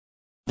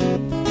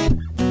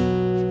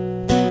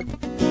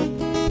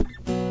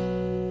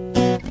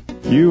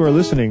You are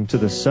listening to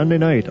the Sunday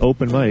Night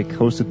Open Mic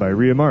hosted by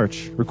Rhea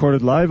March,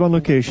 recorded live on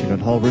location at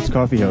Halbert's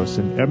Coffee House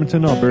in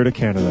Edmonton, Alberta,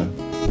 Canada.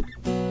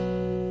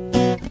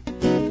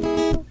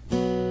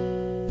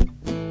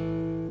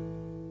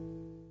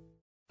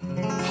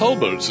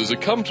 Halbert's is a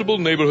comfortable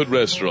neighborhood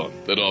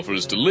restaurant that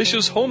offers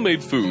delicious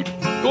homemade food,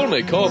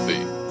 gourmet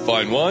coffee,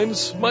 fine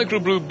wines,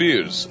 microbrewed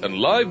beers, and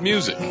live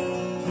music.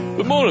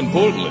 But more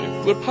importantly,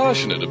 we're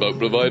passionate about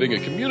providing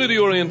a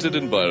community-oriented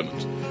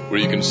environment where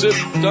you can sit,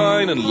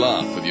 dine, and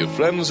laugh with your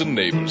friends and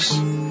neighbors.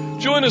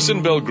 Join us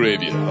in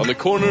Belgravia on the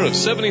corner of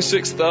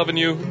 76th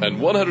Avenue and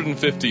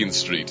 115th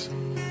Street.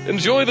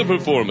 Enjoy the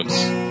performance.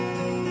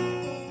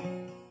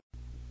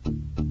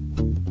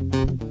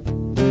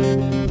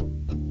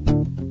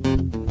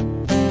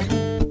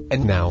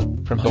 And now,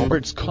 from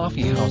Halbert's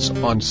Coffee House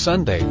on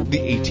Sunday, the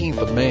 18th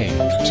of May,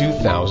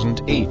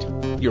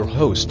 2008, your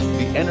host,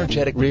 the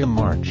energetic Rhea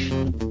March.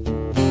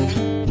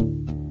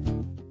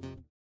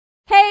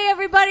 Hey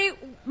everybody,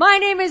 my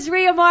name is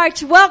Rhea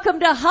March. Welcome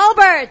to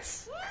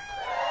Halbert's.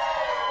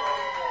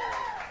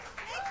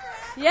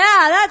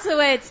 Yeah, that's the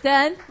way it's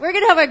done. We're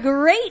going to have a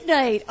great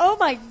night. Oh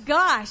my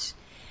gosh.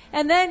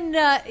 And then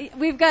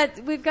we've got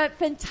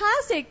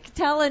fantastic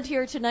talent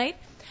here tonight.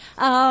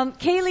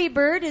 Kaley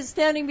Bird is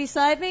standing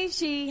beside me.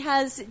 She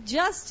has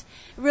just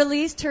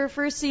released her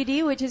first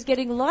CD, which is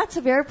getting lots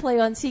of airplay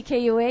on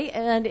CKUA,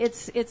 and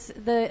it's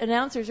the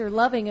announcers are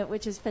loving it,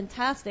 which is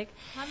fantastic.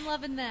 I'm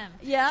loving them.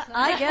 Yeah,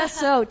 I guess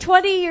so.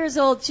 20 years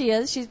old she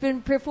is. She's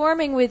been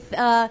performing with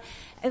the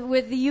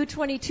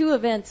U22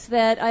 events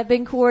that I've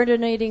been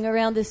coordinating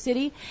around the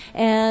city,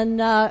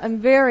 and I'm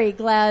very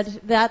glad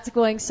that's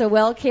going so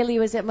well. Kaley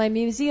was at my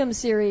museum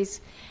series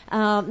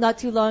not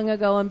too long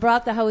ago and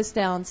brought the house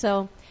down,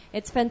 so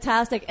it's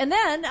fantastic. And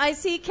then I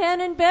see Ken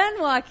and Ben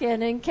walk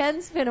in, and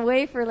Ken's been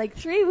away for like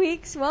 3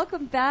 weeks.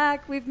 Welcome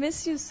back. We've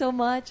missed you so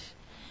much.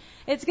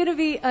 It's going to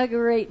be a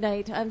great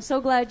night. I'm so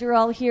glad you're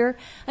all here.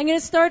 I'm going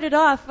to start it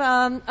off.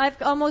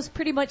 I've almost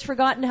pretty much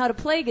forgotten how to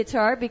play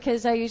guitar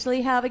because I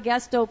usually have a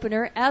guest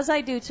opener, as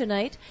I do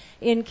tonight,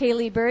 in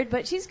Kaley Bird,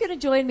 but she's going to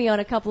join me on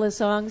a couple of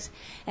songs.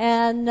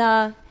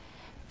 And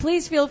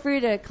please feel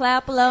free to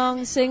clap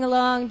along, sing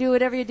along, do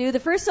whatever you do. The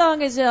first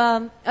song is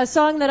a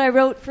song that I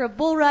wrote for a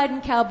bull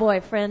riding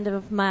cowboy friend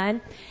of mine.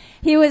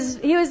 He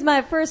was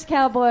my first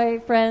cowboy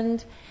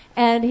friend,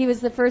 and he was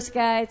the first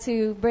guy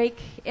to break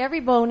every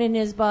bone in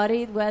his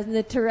body when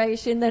the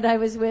duration that I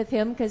was with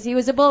him, because he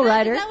was a bull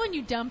rider. Is that when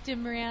you dumped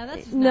him, Maria?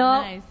 That's just no,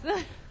 not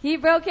nice. He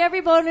broke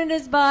every bone in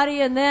his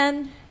body, and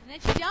then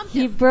she dumped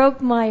he him. broke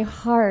my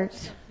heart.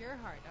 Your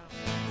heart.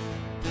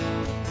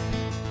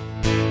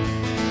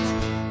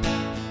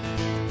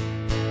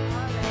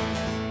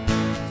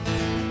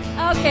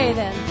 Oh. Okay,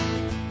 then.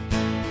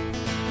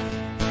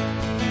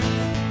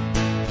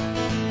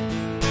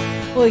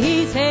 Well,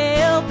 he's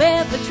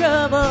hell-bent for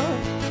trouble,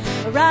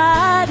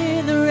 right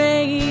in the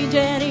range,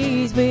 and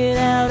he's been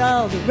out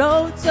on the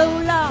road so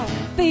long,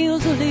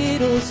 feels a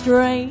little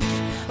strange.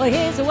 Well,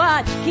 his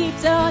watch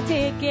keeps on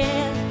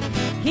ticking,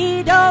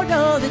 he don't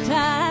know the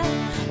time.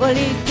 Well,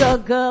 he's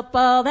drunk up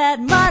all that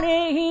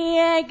money, he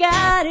ain't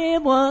got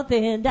him one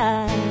thin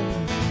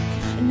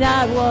dime,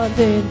 not one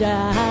thin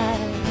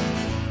dime.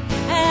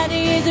 And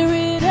he's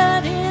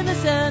ridden in the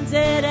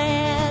sunset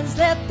and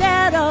slept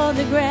out on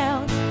the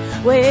ground.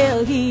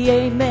 Well, he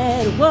ain't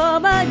met a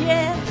woman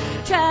yet,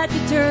 tried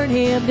to turn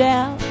him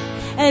down.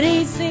 And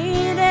he's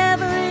seen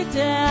every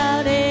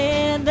town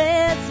in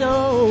this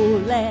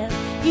old land.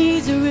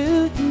 He's a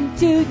rootin'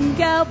 tootin'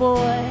 cowboy,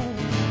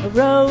 a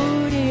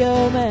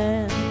rodeo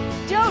man.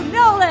 Joe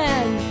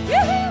Nolan!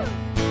 Yoo-hoo!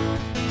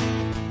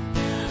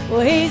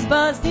 Well, he's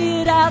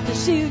busted out the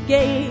chute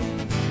gate,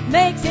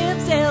 makes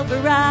himself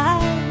a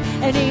ride.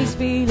 And he's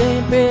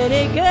feeling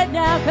pretty good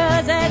now,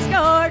 'cause I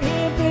scored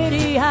him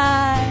pretty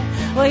high.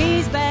 Well,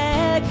 he's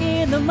back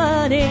in the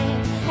money,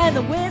 and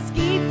the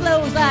whiskey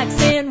flows like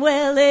sin.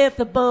 Well, if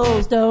the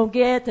bulls don't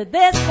get to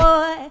this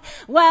boy,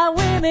 why,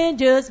 women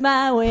just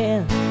might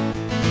win.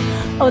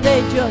 Oh,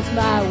 they just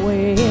might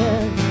win.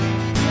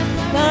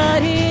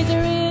 But he's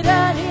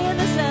ridden in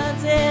the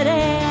sunset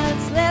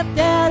and slept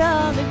out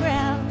on the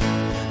ground.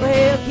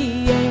 Well,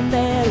 he ain't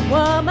met a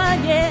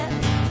woman yet,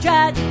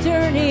 tried to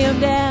turn him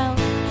down.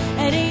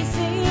 And he's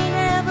seen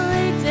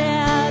every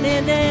town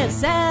in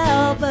this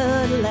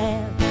Alberta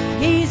land.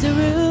 He's a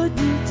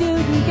rootin'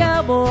 tootin'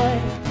 cowboy,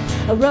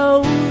 a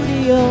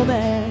rodeo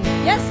man.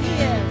 Yes, he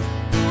is.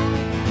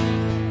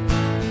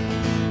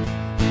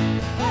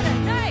 What a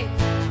night.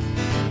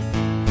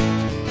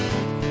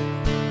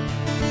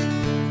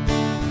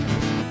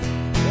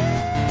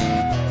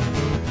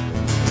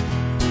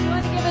 You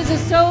want to give us a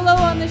solo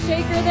on the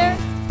shaker there?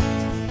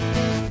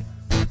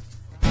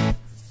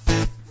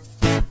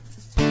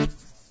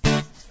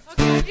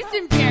 I'm just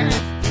embarrassed.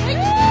 I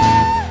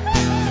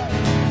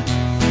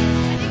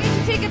think I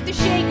should take up the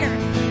shaker.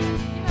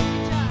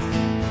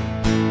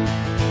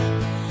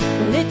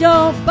 Well, it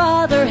don't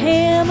bother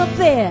him a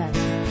bit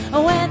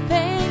when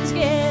things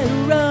get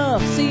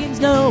rough. Seems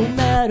no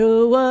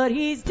matter what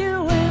he's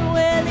doing,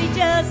 well, he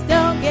just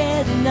don't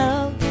get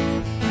enough.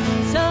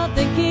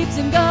 something keeps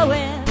him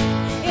going.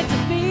 It's a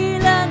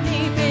feeling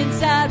deep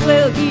inside.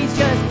 Well, he's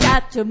just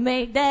got to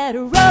make that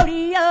a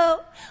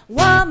rodeo.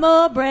 One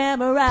more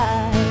Brammer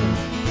ride.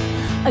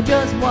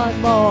 Just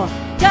one more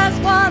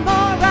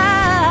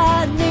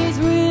ride. And he's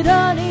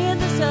ridden in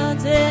the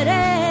sunset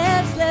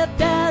and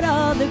slept out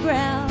on the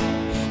ground.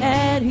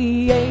 And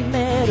he ain't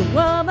met a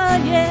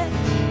woman yet,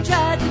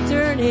 tried to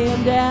turn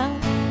him down.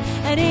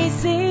 And he's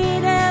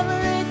seen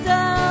every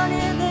town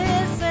in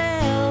this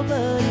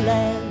Elbert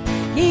land.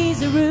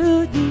 He's a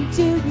rootin'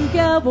 tootin'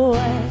 cowboy,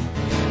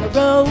 a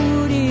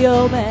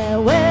rodeo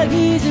man. Well,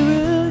 he's a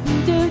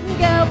rootin' tootin'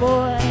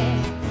 cowboy,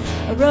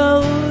 a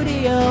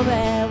rodeo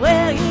man.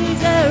 Well,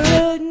 he's a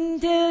rootin'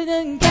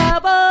 tootin'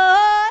 cowboy.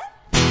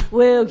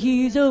 Well,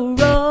 he's a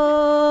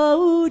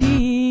rodeo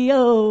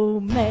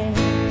man.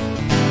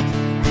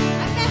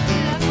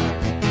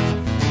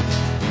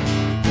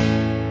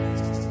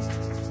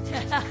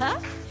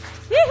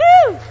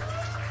 Yoo-hoo!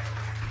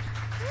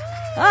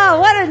 Oh,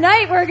 what a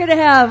night we're going to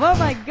have. Oh,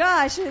 my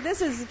gosh.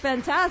 This is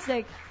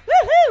fantastic.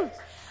 Woohoo!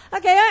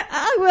 Okay,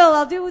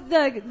 I'll do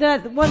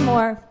the one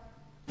more.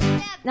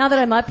 Now that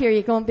I'm up here,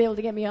 you won't be able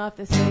to get me off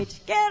the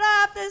stage. Get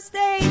off the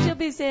stage, you'll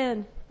be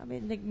saying. I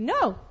mean,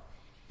 no.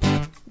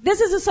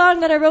 This is a song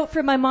that I wrote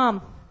for my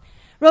mom.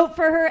 Wrote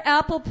for her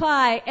apple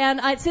pie.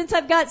 And since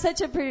I've got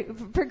such a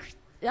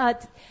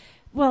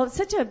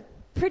such a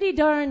pretty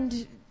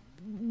darned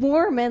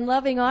warm and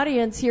loving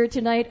audience here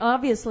tonight,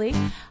 obviously,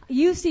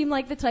 you seem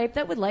like the type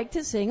that would like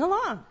to sing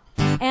along.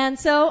 And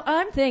so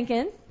I'm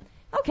thinking,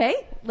 okay,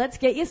 let's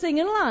get you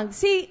singing along.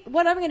 See,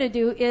 what I'm going to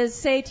do is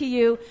say to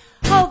you,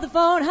 hold the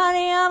phone,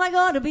 honey, am I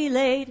going to be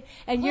late?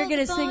 And you're going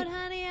to sing. Hold the phone,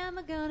 honey, am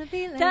I going to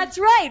be late? That's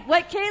right,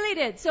 what Kaley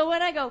did. So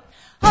when I go,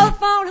 hold the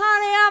phone,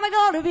 honey, am I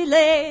going to be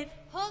late?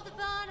 Hold the phone,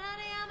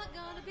 honey, am I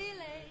going to be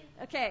late?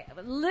 Okay,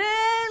 a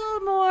little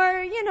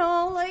more,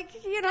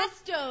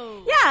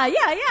 Presto. Yeah.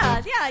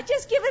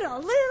 Just give it a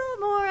little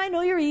more. I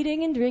know you're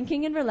eating and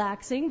drinking and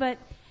relaxing, but,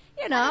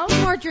 A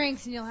few more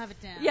drinks and you'll have it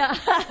down. Yeah.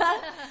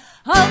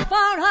 Hold the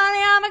phone,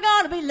 honey, am I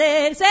going to be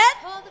late? Say it.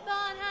 Hold the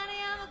phone, honey,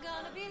 am I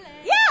going to be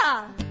late?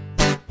 Yeah.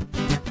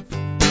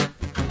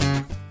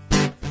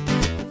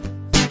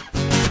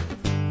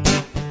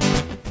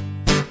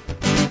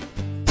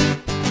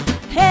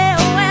 Hey,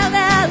 well,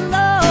 now,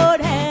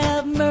 Lord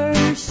have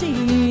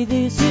mercy,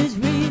 this is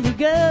really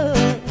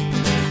good.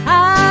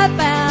 I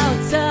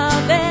found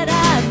something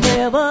I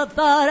never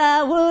thought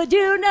I would.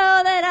 You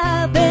know that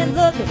I've been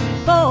looking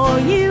for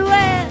you,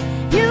 and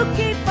you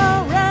keep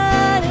on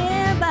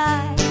running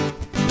by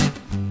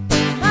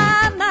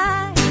my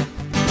mind.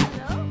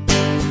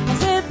 I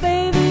said,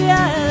 baby,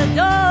 I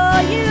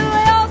adore you,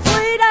 you're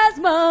sweet as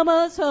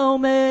mama's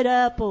homemade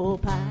apple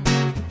pie.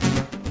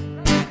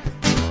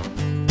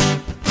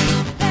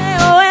 Hey,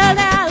 well,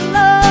 now,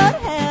 Lord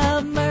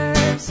have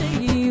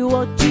mercy,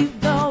 what you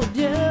gonna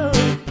do?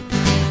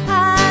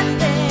 I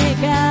think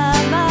I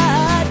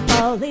might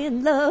fall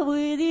in love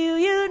with you.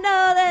 You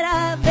know that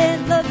I've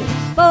been looking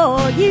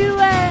for you,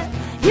 and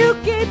you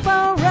keep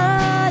on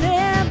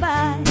running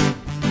by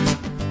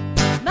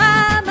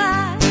my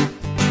mind.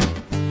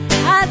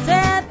 I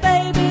said,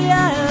 baby,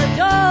 I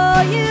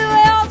adore you,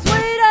 you're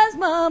sweet as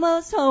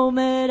mama's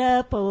homemade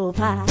apple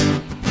pie.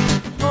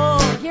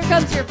 Oh, here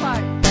comes your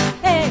part.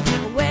 Hey,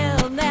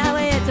 well, now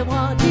it's a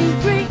 1,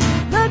 2, 3.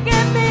 Look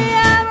at me,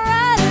 I'm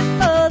running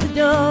for the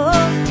door.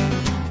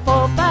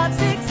 4, 5,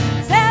 6,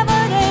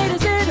 7, 8. I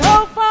said,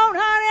 hold the phone,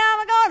 honey,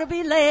 I'm going to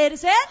be late. I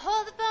said,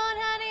 Hold the phone,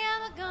 honey,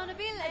 am I going to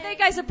be late? I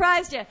think I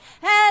surprised you.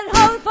 And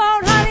hold the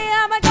phone, honey,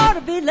 am I going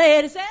to be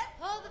late? I said,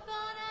 Hold the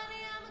phone,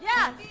 honey, am I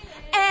yeah. going to be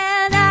late?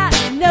 And I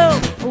know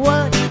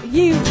what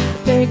you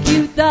think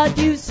you thought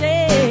you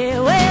said.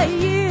 Well,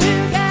 you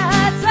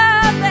got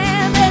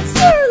something that's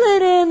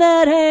swirling in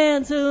that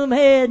handsome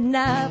head, and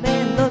I've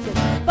been looking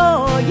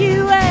for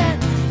you,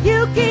 and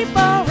you keep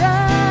on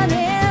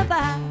running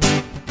by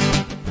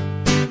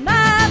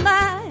my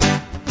mind.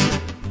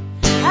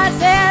 I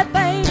said,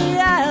 baby,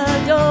 I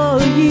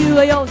adore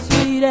you, you're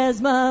sweet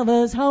as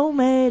mama's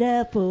homemade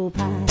apple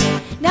pie.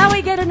 Now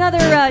we get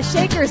another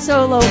shaker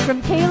solo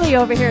from Kaley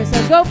over here,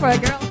 so go for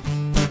it, girl.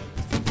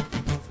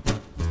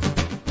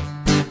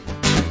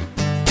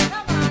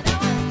 Come on, I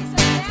want to see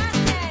some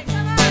dancing.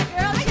 Come on,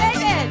 girl,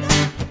 shake it.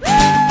 Woo!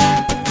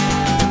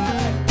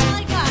 That's all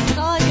I got. That's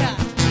all I got.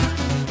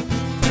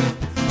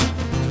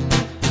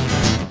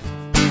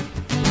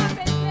 Come on,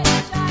 baby, get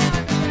your shy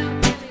arm around,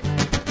 Kaley.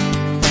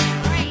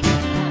 All right.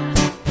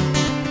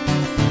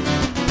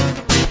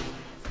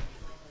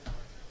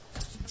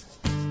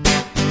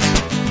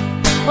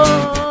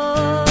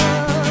 Oh,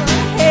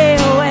 hey,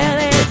 well,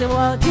 it's a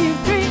 1, 2,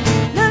 3.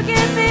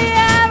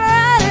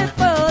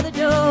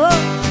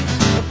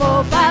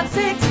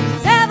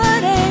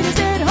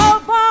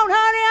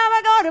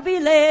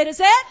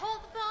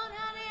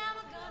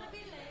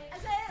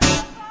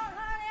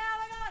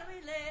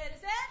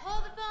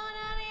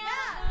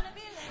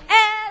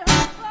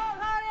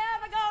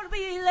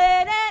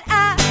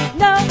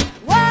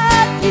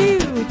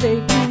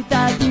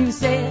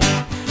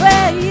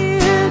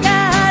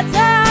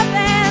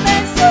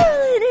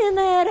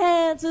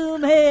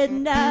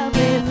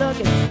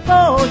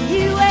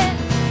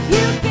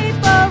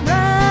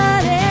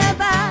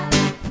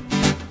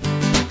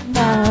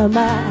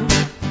 mine.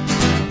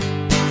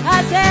 I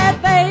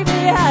said,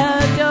 baby, I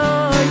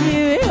adore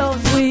you. You're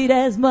sweet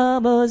as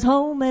mama's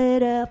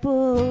homemade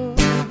apple.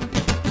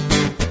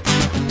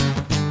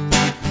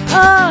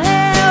 Oh,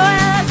 hey, well,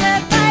 I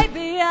said,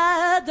 baby,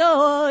 I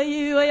adore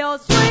you. You're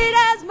sweet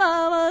as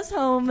mama's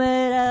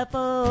homemade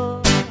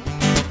apple.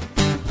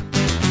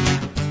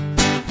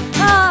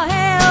 Oh,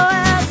 hey, well,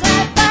 I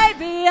said,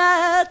 baby,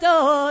 I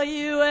adore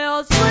you.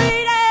 You're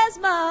sweet as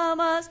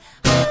mama's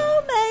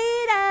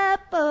homemade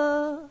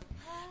apple.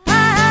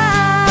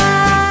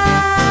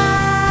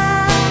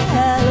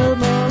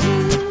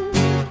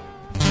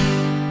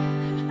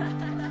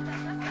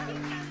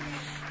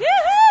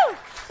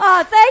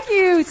 Oh, thank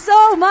you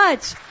so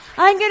much.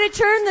 I'm going to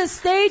turn the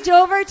stage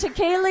over to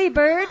Kaley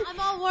Bird. I'm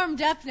all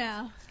warmed up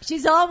now.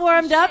 She's all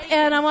warmed up,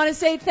 and I want to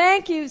say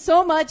thank you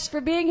so much for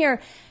being here.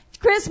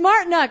 Chris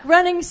Martinuk,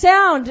 running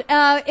sound,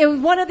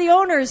 one of the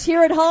owners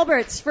here at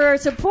Halbert's, for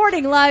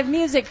supporting live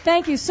music.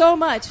 Thank you so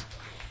much.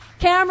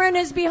 Cameron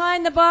is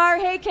behind the bar.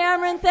 Hey,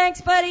 Cameron,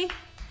 thanks, buddy.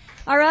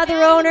 Our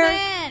other owner,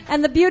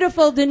 and the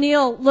beautiful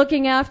Danielle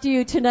looking after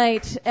you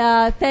tonight.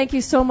 Thank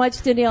you so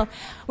much, Danielle.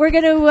 We're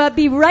going to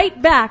be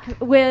right back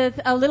with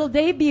a little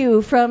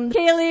debut from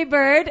Kaley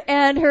Bird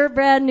and her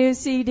brand new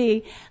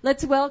CD.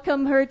 Let's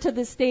welcome her to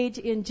the stage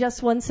in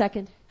just 1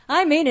 second.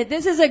 I mean it.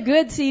 This is a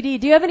good CD.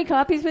 Do you have any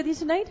copies with you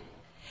tonight?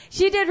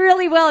 She did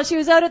really well. She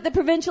was out at the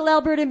Provincial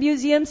Alberta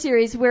Museum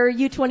Series, where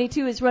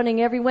U22 is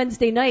running every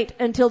Wednesday night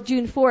until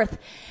June 4th.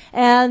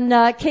 And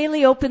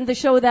Kaley opened the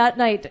show that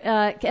night,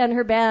 and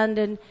her band,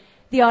 and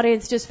the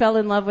audience just fell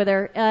in love with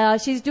her.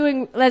 She's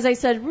doing, as I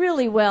said,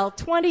 really well.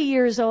 20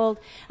 years old.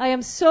 I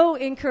am so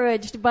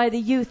encouraged by the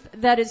youth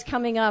that is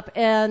coming up,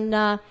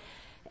 and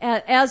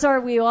as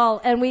are we all.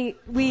 And we,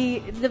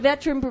 the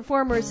veteran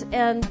performers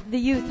and the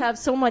youth, have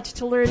so much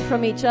to learn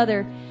from each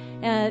other.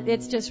 And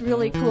it's just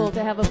really cool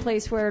to have a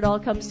place where it all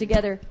comes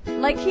together.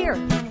 Like here,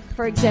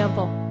 for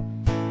example.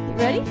 You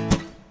ready?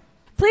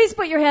 Please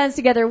put your hands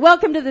together.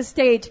 Welcome to the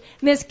stage,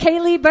 Miss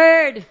Kaley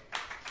Bird.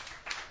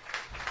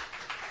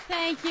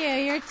 Thank you.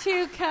 You're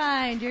too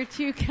kind. You're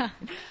too kind.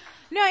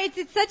 No,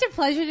 it's such a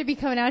pleasure to be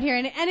coming out here.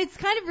 And it's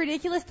kind of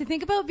ridiculous to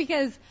think about,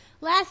 because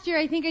last year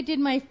I think I did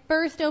my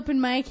first open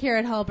mic here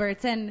at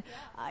Halbert's. And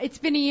it's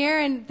been a year,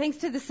 and thanks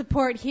to the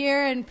support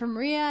here and from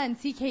Maria and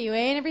CKUA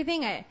and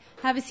everything, I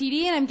have a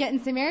CD and I'm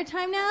getting some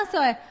airtime now. So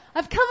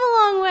I've come a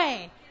long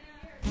way.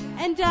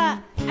 And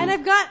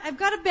I've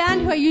got a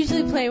band who I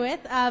usually play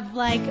with, of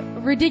like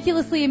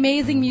ridiculously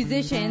amazing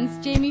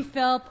musicians: Jamie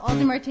Philp,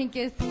 Alden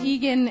Martinkus,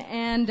 Egan,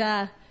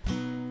 and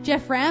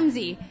Jeff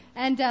Ramsey.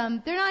 And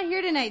they're not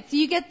here tonight, so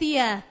you get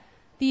the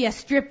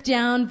stripped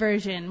down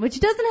version, which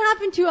doesn't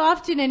happen too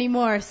often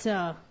anymore.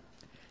 So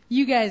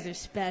you guys are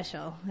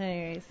special.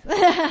 Anyways,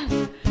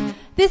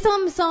 this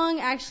song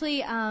actually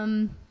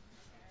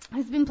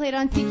has been played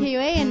on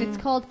CKUA, and it's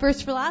called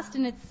First for Last,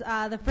 and it's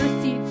the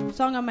first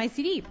song on my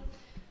CD.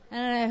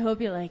 And I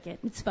hope you like it.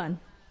 It's fun.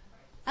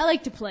 I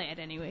like to play it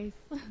anyways.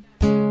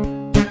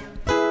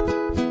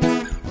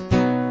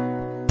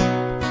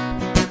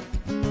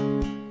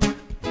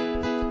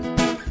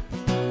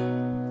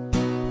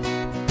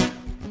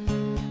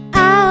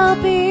 I'll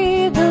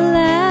be the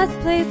last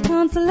place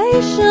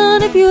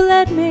consolation if you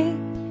let me.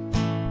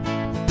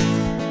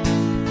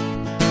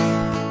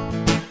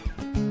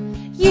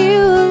 You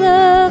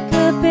look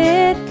a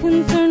bit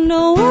concerned,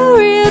 don't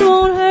worry, it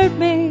won't hurt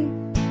me.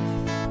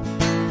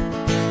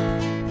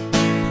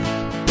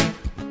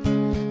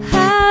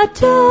 I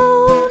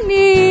don't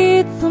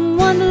need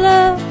someone to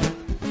love,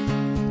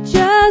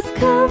 just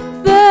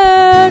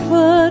comfort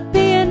would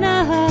be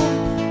enough.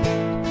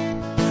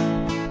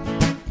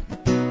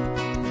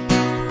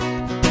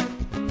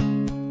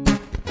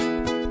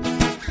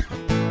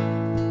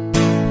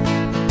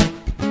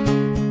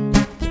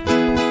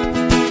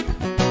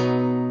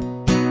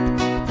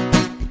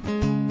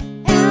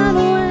 And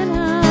when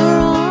I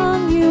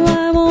wrong you,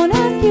 I won't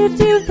ask you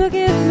to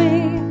forgive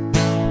me.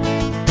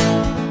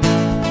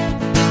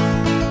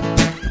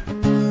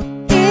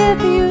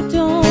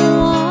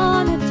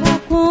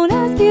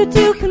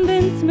 To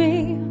convince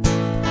me.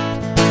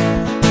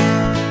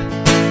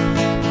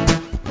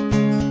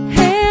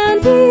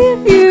 And if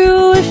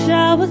you wish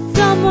I was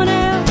someone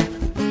else,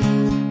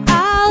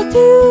 I'll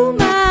do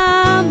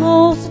my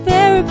most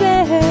very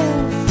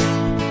best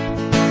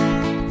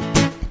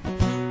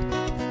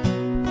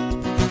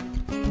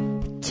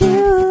to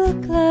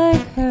look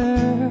like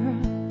her,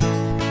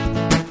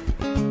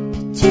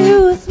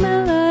 to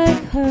smell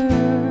like her,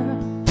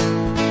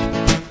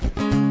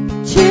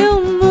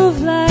 to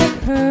move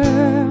like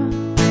her,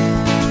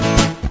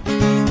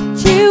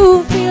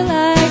 to feel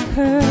like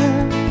her.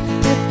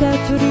 If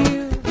that's what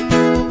you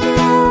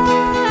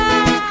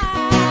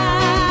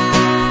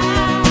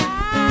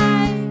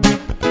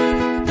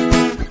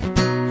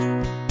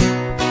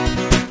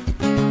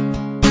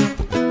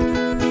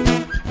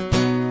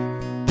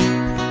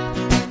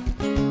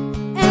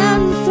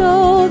and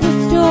so the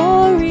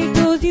story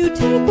goes, you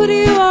take what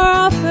you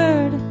are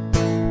offered.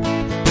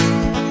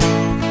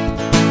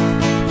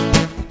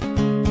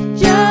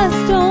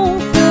 Just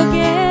don't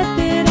forget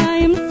that I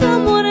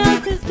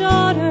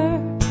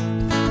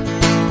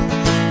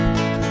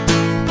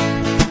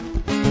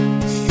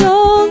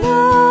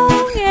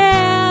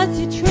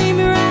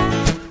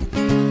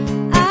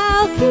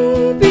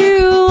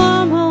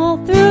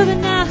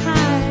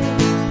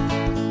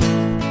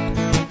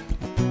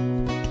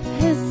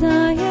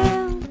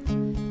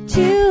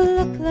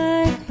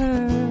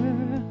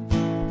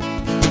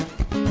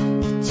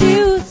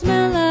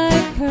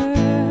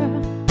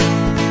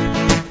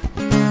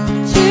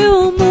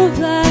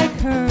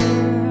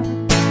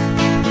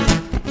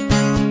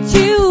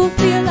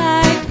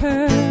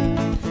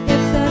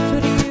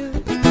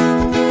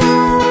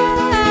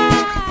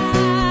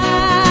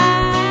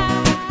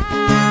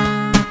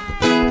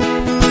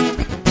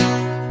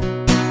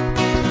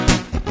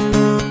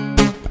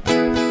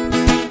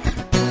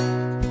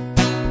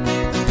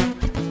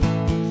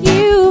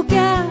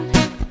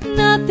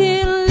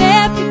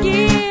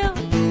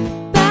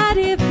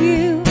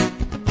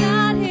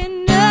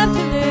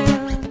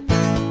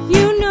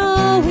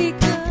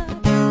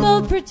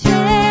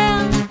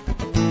pretend.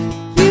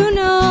 You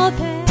know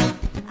that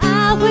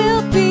I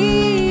will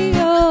be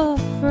your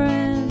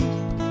friend.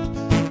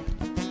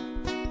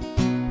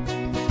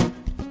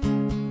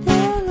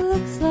 That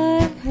looks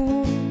like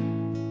her.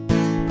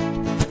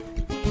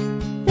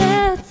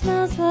 That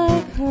smells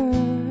like her.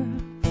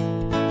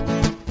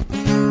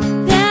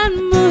 That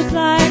moves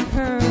like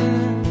her.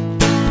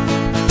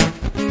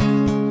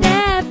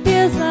 That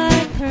feels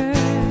like her.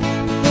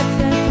 What's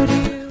that for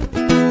you?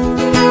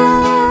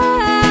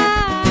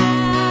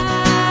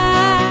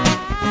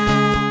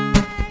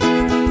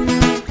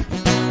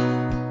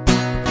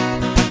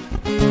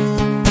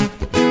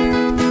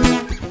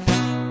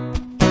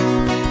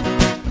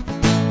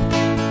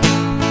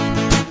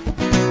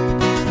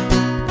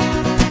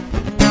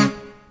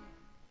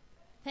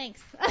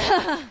 Thanks.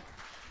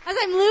 As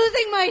I'm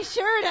losing my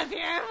shirt up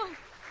here.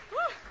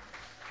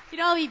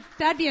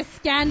 That'd be a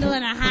scandal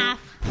and a half.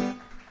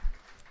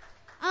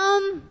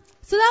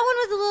 So that one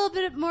was a little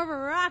bit more of a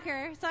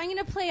rocker. So I'm going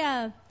to play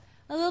a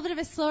little bit of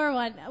a slower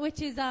one,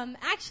 which is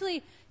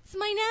actually, it's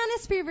my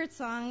Nana's favorite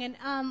song. And,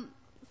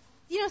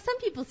 some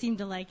people seem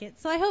to like it.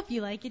 So I hope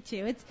you like it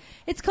too.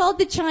 It's called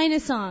the China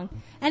Song.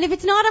 And if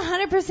it's not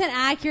 100%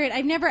 accurate,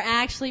 I've never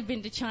actually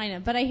been to China,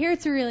 but I hear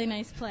it's a really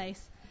nice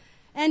place.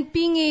 And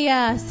being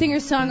a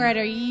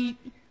singer-songwriter,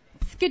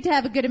 it's good to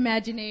have a good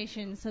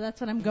imagination, so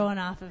that's what I'm going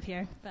off of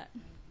here. But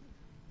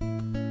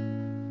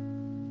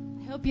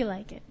I hope you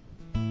like it.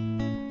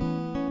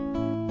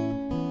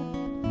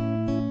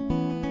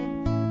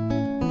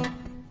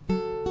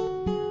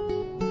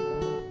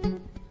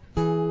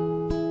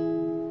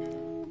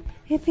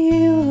 If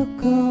you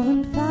were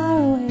going far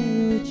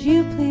away, would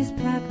you please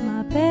pack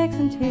my bags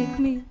and take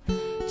me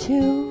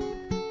to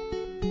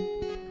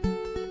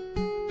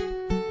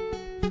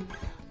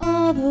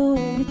all the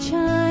way to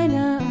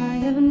China? I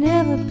have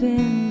never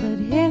been, but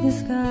here the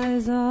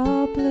skies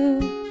are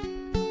blue.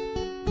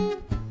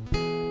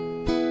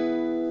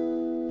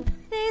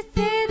 They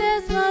say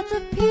there's lots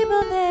of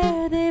people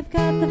there. They've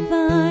got the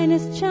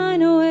finest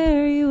china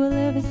ware you will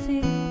ever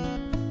see.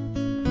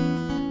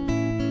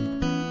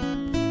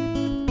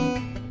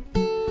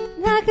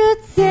 And I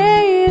could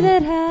say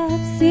that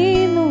I've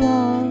seen the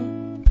wall,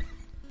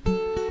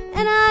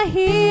 and I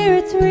hear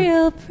it's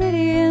real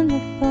pretty in the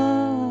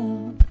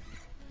fall.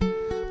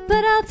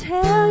 But I'll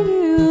tell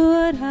you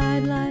what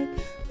I'd like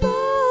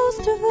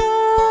most of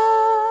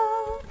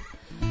all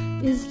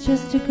is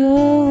just to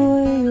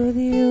go away with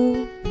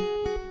you.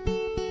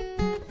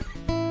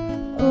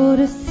 Oh,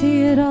 to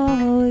see it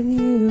all with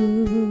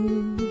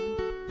you.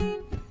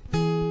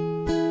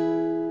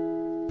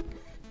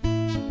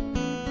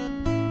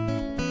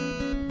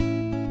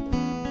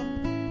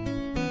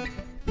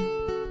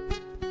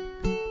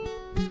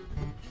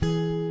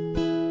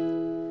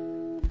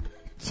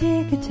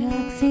 Take a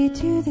taxi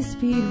to the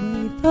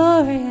Speedway,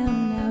 4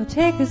 a.m. now,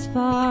 take us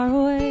far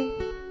away.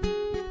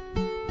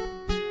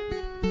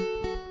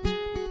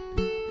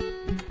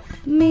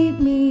 Meet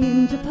me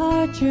in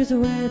departures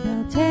where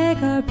they'll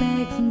take our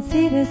bags and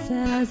seat us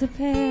as a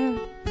pair.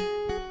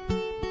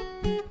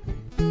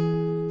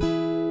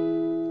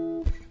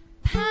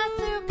 Pass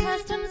through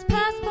customs,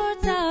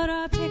 passports out,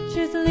 our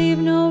pictures leave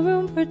no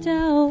room for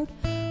doubt,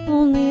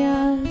 only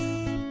us.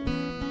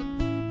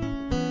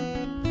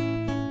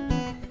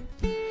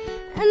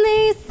 And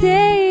they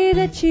say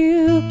that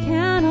you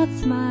cannot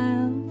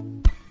smile,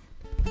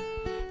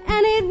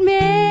 and it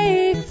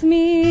makes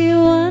me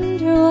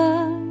wonder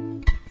why.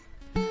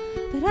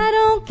 But I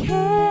don't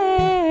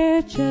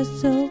care,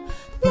 just so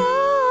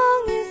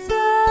long as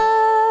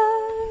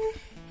I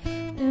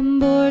am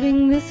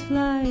boarding this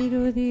flight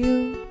with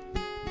you.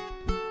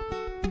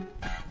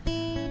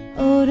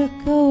 Oh, to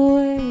go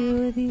away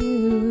with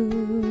you.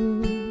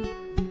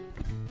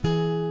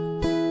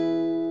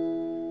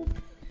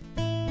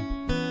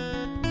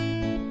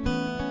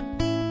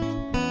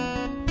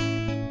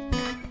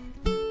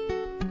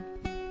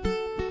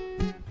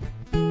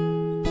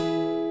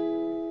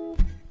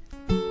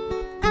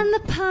 And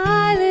the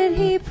pilot,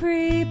 he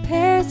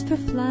prepares for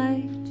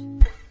flight.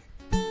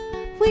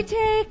 We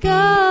take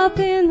up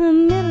in the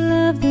middle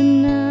of the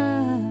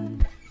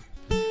night,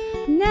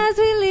 and as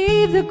we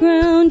leave the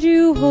ground,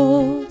 you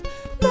hold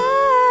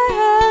my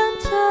hand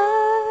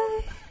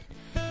tight.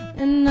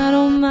 And I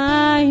don't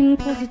mind,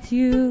 'cause it's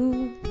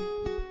you.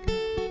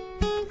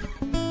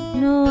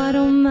 No, I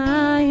don't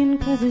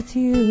mind, 'cause it's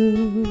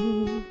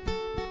you.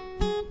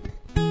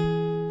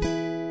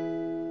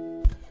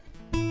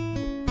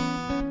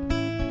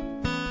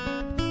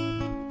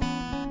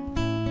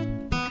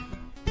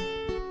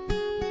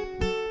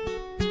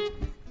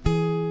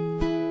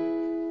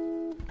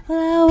 Well,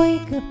 I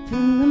wake up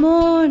in the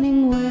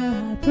morning where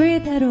I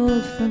breathe that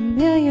old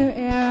familiar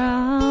air.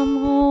 I'm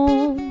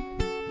home.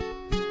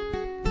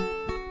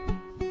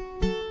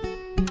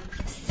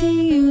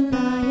 See you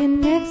lying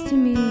next to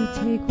me.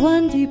 Take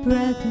one deep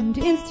breath and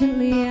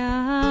instantly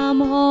I'm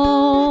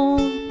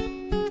home.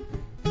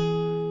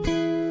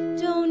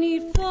 Don't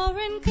need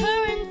foreign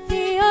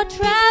currency or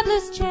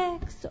traveler's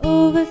checks.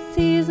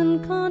 Overseas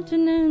and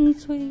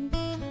continents we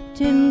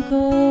didn't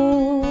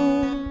go.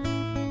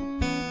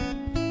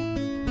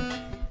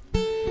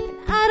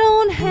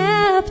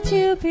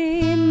 to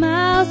be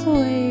miles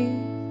away,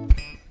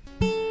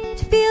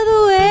 to feel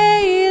the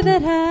way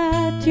that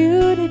I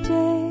do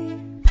today.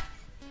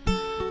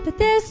 But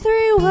there's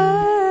 3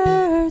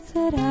 words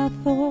that I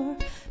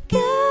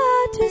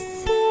forgot to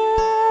say,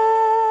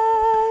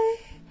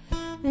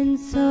 and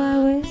so I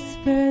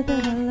whisper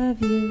that I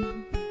love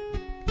you.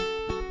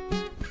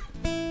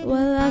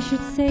 Well, I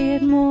should say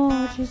it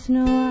more, just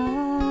know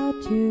I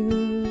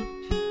do.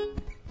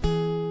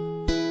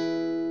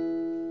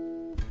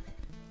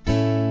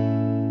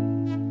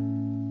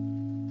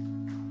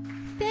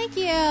 Thank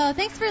you.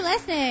 Thanks for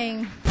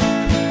listening.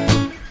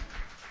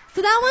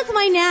 So that one's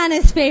my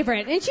Nana's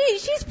favorite, and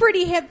she's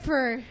pretty hip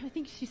for, I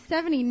think she's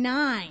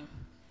 79.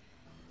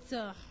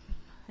 So,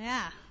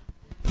 yeah.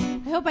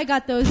 I hope I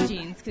got those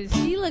genes, because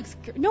she looks...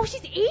 No,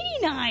 she's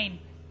 89.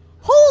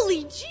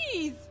 Holy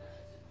jeez.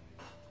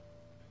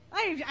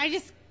 I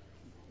just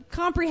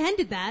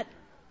comprehended that.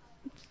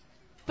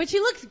 But she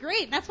looks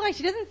great. That's why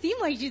she doesn't seem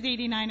like she's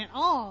 89 at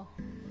all.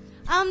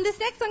 This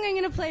next song I'm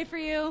going to play for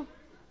you,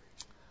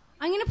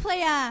 I'm going to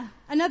play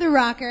another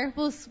rocker.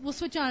 We'll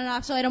switch on and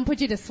off so I don't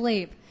put you to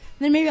sleep.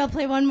 And then maybe I'll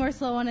play one more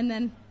slow one, and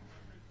then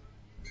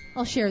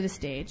I'll share the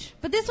stage.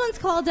 But this one's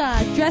called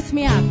Dress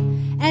Me Up.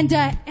 And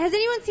has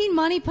anyone seen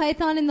Monty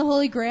Python and the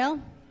Holy Grail?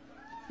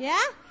 Yeah?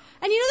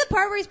 And you know the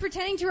part where he's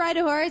pretending to ride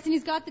a horse and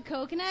he's got the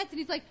coconuts and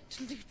he's like...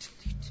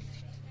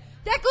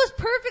 That goes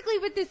perfectly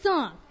with this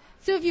song.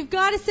 So if you've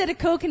got a set of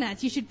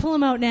coconuts, you should pull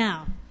them out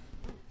now.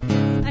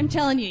 I'm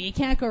telling you, you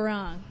can't go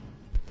wrong.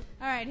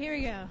 All right, here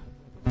we go.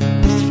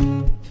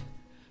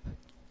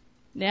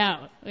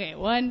 Now, okay,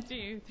 1, 2,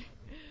 3.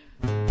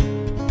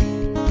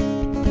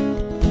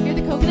 Hear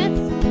the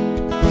coconuts?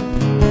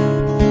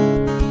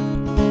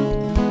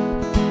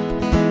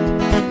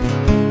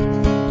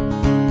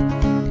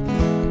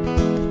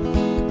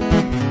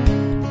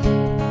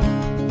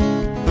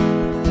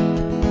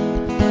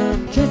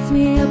 Dress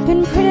me up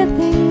in pretty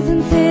things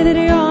and say that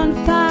you're on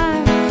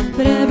fire,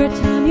 but every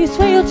time you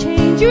swear you'll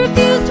change, you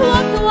refuse to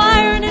walk the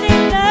wire, and it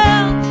ain't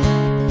love.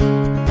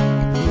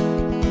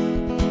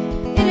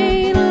 It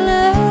ain't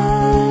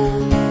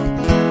love.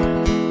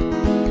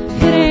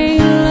 It ain't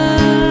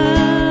love.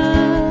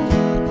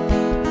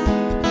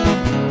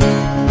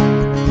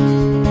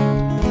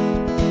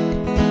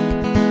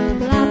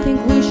 Well, I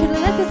think we should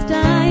let this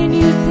die, and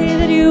you say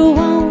that you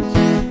won't.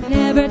 And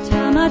every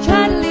time I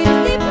try to leave,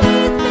 say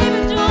please,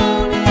 baby,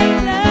 don't. It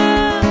ain't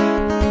love.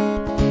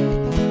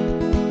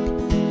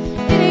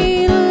 It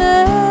ain't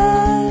love.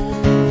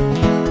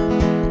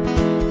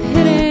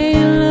 It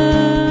ain't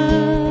love.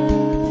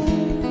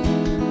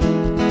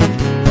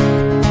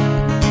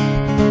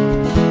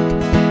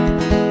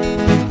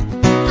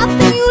 I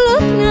think you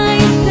look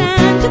nice,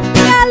 and you think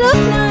I look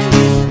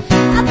nice.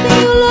 I think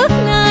you look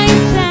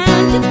nice,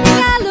 and you think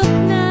I look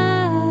nice.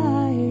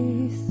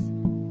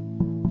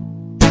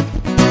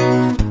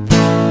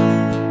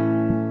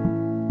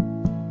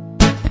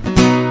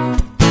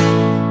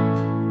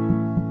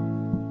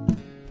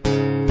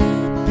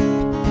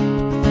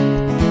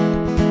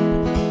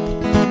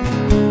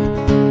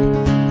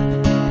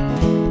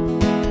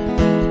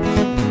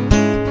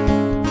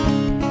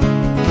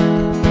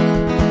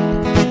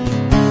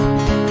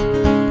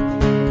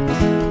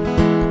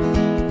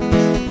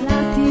 I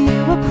see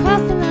you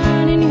across the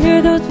line and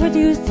hear those words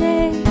you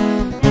say,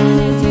 and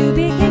as you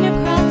begin your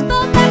cross,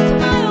 fall back to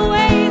my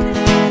ways. It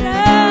ain't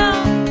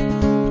love.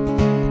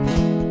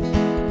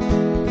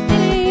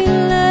 It ain't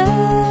love.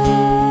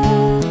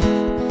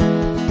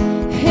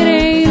 It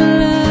ain't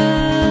love.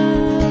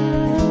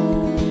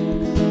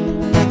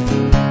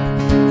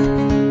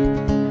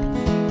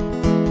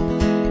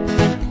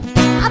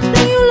 I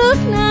think you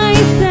look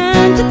nice,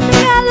 and you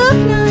think I look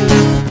nice.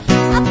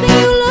 I think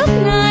you look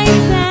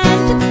nice,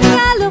 and you think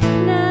I look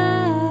nice.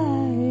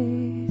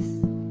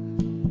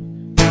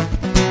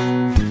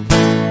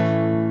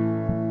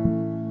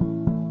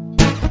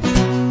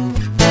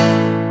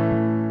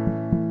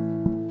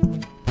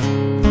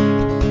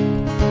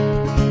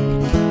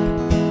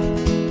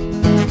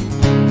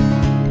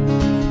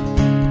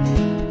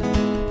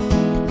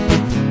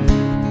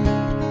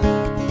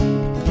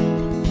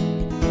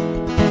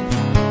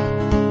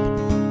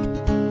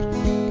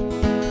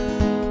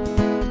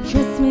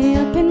 Dress me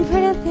up in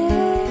pretty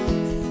things.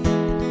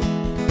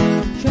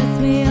 Dress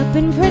me up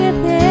in pretty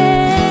things.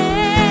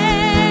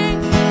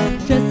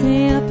 Dress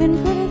me up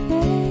in pretty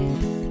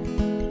things.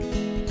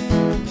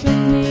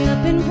 Dress me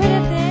up in pretty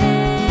things.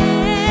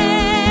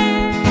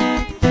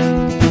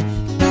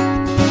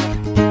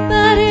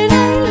 But it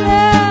ain't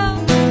love.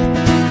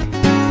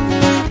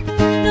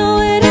 No,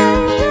 it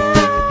ain't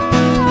love.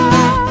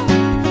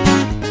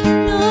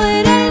 No,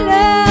 it ain't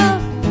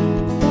love.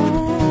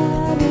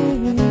 That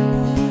ain't love.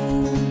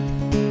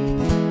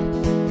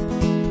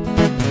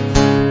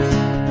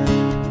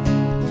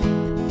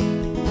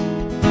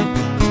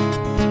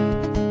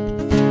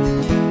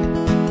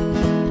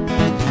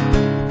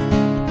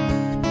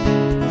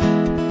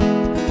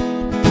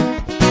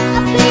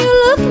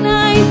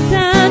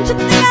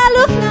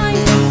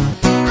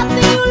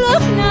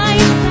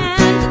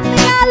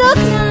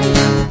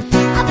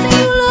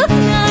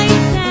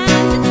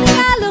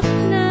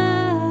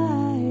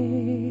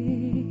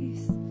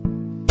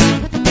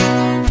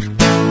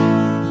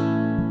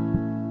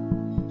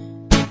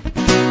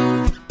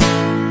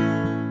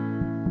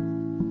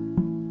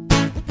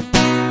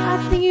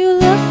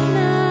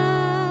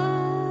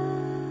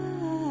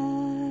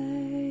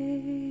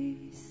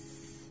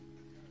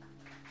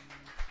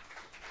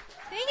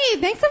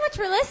 Thanks so much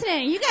for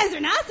listening. You guys are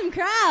an awesome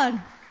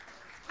crowd.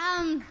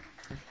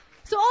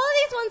 So all of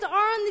these ones are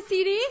on the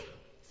CD.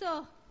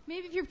 So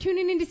maybe if you're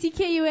tuning into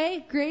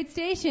CKUA, great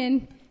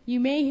station, you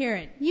may hear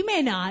it. You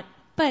may not,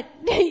 but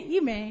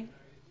you may.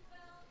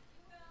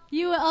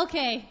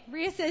 Okay.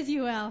 Rhea says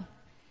you will.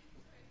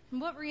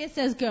 And what Rhea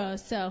says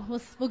goes, so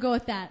we'll go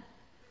with that.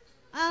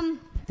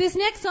 This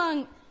next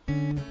song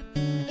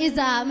is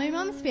my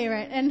mom's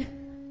favorite, and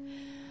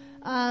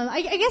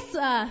I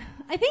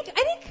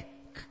think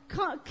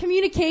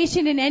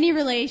communication in any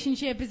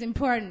relationship is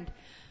important,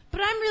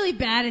 but I'm really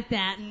bad at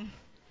that, and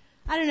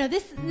I don't know.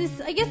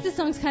 I guess this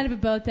song's kind of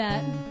about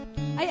that.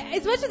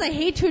 As much as I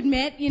hate to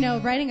admit,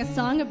 writing a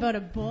song about a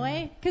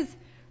boy, because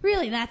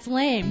really that's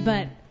lame,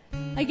 but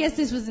I guess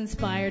this was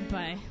inspired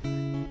by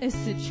a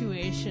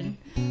situation.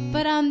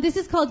 But this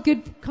is called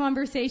Good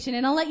Conversation,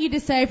 and I'll let you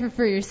decipher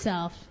for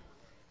yourself.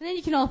 And then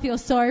you can all feel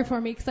sorry for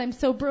me because I'm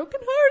so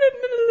broken-hearted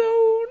and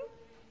alone.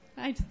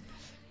 I'm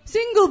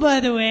single,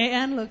 by the way,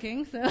 and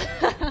looking. So,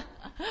 all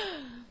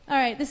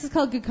right, this is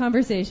called Good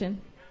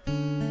Conversation.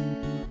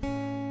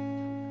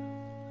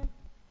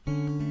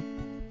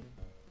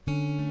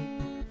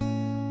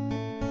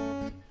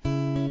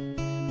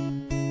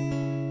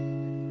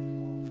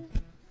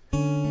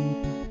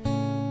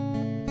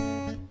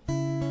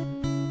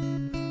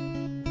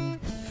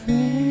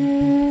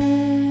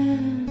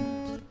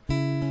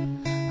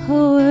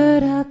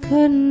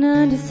 Couldn't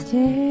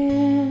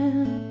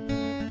understand.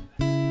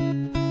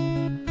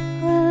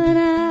 Well, and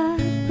I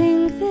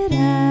think that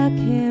I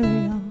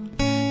carry on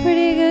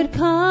pretty good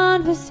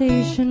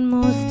conversation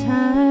most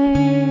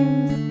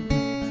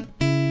times,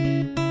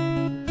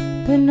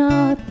 but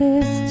not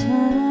this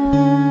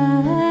time.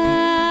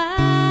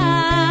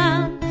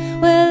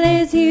 Well,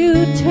 as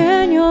you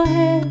turn your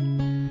head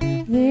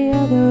the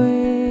other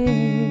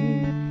way,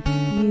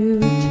 you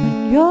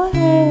turn your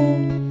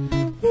head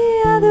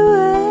the other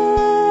way.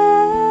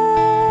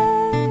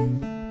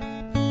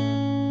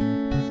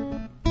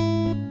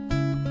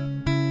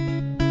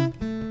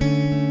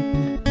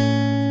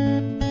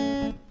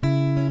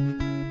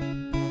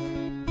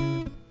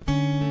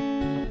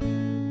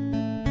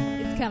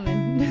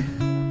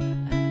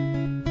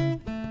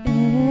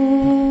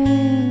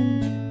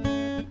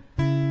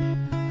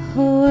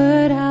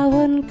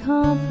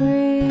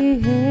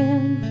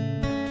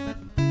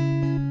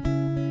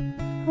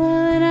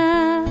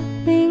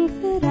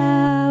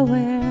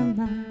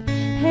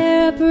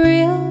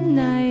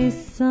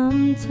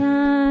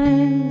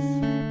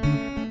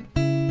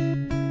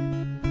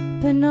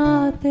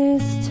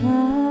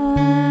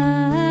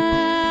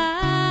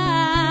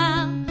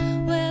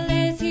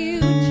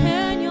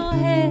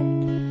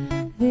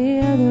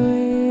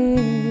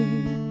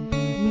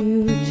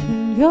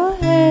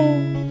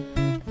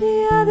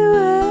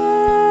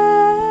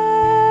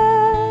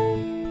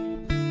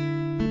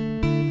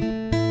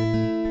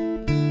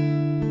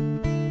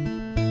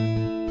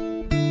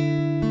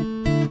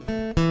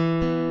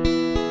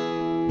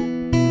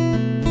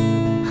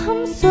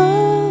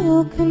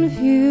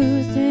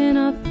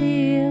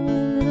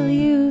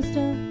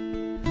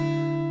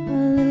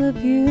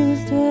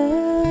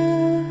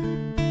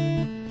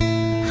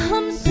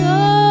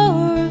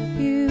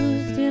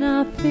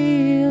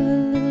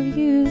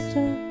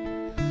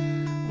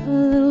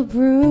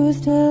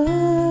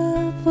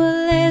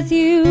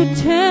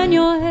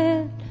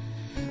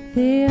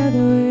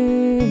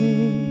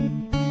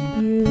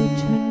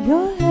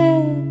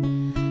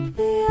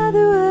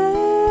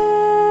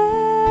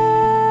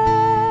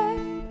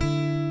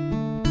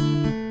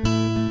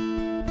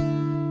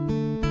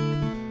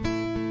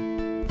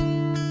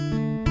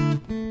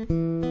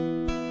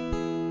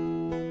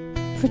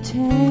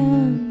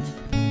 Pretend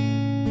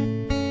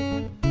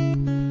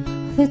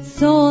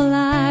that's all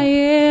I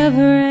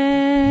ever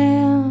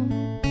am.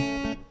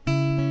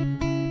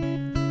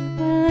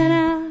 Well, and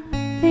I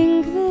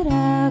think that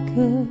I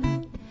could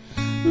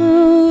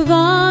move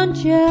on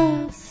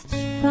just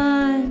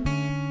fine.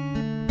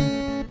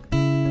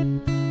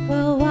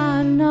 Well,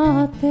 why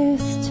not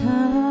this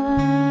time?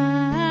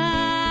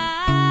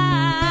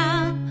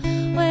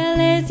 Well,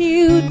 as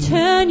you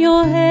turn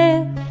your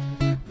head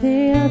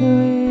the other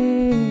way,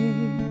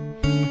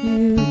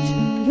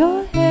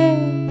 your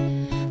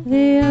head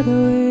the other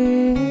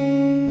way,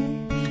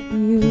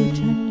 you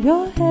turn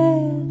your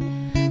head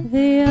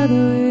the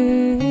other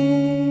way,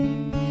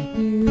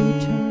 you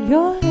turn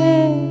your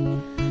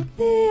head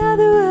the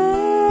other way.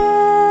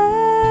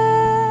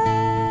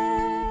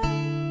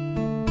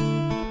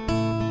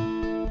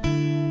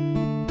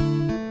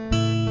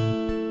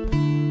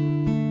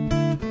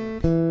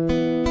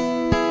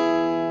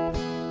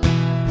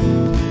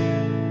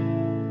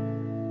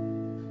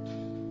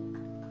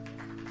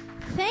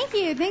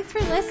 Thanks for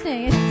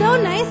listening. It's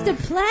so nice to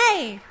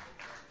play.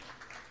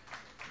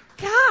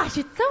 Gosh,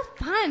 it's so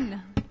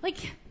fun.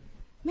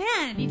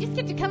 Man, you just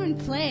get to come and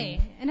play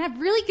and have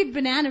really good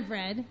banana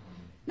bread.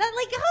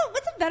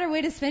 What's a better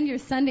way to spend your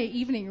Sunday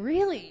evening,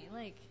 really?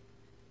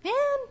 Man,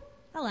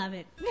 I love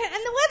it. And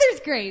the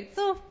weather's great,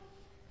 so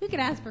who could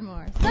ask for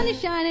more? Sun is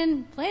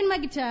shining, playing my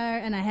guitar,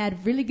 and I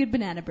had really good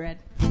banana bread.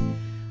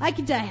 I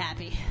can die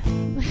happy.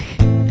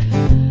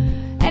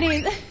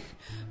 Anyways,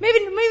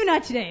 maybe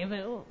not today,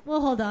 but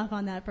we'll hold off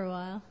on that for a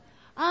while.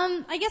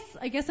 I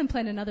guess I'm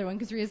playing another one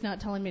because Ria's not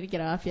telling me to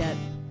get off yet.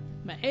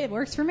 But hey, it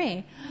works for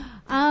me.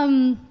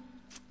 I'm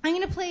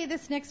gonna play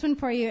this next one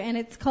for you, and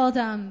it's called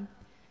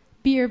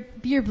Be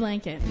Your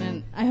Blanket,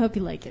 and I hope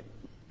you like it.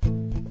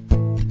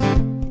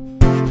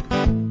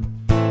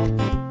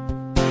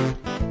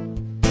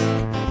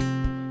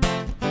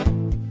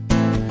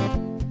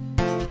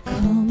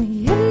 Call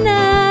me at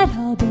night,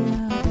 I'll be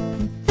out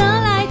with the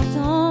lights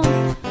on.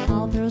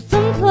 I'll throw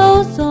some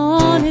clothes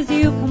on as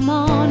you come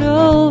on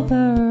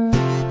over.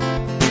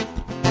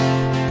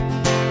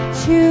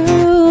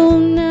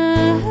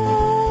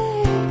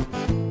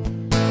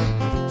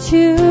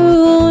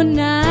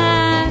 Tonight,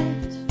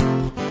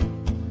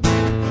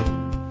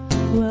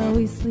 well,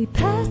 we sleep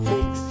past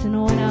 6 and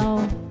oh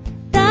no,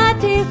 that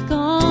day's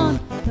gone.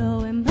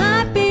 Though it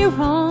might be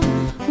wrong,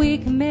 we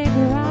can make it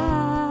right.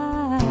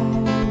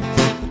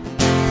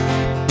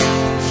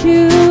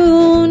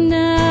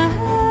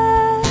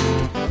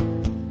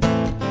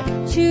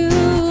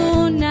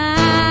 Tonight,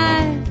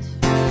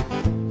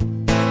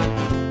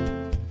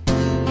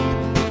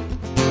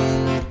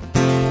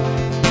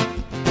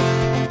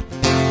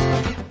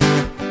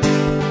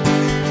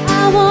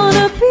 I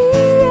wanna be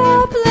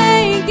your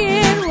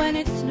blanket when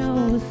it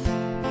snows.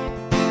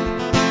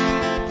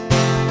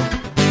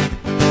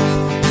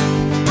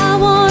 I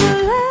wanna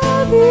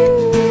love you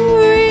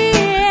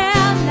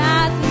real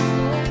nice and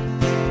slow.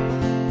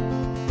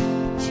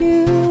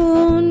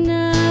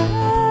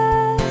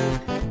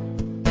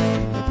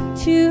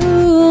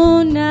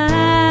 Tonight.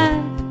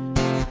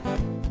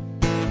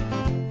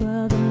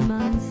 Well, the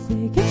months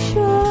they get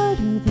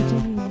shorter, the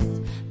days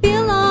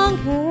feel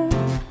longer.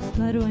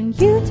 But when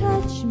you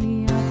touch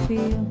me, I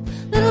feel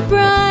a little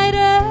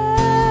brighter.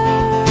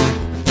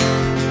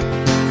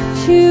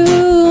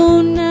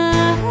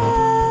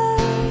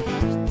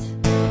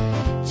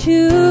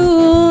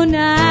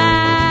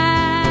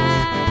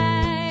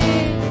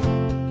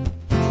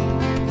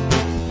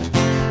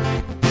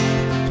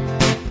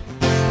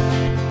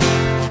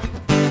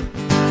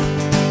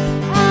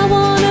 I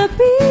wanna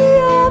be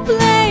your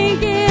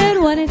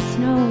blanket when it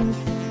snows.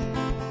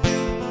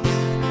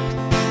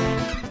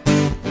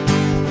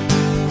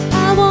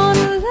 I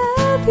wanna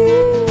love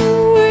you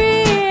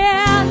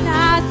real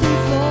nice and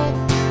slow.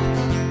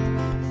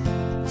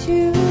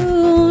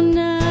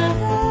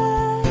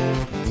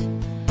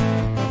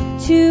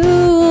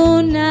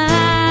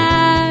 Tonight.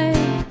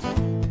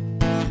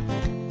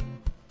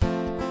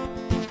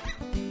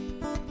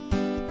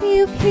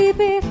 You keep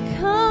it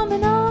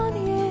coming on,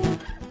 yeah.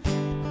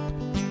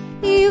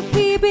 You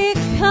keep it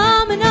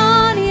coming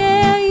on,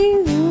 yeah.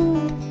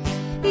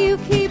 You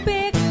keep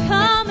it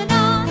coming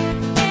on,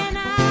 and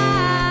I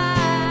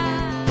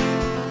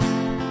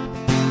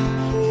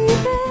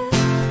keep it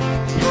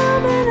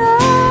coming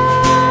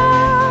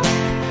on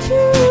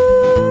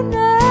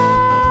tonight.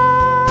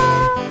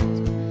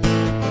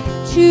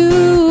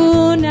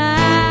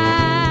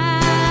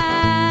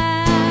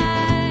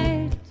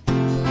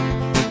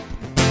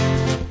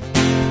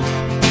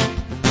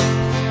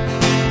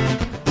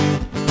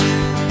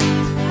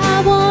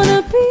 I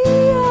wanna be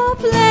your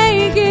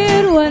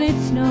blanket when it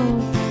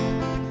snows.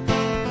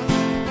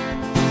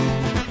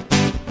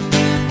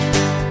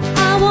 I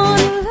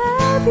wanna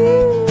love you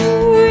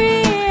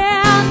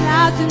real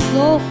nice and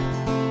slow.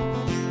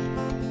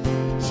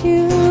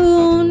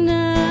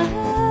 Tonight.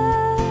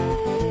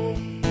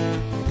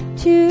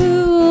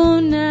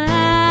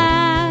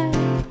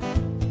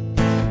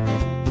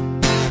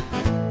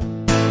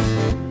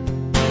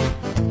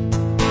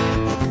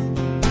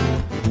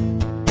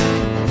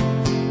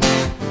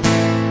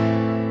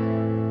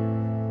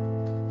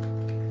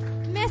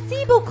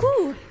 Merci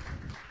beaucoup.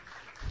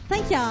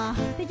 Thank y'all.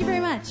 Thank you very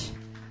much.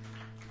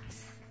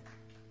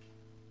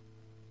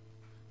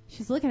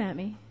 She's looking at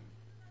me.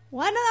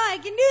 Why not? I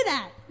can do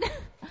that.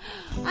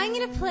 I'm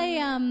gonna play.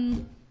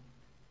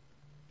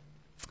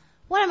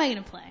 What am I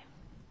gonna play?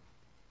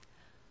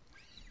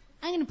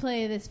 I'm gonna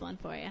play this one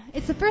for you.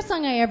 It's the first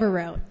song I ever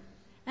wrote,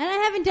 and I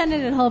haven't done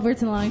it at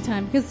Halbert's in a long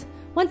time because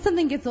once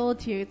something gets old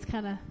to you, it's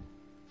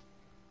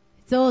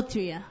old to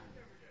you.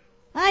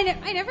 I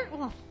never.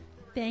 Well,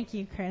 thank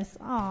you, Chris.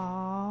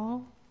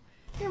 Aww,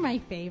 you're my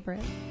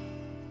favorite.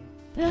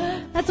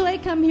 That's why I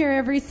come here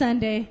every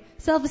Sunday.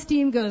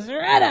 Self-esteem goes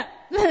right up.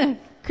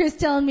 Chris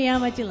telling me how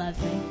much he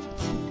loves me.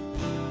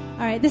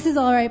 All right, this is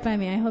All Right by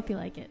Me. I hope you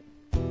like it.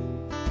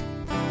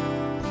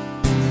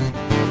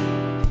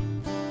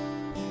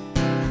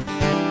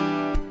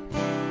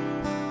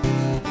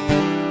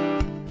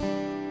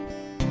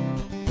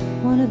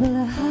 Wanna build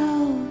a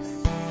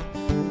house,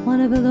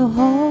 wanna build a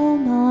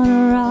home on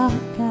a rock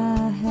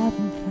I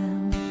haven't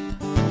found.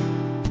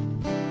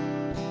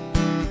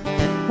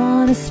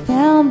 Wanna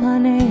spell my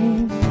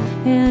name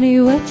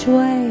any which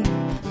way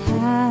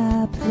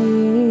I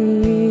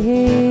please.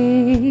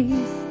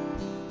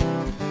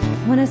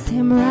 When I say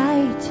I'm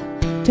right,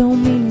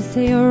 don't mean to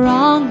say you're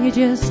wrong, you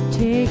just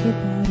take it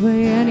that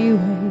way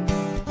anyways.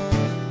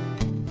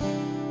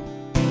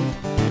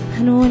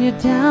 And when you're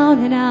down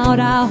and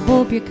out, I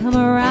hope you come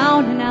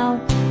around and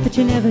out, but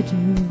you never do.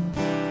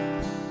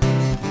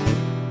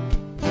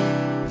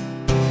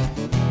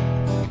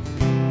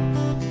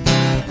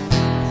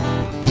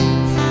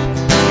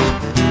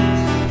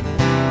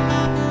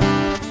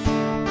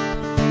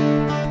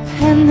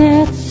 And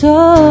that's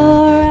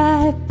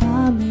alright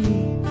by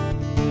me.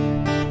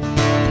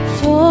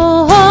 It's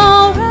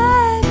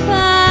alright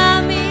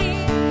by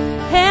me.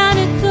 And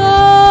it's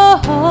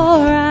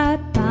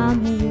alright by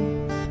me.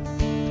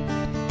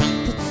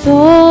 It's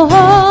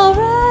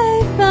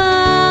alright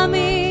by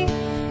me.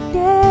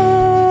 Yeah.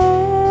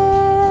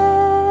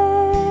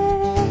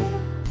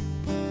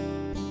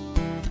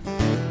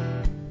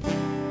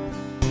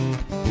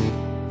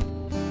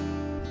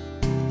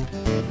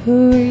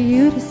 Who are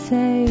you to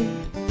say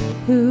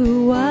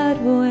who,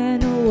 what,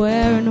 when,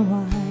 where, and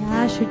why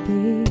I should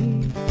be?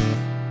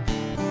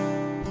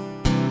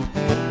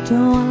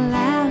 Don't wanna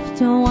laugh,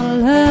 don't wanna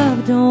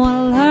love, don't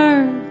wanna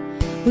learn.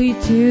 We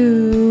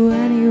do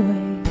anyways.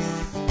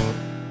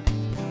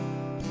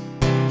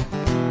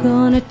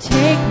 Gonna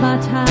take my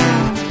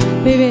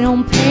time, baby,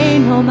 don't pay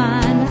no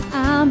mind.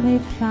 I may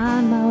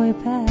find my way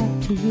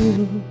back to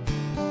you.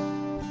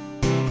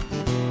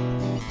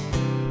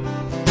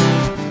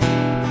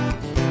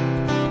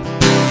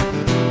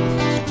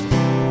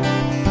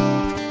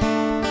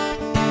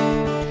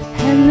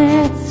 And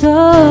it's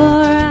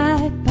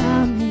alright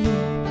by me.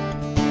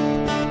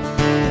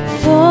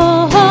 It's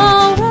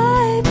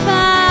alright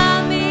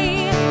by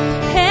me.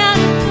 And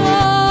it's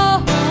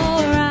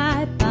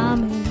alright by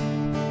me.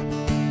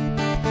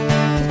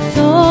 It's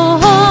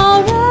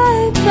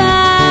alright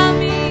by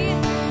me.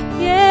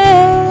 Yeah.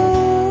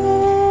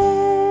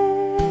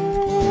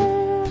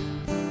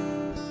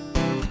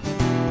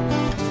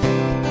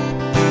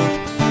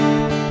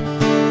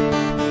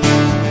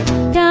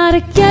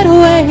 Gotta get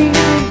away.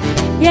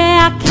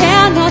 Yeah, I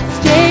cannot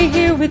stay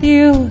here with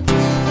you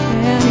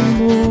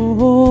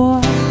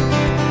anymore.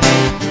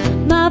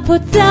 My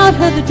foot's out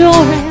of the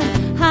door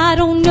and I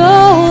don't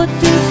know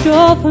what's in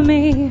store for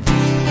me.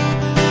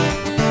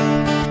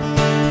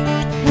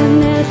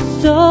 And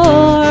it's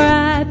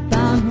alright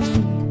by me.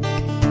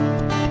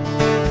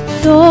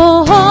 It's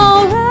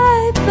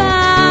alright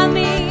by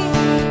me.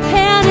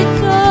 And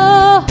it's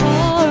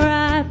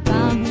alright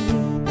by me.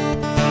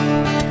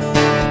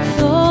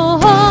 It's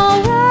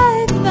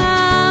alright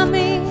by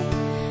me.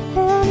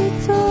 And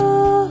it's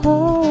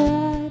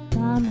alright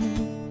by me.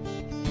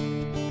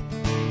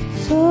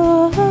 It's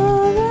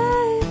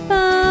alright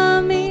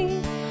by me.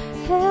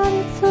 And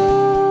it's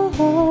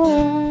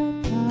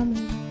alright by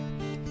me.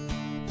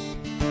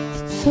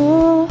 It's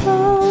alright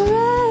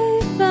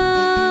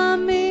by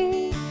me.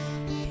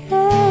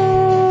 Yeah.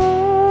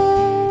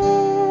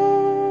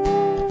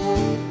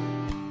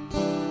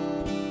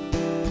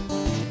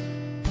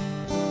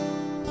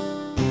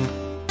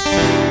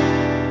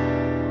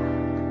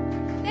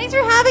 Thanks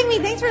for having me.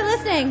 Thanks for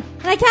listening.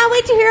 And I can't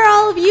wait to hear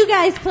all of you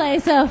guys play,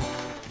 so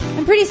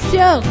I'm pretty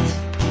stoked.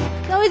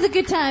 It's always a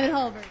good time at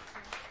Holbert.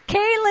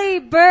 Kaley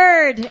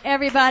Bird,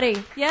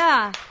 everybody.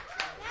 Yeah.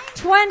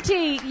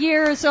 20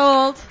 years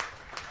old.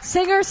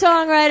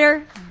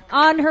 Singer-songwriter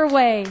on her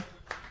way.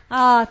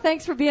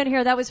 Thanks for being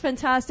here. That was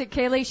fantastic,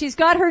 Kaley. She's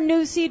got her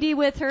new CD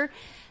with her.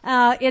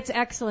 It's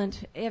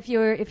excellent if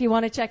you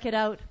want to check it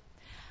out.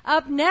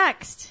 Up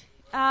next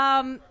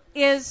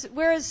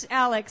where's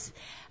Alex?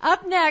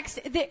 Up next,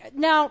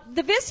 now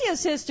the Vissia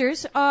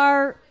sisters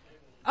are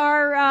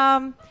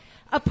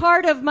a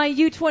part of my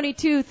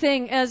U22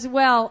 thing as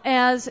well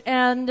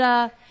and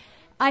I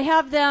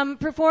have them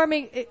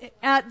performing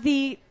at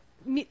the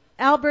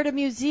Alberta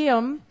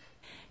Museum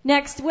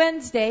next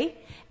Wednesday,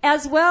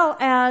 as well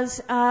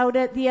as out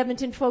at the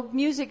Edmonton Folk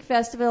Music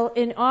Festival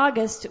in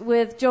August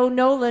with Joe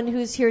Nolan,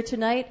 who's here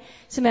tonight,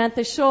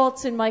 Samantha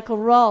Schultz, and Michael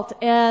Ralt.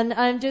 And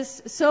I'm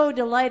just so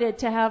delighted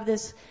to have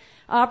this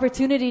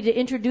opportunity to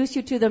introduce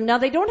you to them. Now,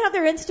 they don't have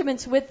their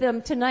instruments with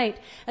them tonight.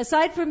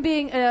 Aside from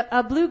being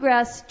a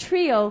bluegrass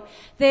trio,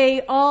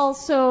 they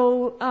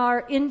also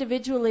are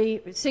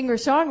individually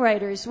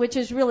singer-songwriters, which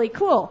is really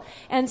cool.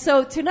 And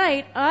so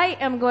tonight, I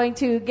am going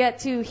to get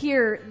to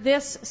hear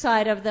this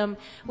side of them,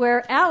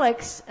 where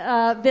Alex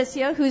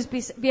Vissia, who's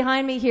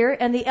behind me here,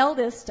 and the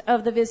eldest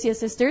of the Vissia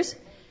sisters,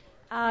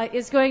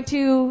 is going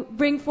to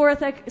bring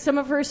forth some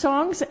of her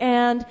songs,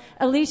 and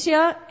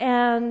Alicia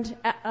and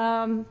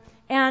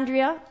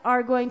Andrea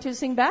are going to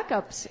sing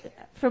backups,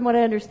 from what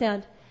I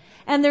understand.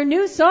 And they're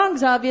new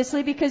songs,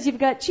 obviously, because you've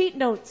got cheat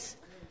notes.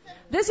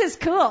 This is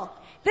cool.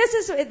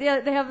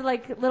 They have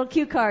like little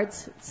cue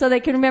cards so they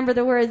can remember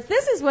the words.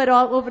 This is what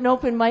an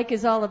open mic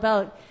is all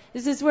about.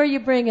 This is where you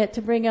bring it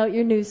to bring out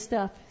your new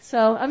stuff.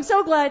 So I'm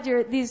so glad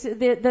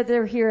that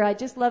they're here. I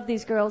just love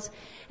these girls.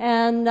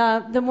 And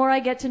the more I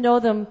get to know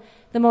them,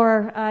 the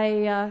more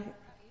I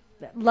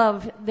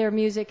love their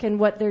music and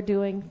what they're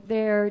doing.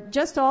 They're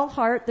just all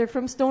heart. They're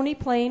from Stony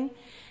Plain,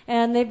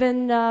 and they've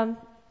been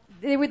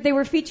they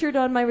were featured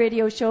on my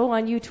radio show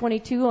on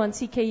U22 on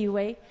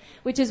CKUA,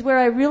 which is where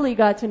I really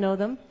got to know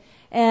them.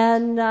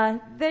 And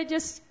they're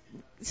just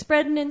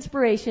spreading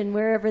inspiration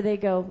wherever they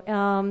go.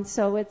 And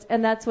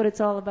that's what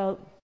it's all about.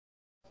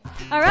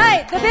 All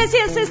right, the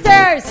Busiest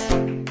Sisters.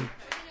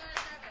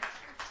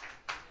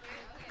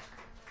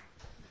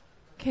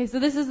 Okay, so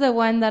this is the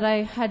one that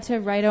I had to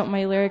write out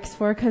my lyrics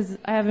for because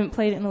I haven't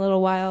played it in a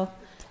little while,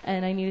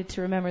 and I needed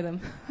to remember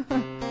them.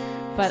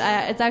 But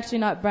it's actually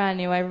not brand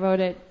new. I wrote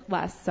it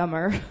last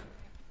summer.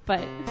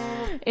 But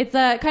it's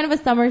a kind of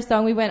a summer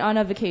song. We went on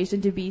a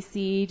vacation to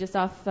BC, just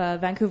off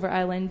Vancouver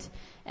Island,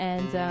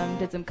 and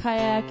did some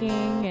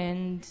kayaking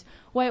and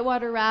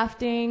whitewater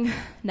rafting.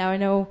 Now I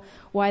know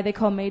why they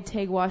call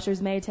Maytag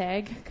washers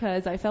Maytag,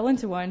 because I fell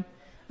into one.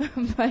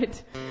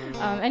 But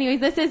anyways,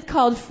 this is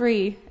called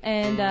Free,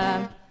 and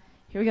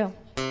here we go.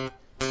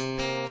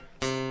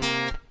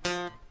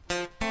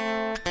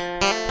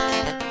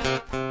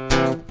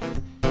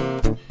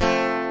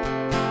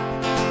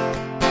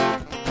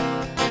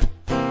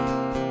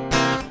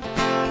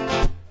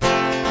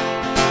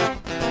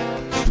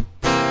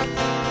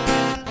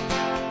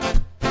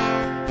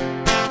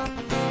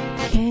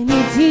 Can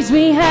you teach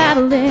me how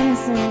to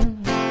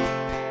listen?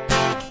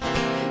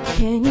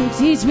 Can you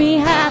teach me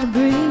how to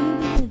breathe?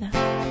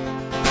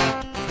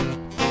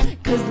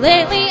 'Cause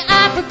lately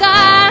I've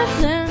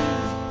forgotten,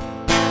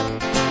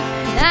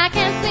 and I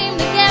can't seem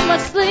to get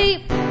much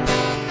sleep.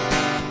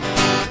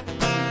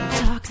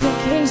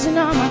 Intoxication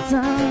on my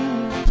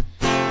tongue.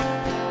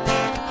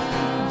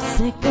 I'm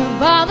sick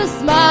of all the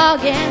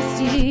smog and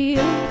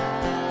steel.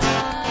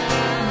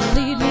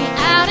 Lead me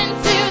out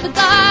into the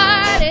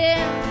garden.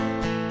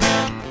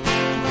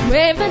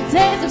 Crave the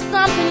taste of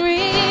something real.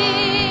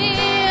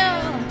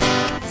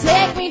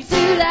 Take me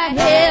to that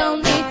hill,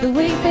 neath the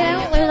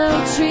weeping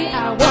willow tree.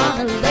 I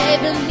wanna lay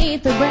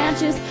beneath the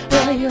branches.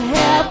 Will you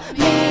help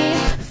me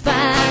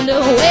find a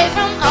way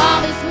from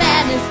all this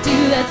madness to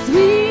that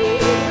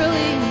sweet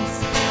release?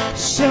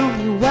 Show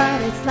me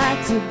what it's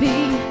like to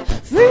be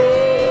free.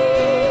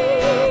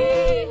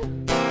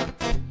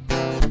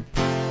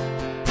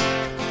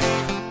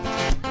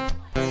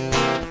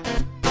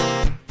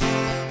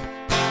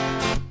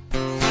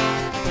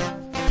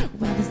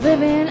 Well, this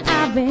living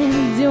I've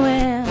been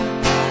doing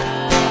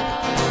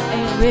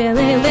ain't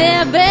really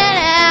living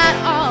at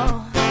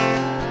all.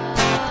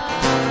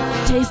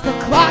 Chase the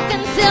clock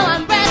until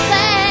I'm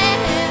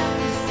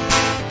breathless,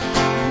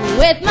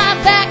 with my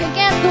back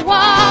against the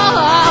wall.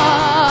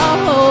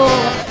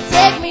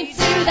 Take me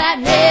to that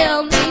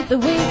hill, neath the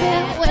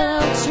weeping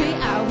willow tree.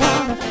 I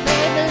wanna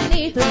lay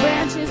beneath the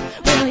branches.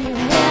 Will you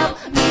help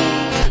me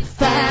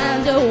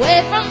find a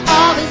way from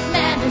all this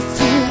madness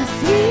to a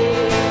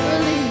sweet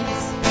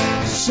release?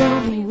 Show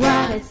me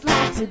what it's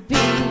like to be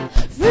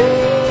free.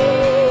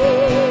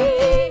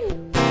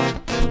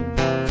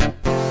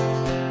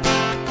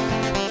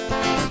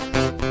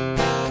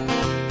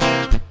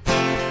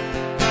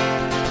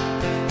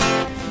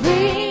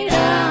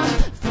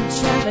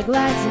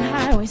 Lights and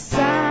highway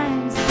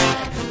signs.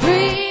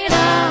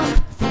 Freedom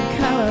from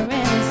coloring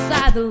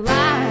inside the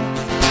lines.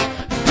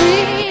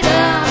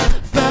 Freedom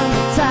from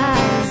the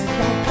ties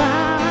that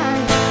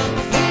bind.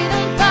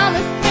 Freedom from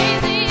this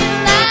crazy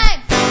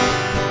life.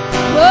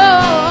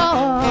 Whoa.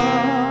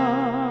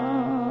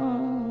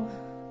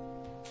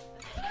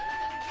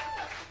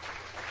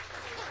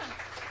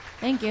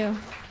 Thank you.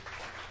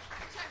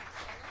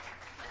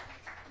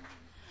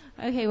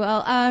 Okay,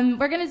 well,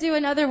 we're going to do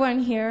another one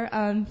here.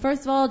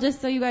 First of all,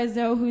 just so you guys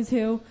know who's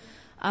who,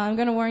 I'm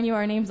going to warn you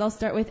our names all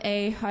start with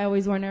A. I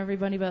always warn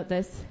everybody about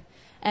this.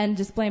 And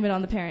just blame it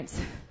on the parents.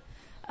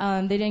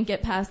 They didn't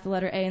get past the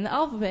letter A in the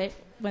alphabet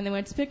when they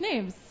went to pick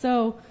names.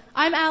 So,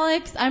 I'm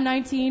Alex, I'm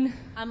 19.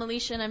 I'm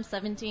Alicia, and I'm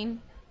 17.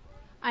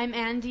 I'm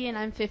Andy, and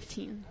I'm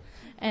 15.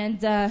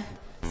 And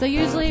so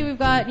usually we've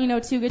got,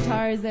 two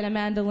guitars and a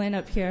mandolin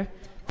up here.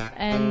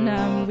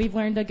 And we've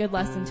learned a good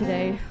lesson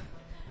today.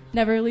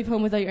 Never leave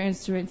home without your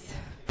instruments.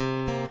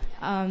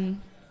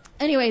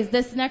 Anyways,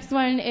 this next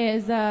one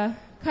is kind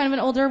of an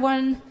older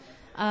one.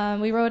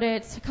 We wrote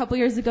it a couple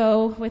years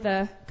ago with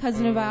a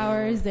cousin of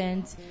ours,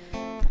 and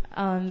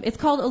it's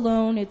called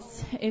Alone.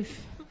 It's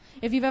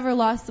if you've ever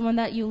lost someone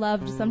that you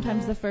loved,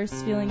 sometimes the first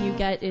feeling you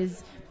get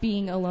is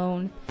being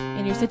alone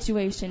in your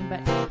situation.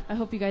 But I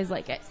hope you guys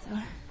like it. So.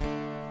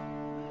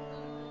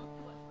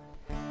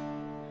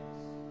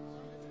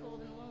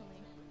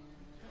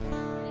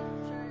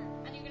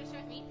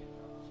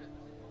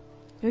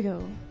 Here we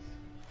go.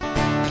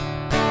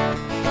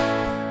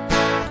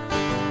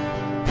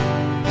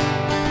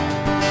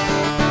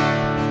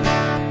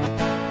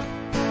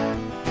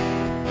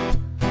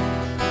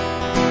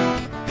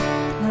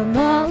 I'm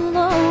all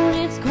alone,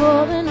 it's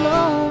cold and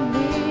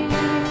lonely.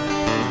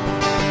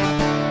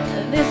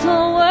 This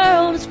whole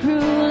world is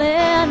cruel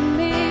and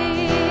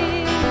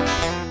mean.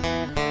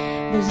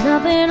 There's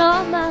nothing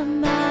on my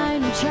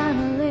mind, I'm trying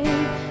to leave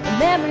the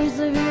memories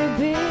of you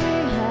behind.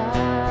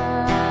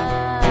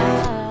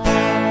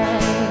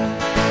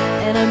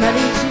 And I'm ready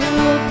to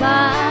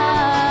fly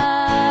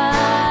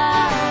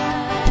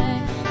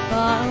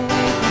far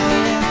away from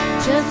here.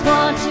 Just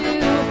want to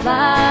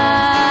fly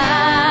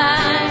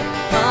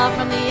far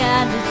from the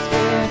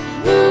atmosphere.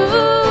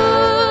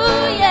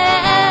 Ooh,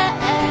 yeah.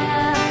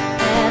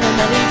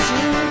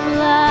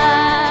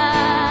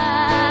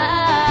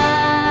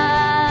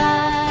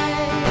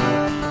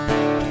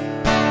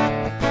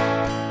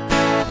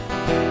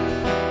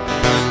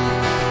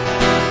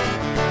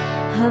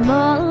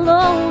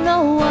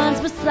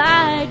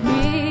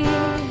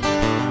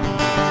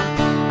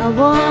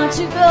 want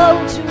to go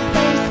to a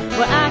place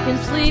where I can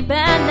sleep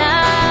at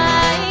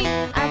night.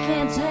 I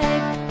can't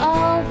take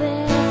all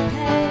this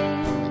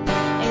pain.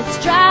 It's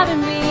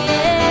driving me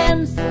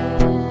insane.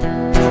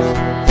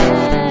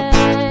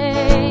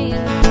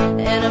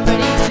 And I'm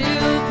ready to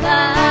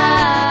fly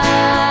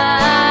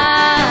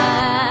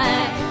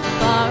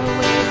far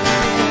away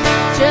from here.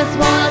 Just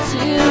want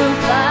to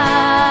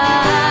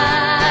fly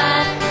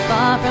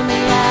far from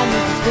the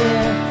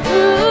atmosphere.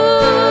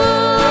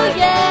 Ooh,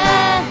 yeah.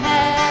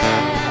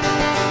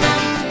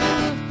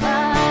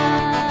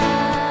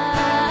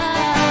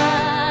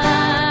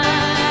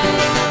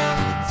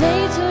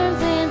 Day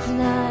turns into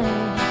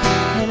night,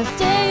 and I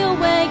stay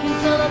awake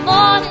until the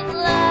morning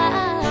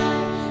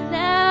light.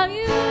 Now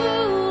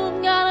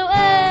you've gone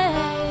away.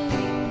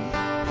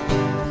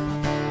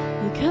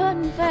 You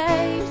couldn't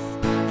face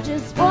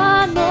just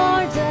one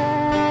more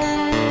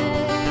day,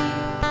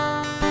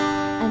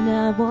 and I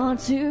want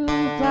to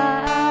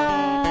fly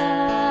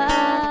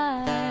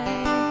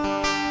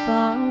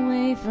far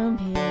away from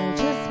here.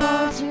 Just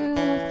want to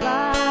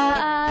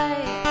fly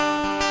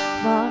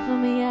far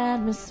from the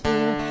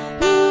atmosphere.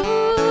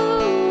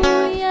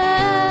 Ooh,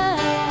 yeah.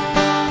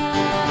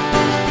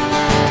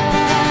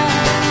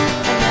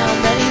 And now I'm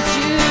ready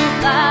to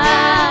fly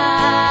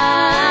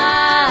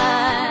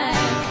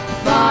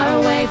far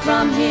away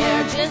from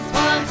here. Just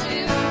want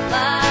to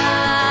fly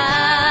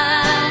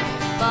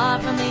far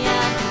from the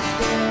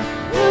atmosphere.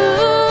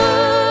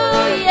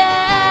 Ooh,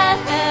 yeah.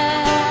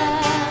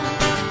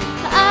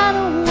 I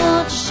don't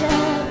want to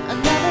shed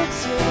another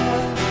tear.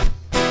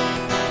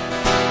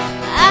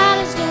 I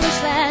just wish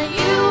that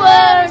you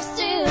were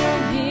still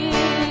here.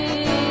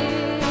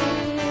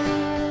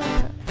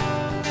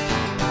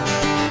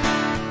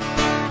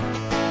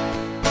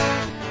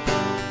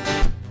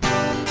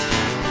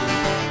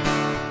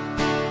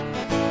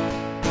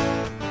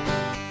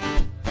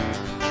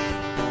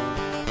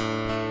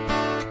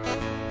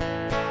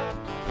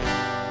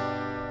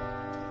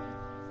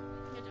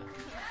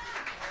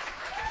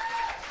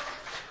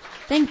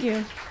 Thank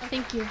you.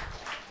 Thank you.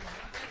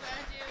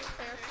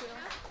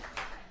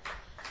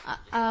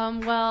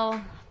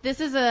 Well, this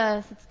is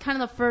it's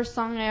kind of the first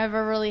song I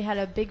ever really had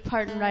a big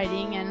part in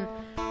writing, and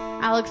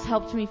Alex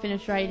helped me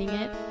finish writing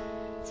it.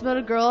 It's about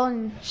a girl,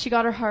 and she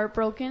got her heart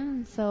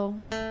broken, so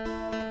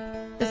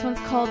this one's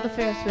called the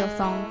Ferris Wheel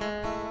Song.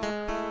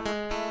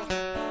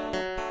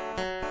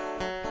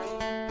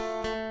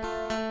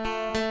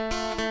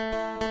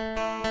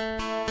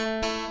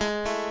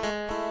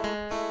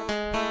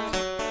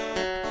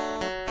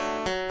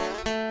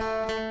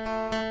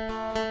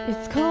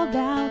 It's cold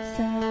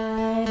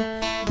outside,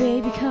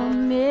 baby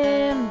come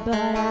in, but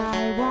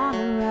I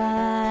wanna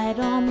ride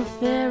on the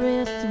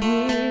Ferris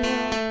wheel.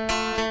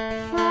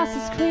 Frost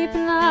is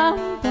creeping up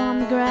on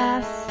the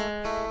grass,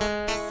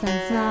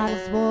 sun's not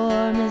as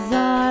warm as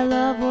our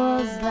love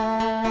was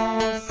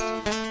last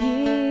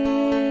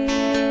year.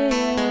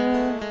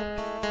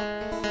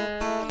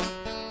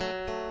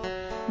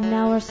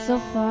 Now we're so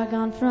far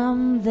gone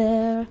from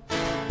there.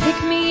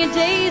 Pick me a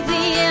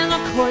daisy and a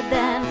chord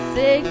that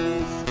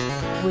sings,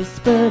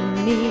 whisper to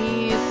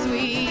me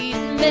sweet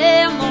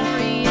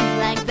memories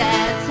like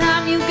that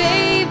time you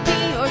gave me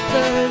your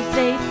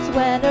Thursday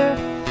sweater.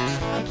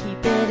 I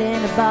keep it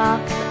in a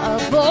box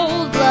of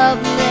old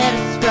love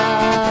letters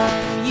from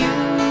you.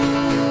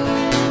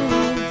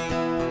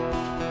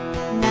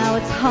 Now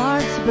it's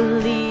hard to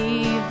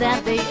believe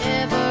that they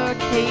ever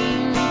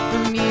came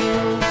from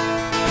you.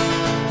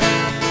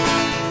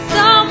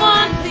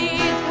 Someone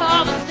please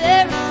call the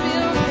Ferris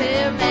wheel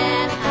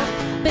repairman.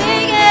 I'm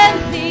begging,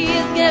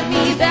 please get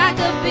me back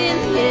up in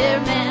here,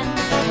 man.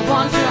 I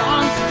want your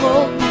arms to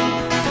hold me,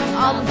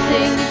 all the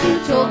things you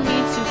told me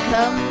to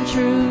come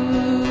true.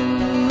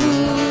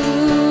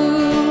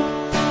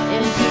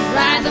 And to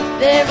ride the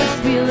Ferris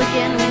wheel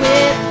again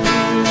with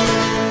you.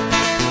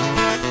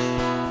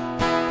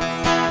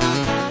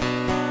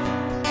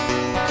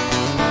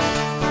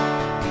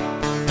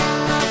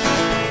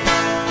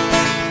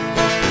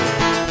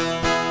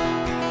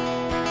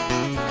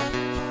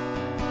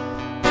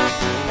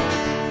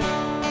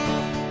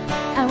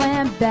 I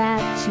went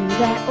back to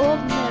that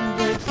old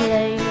memory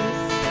place,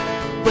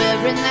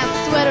 wearing that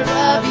sweater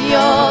of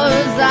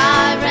yours.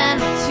 I ran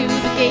to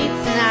the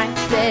gates and I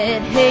said,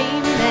 hey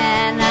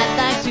man, I'd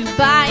like to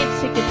buy a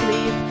ticket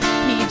please.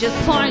 He just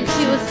pointed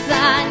to a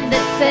sign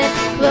that said,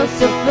 close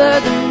to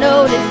further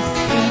notice.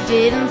 He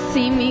didn't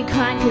see me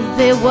crying cause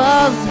it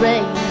was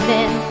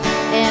raining,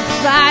 and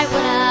right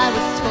when I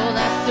was told,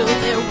 I stood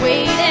there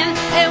waiting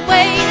and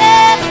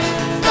waiting.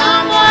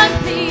 Someone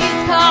please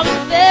call the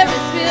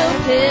Ferris wheel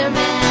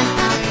repairman.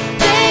 I'm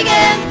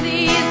begging,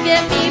 please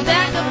get me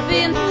back up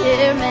in the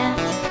air, man.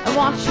 I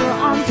want your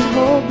arms to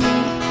hold me,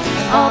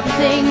 all the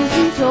things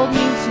you told me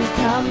to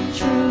come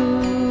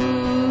true.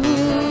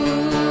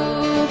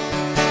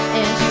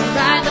 And to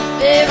ride the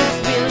Ferris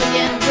wheel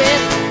again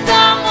with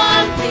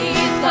someone,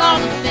 please call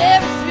the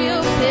Ferris wheel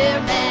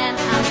repairman.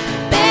 I'm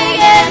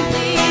begging,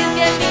 please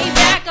get me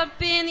back up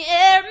in the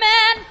air,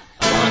 man.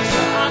 I want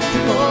your arms to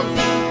hold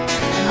me,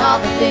 and all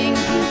the things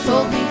you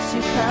told me to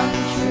come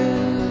true.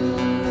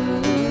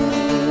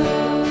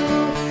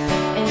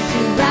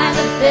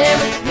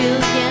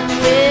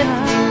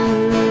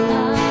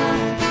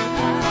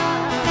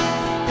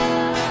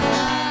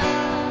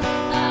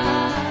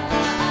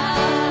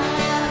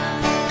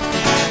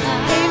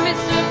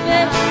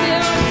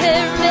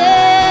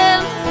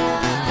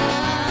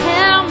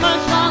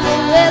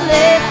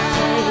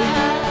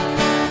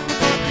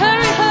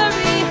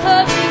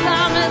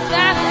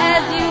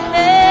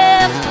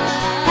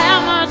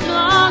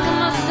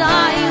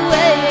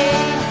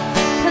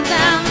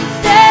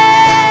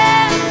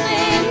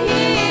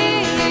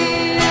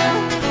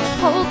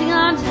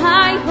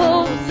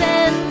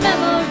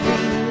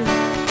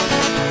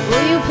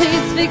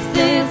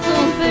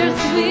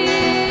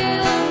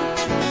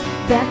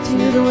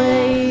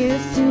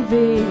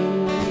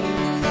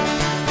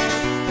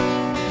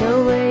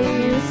 the way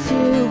it used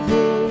to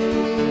be.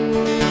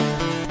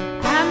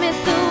 I miss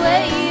the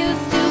way it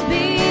used to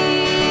be.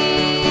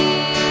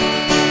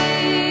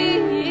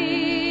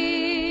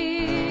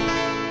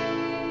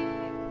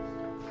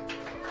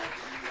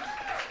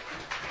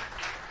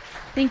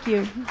 Thank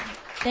you.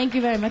 Thank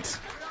you very much.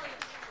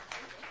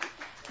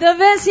 The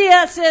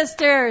Vicia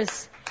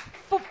sisters.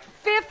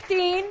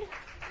 15,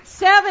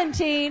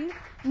 17,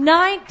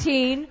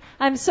 19.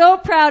 I'm so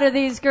proud of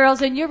these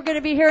girls, and you're going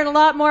to be hearing a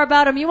lot more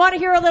about them. You want to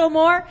hear a little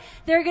more?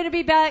 They're going to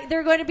be back.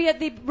 They're going to be at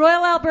the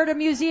Royal Alberta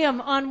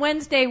Museum on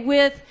Wednesday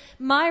with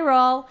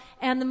Myrol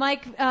and the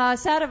Mike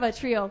Sadova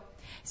Trio.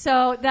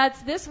 So that's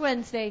this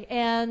Wednesday.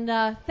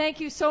 And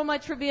thank you so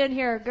much for being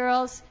here,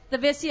 girls. The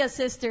Vicia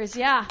sisters,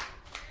 yeah.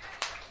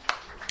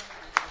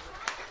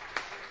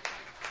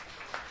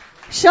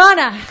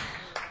 Shauna,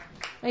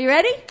 are you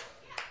ready?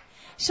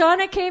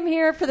 Shauna came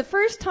here for the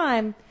first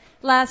time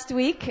last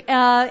week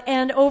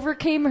and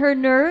overcame her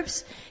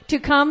nerves to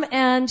come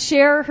and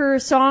share her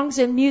songs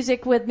and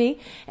music with me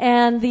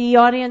and the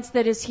audience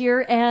that is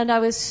here, and I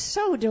was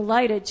so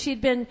delighted.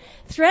 She'd been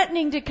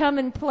threatening to come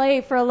and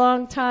play for a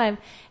long time,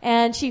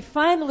 and she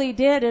finally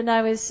did, and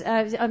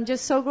I'm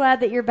just so glad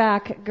that you're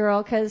back,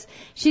 girl, because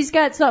she's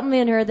got something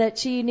in her that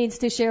she needs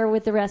to share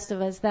with the rest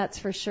of us, that's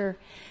for sure.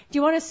 Do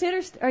you want to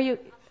sit, or are you...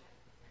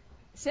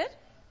 Sit?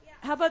 Yeah.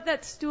 How about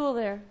that stool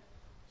there?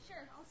 Sure.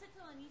 I'll sit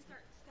till my knees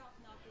stop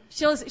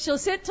knocking. She'll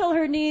sit till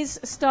her knees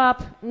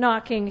stop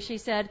knocking, she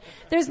said.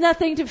 There's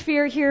nothing to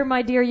fear here,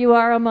 my dear. You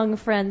are among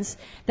friends.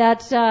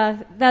 That's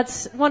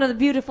one of the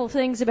beautiful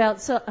things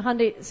about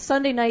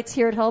Sunday nights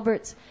here at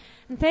Hulbert's.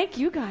 And thank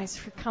you guys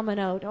for coming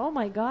out. Oh,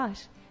 my gosh.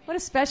 What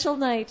a special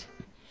night.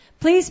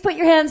 Please put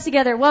your hands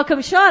together. Welcome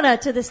Shauna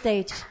to the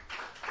stage.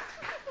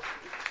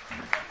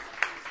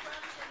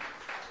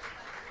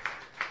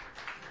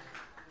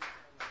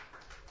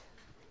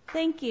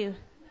 Thank you.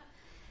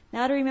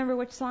 Now to remember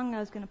which song I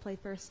was going to play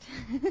first.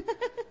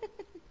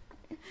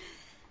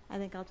 I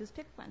think I'll just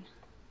pick one.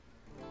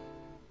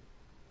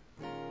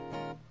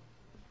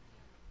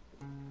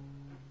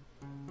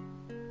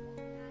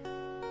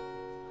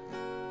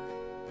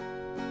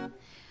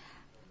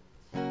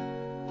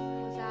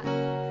 How's that?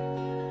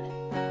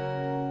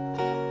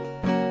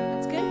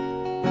 That's good.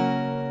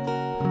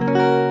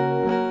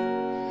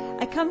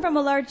 I come from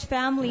a large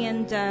family,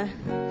 and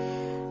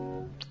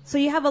so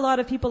you have a lot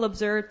of people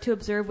to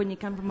observe when you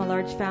come from a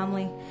large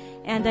family.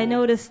 And I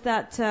noticed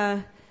that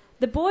the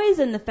boys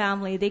in the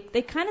family,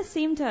 they kind of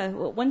seem to,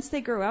 once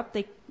they grow up,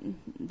 they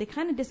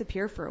kind of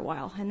disappear for a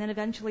while. And then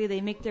eventually they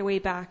make their way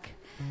back.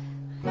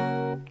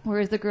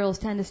 Whereas the girls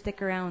tend to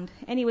stick around.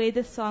 Anyway,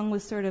 this song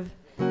was sort of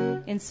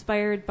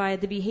inspired by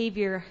the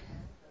behavior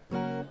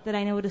that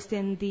I noticed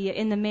in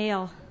the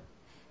male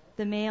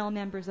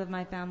members of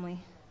my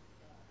family.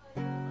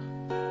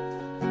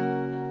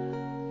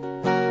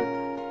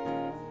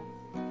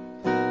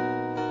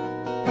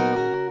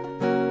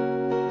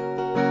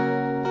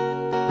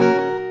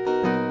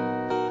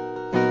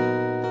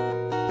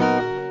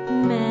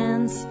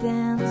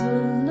 Stands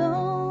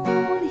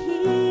alone,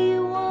 he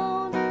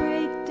won't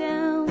break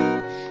down.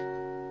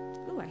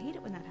 Ooh, I hate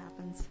it when that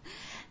happens.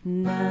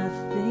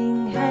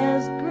 Nothing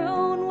has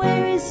grown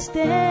where he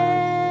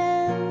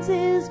stands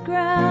his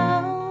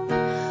ground.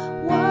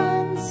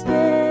 One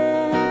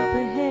step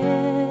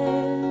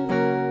ahead,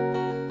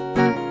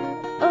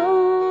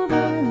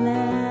 over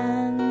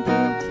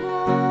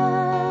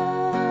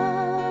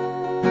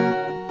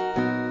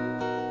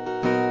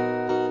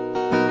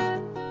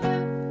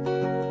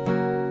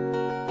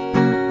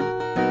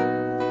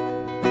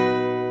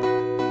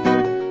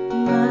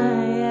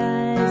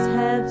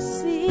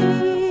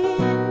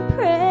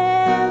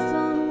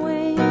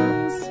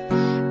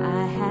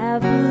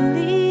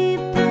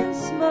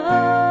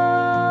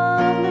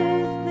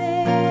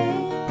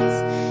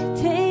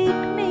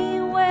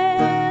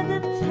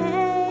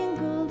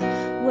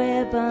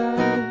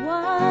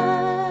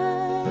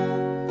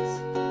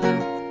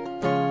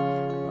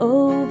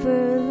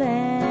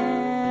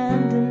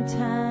land and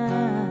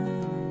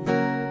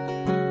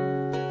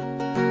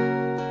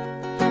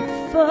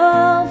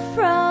fall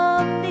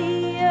from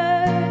the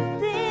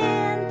earth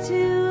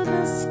into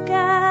the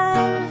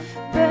sky.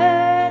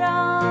 Bird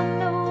on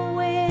the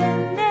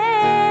wind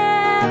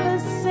never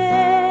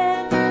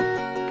said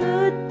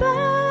goodbye.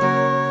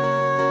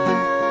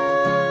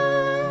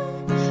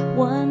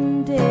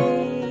 One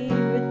day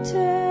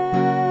returns.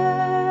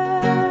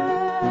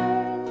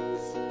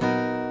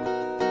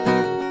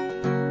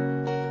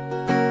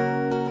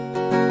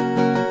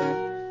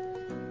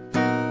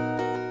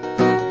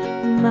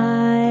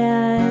 My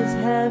eyes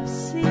have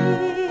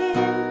seen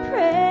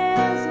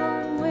prayers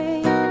on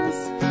wings.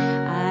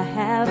 I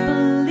have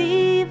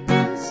believed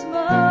in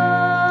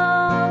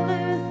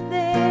smaller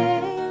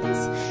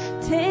things.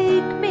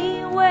 Take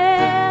me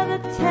where the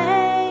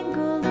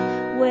tangled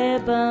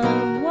web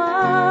unwinds,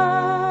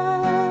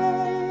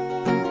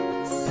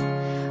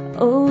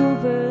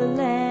 over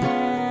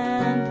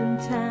land and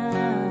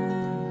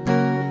town.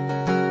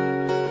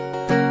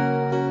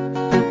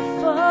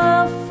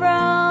 Fall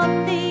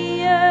from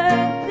the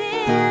earth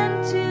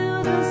into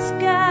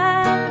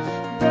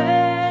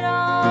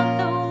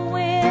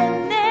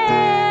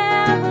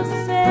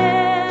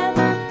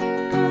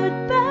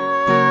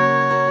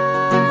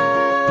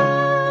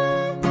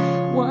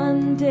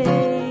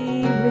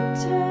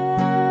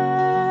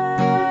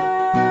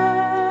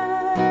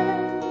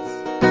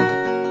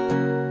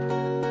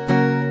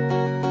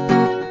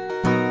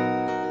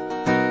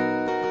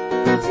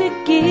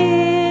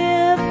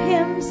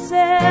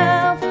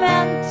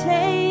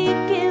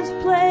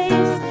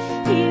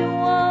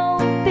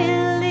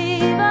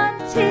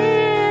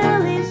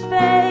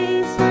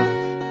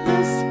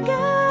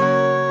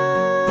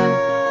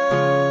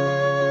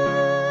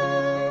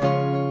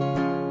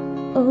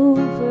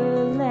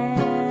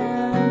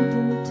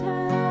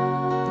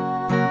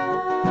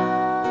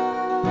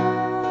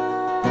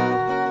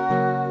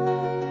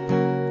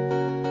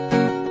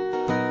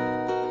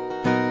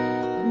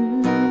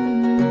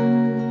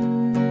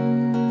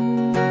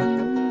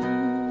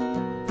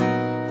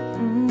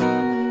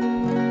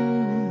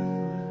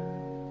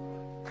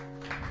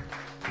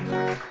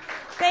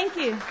Thank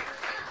you.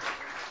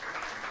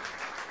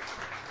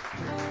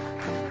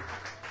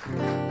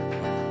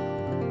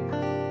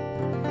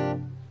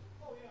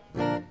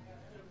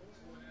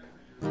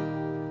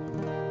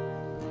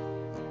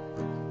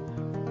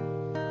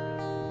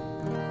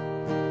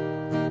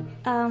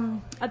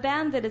 A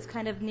band that is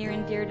kind of near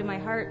and dear to my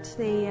heart.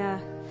 They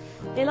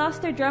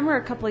lost their drummer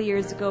a couple of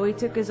years ago. He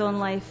took his own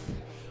life,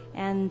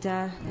 and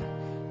I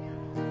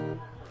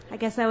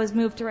guess I was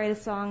moved to write a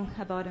song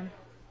about him.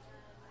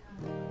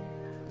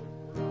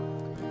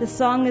 The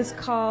song is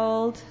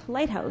called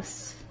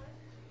Lighthouse.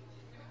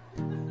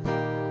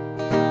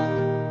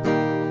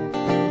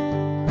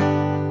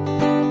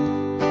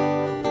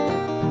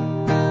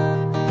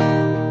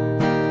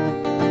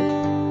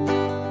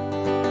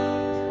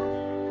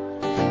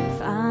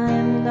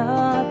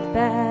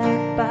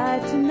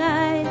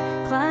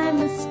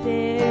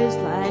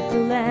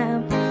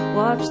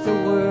 Watch the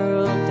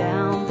world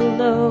down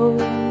below.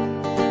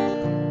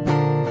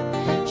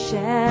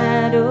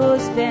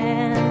 Shadows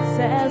dance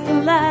as the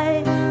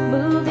light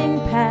moving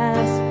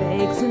past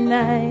begs a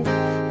night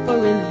for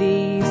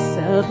release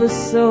of a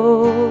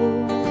soul.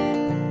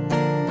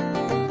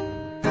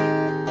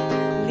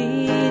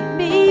 Lead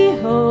me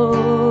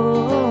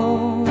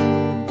home,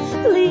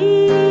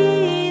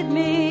 lead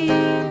me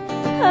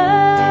home.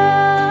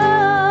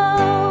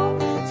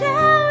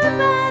 Tower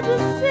by the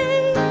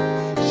sea,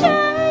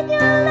 shine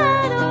your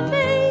light on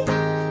me,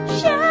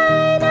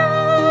 shine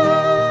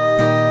on,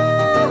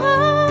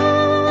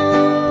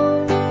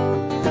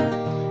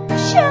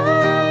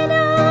 shine on.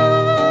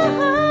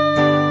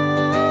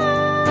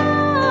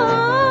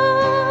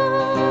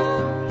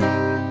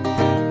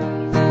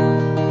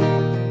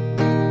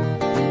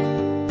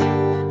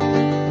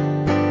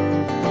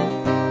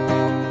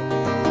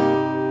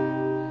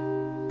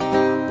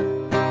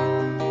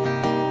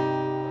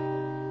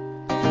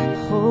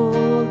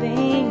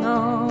 Holding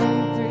on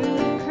through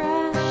the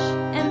crash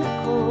and the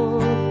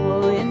cold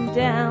blowing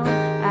down,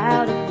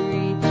 out of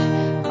reach,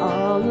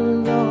 all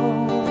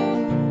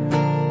alone.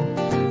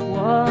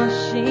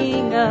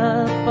 Washing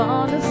up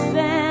on the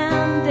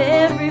sand,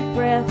 every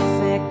breath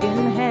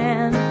second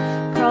hand,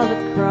 crawled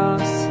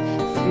across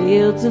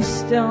fields of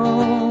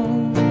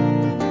stone.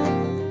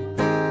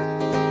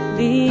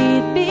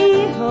 Lead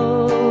me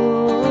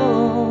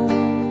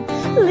home,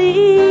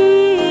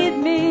 lead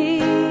me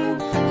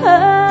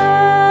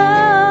home.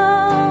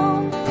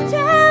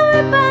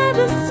 Tower by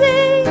the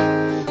sea,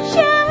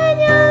 shine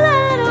your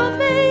light on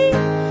me,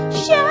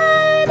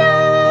 shine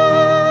on,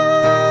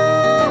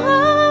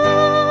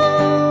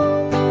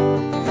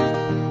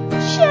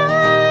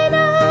 shine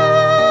on.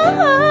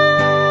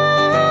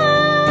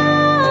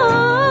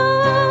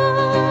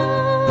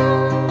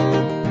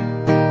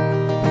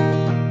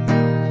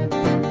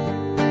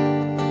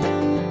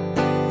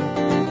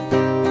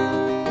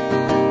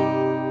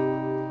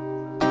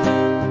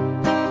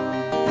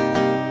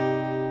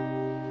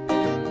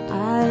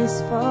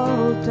 Eyes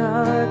fall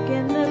dark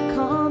in the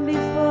calm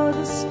before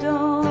the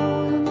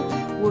storm.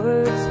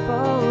 Words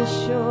fall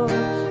short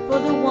for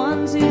the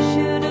ones who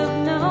should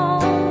have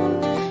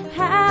known.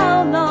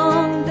 How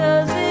long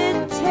does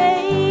it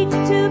take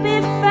to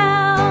be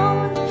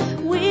found?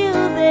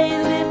 Will they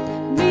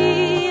lift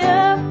me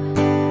up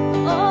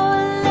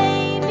or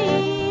lay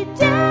me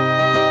down?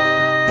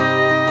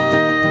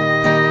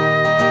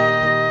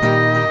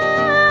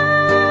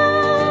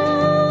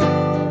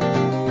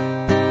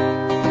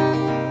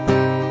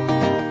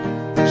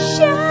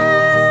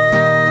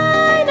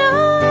 Shine on,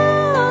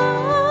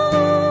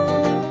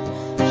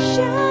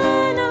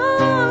 shine on.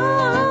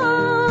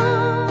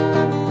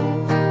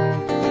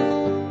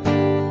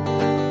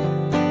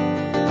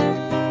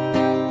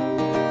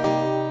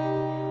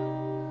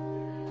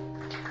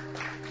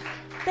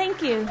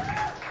 Thank you.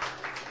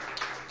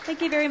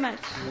 Thank you very much.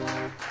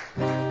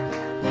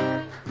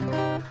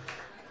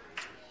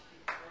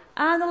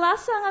 The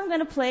last song I'm going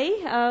to play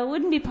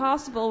wouldn't be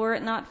possible were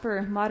it not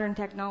for modern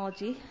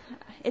technology.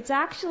 It's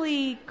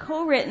actually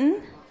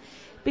co-written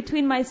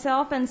between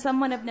myself and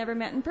someone I've never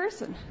met in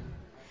person,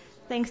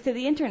 thanks to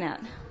the internet.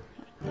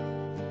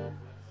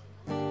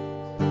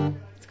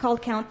 It's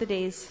called Count the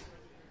Days.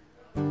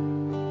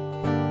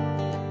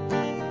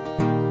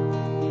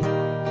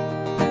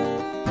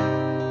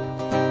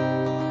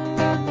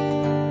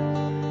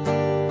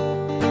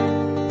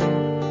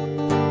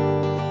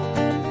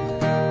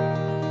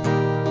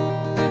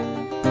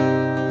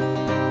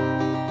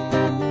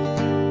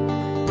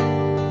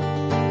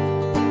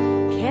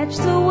 Catch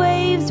the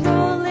waves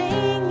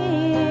rolling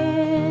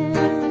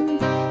in,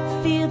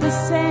 feel the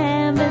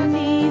sand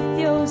beneath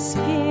your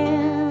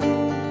skin.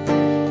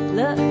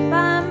 Look,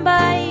 I'm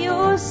by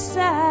your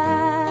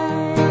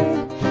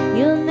side,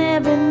 you'll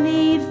never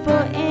need for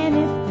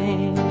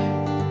anything.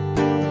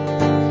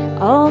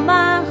 All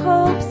my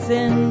hopes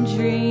and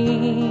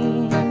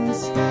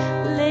dreams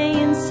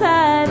lay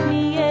inside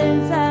me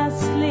as I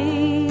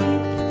sleep.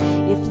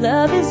 If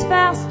love is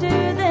faster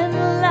than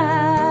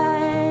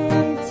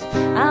light,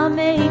 I'll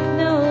make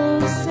no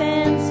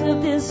sense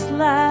of this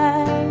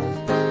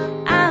life.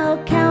 I'll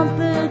count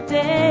the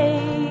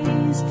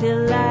days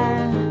till I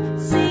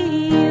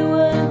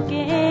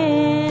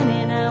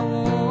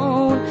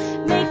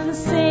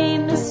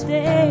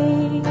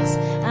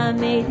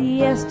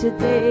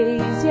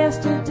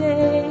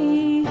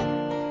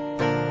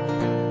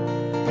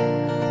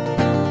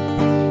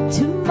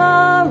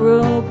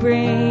tomorrow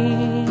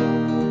brings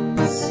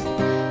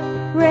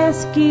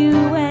rescue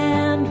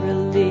and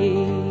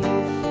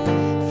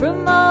relief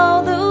from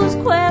all those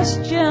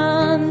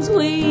questions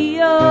we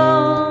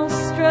all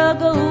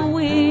struggle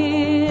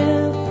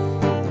with.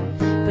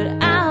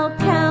 But I'll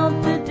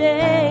count the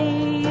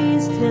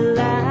days till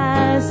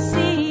I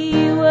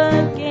see you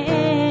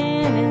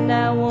again, and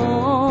I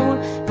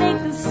won't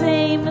make the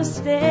same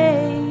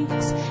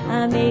mistakes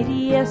I made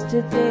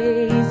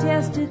yesterday.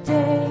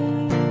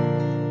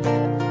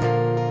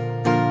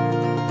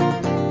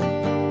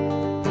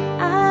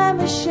 I'm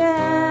a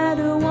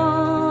shadow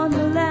on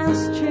the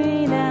last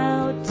train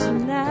out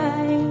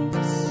tonight.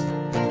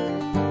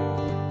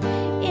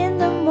 In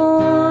the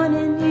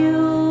morning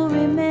you'll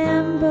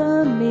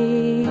remember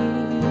me.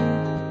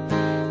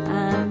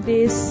 I'm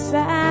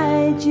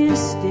beside you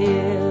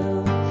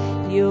still.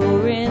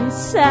 You're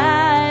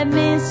inside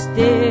me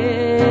still.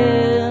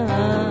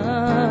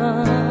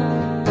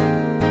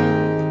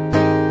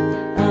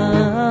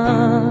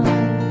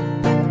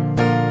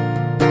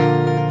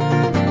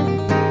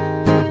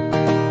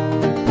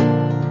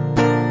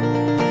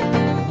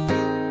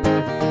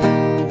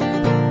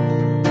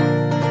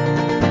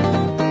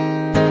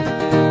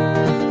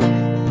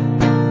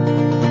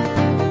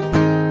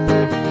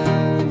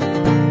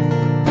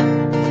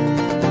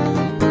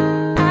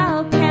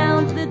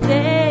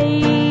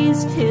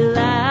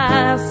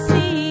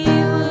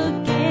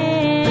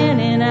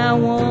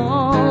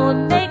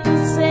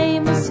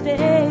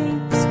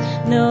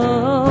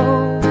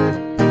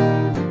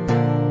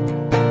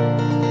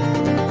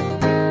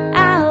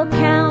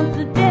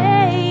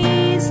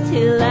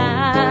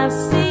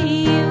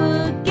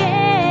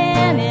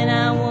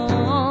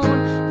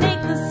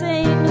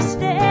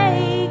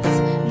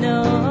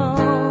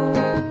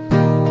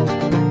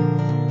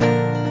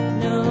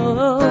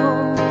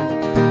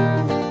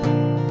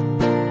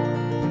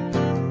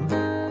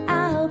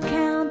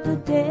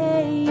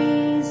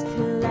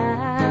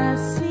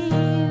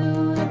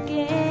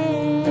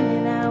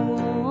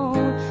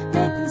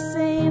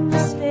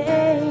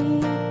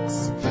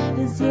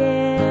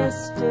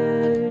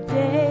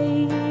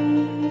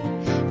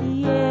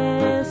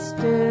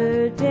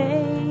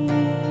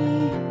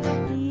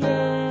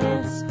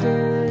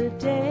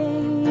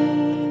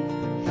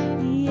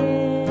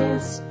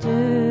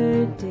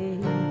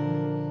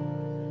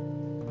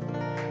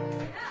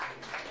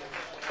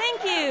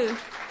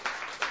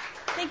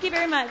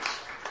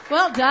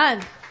 Well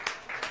done.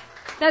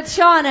 That's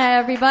Shauna,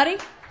 everybody.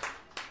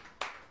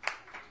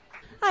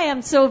 I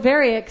am so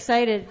very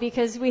excited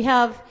because we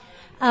have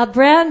a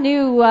brand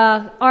new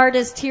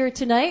artist here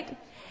tonight,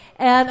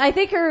 and I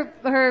think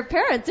her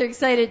parents are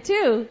excited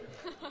too.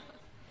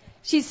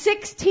 She's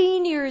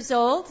 16 years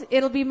old.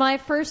 It'll be my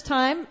first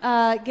time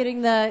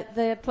getting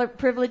the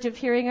privilege of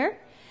hearing her.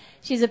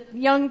 She's a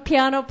young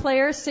piano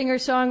player,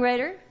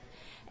 singer-songwriter,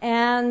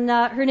 and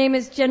her name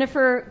is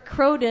Jennifer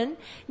Crowden.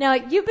 Now,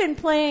 you've been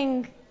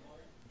playing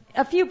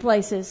a few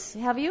places,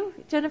 have you,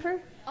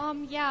 Jennifer?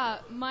 Yeah,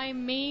 my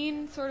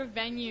main sort of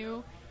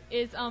venue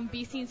is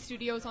Be Seen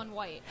Studios on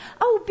White.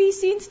 Oh, Be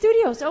Seen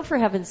Studios. Oh, for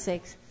heaven's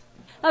sakes.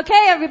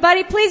 Okay,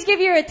 everybody, please give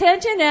your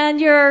attention and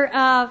your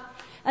a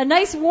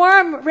nice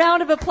warm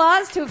round of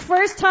applause to a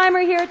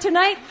first-timer here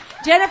tonight,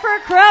 Jennifer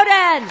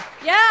Crowden.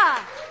 Yeah.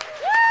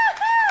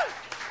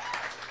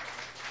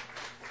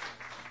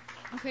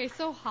 Woo-hoo! Okay,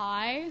 so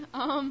hi.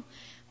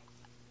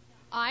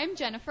 I'm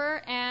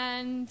Jennifer,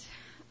 and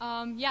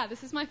yeah,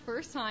 this is my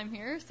first time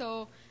here,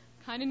 so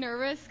kind of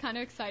nervous, kind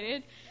of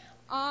excited.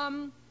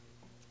 I'm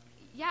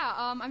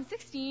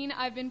 16.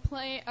 I've been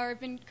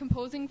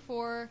composing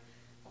for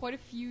quite a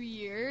few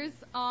years.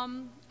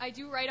 I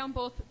do write on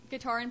both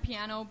guitar and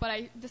piano, but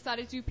I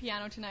decided to do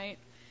piano tonight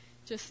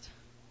just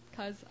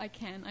because I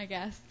can, I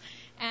guess.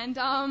 And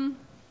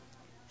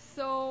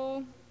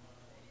so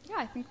yeah,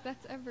 I think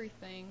that's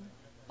everything.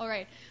 All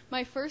right,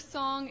 my first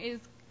song is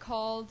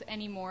called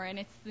Anymore, and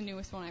it's the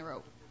newest one I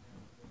wrote.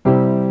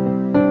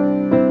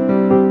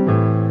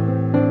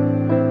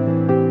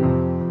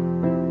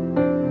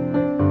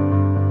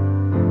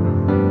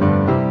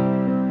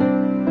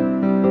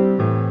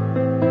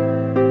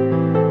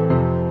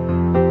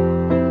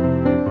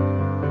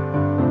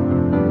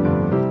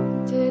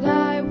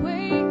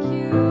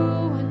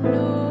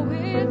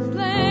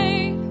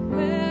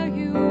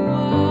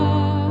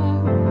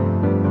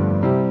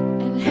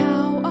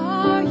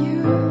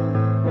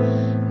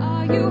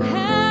 Are you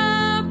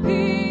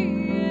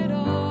happy at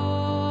all?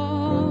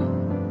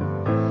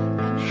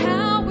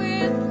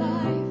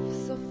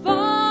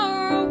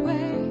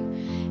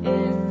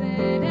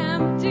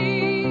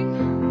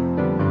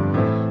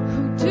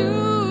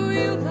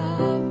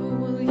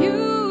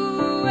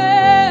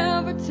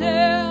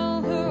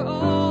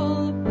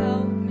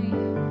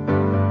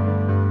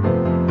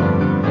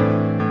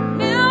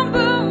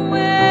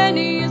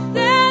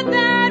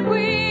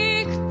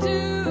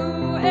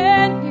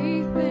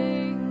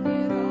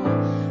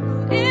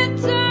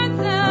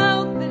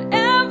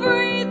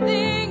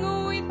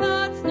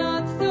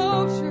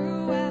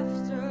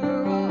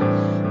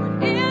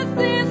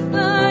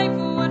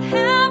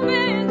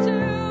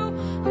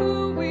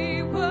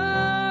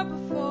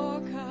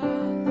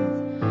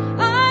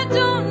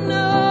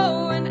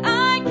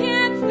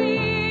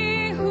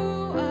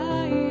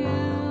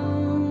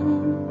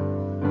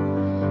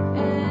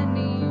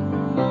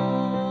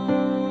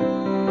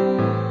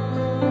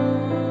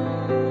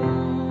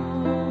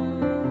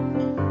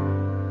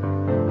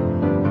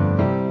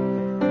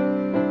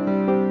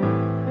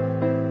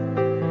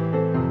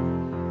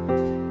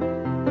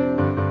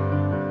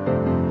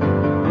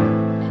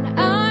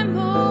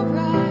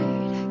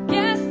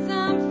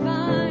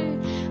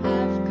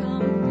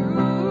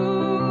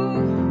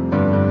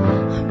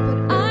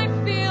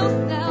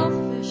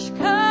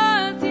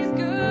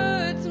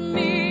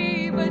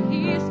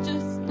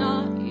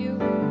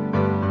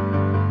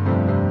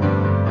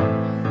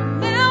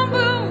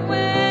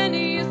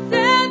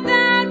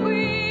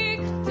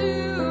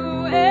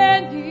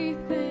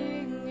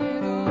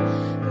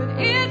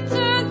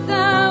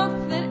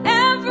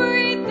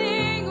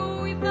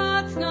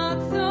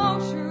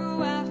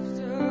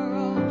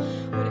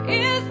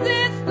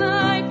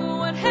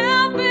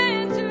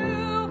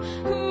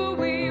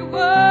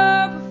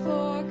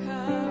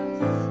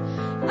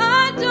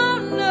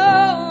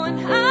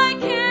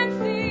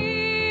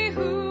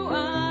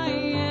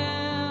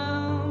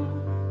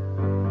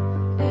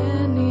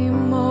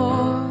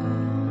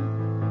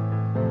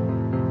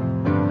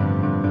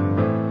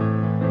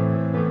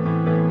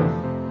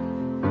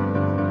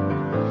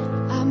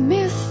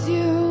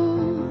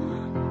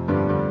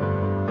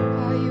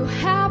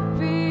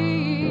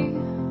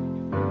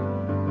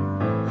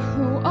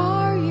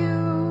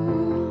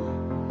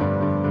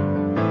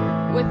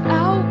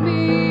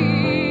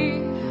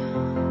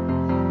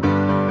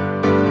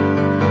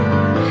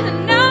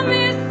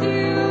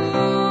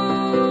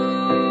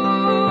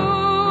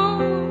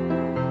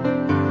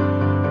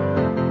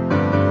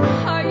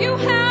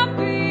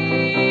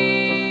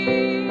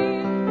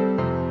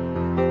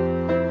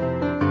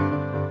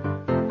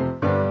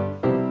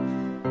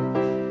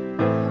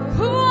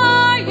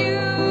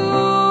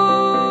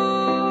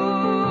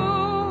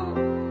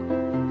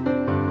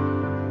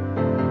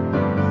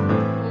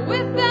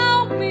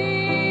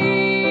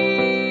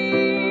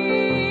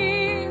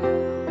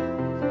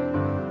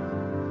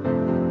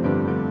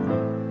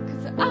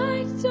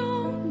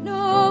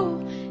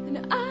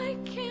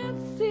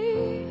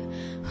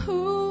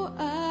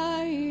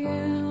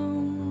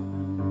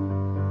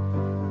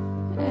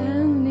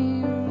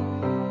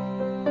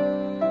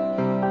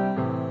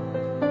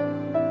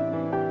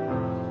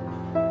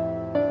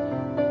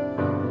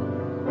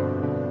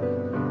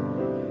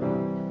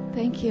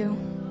 Thank you.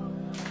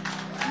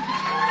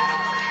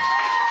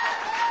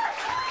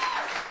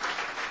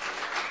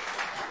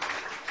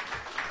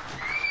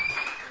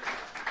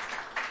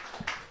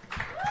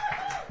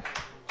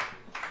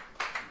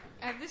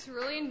 I have this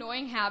really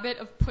annoying habit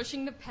of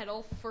pushing the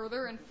pedal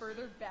further and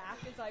further back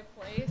as I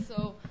play,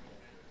 so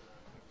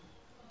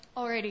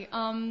alrighty,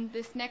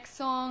 this next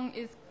song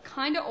is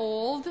kind of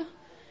old,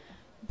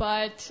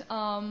 but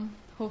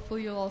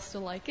hopefully you'll all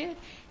still like it,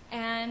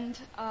 and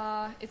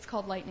it's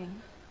called Lightning.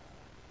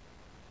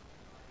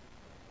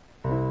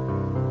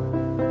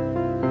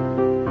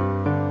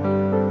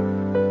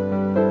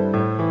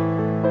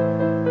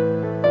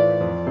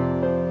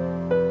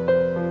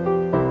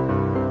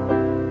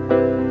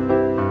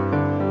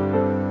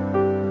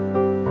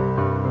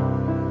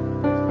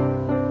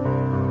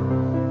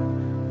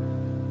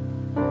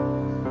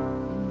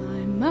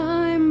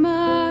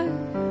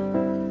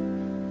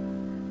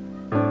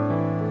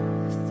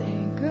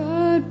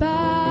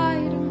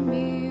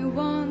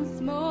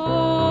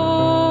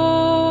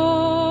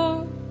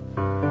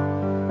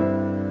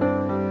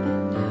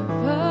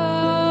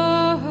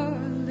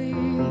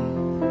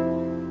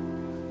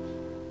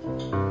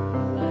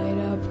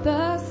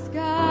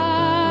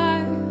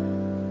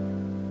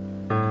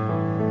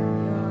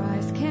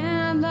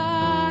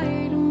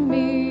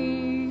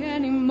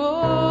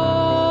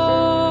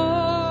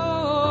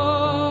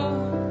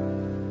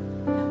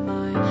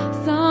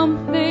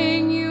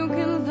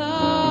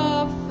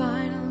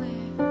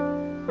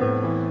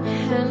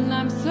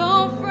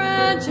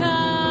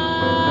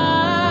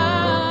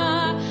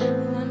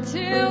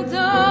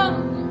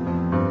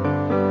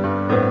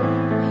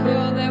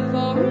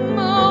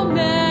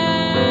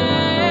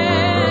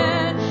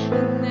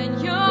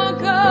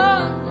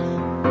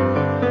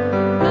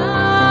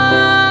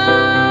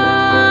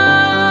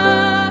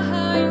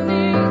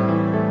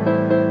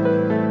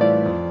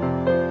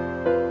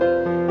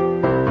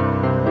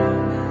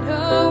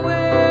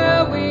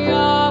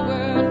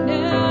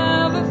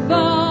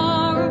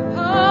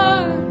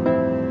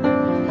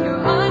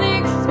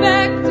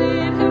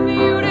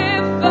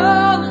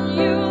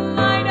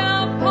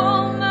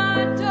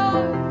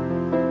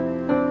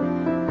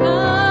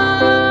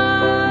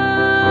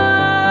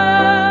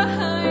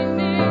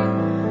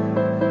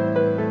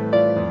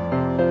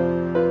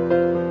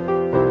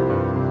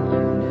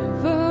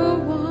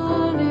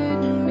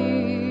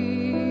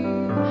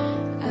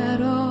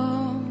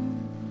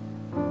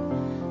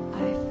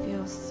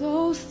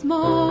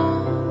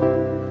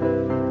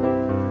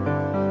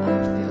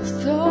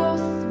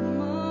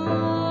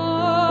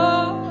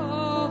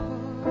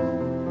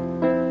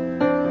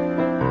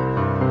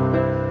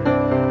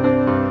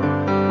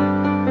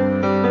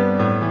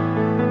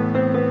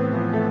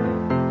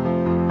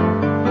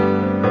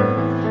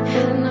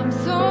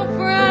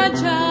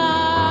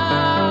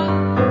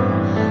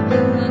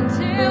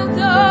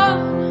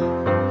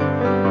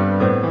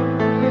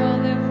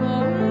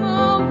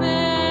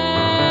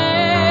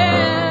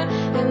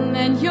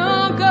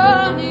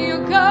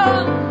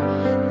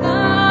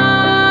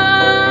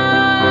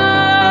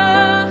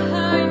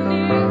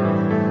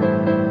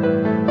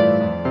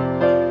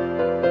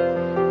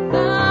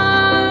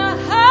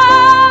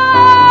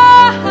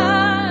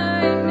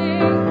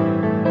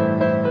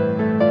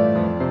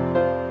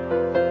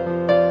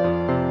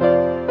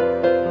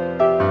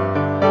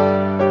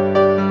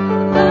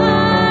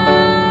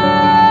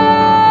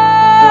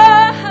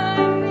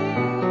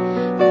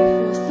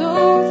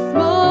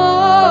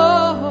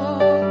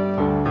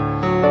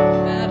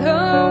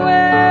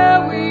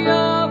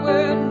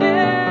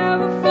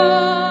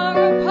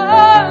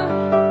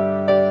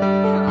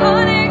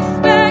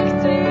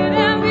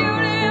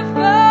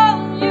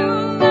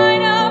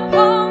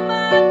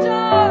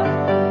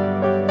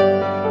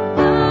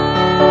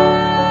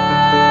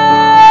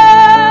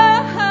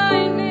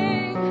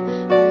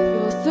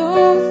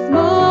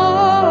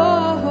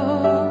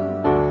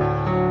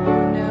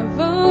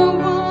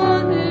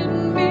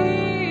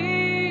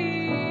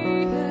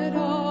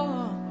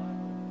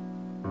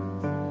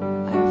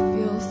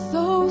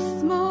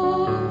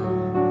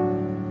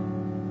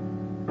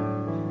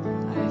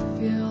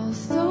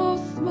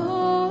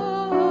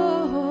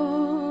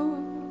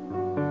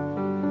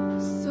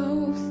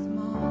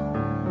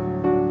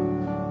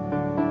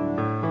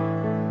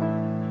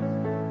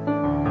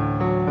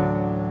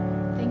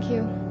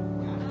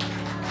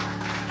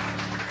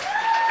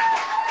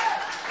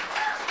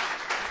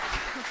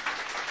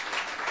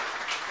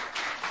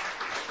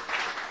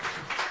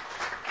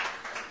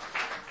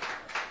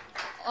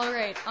 All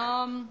right.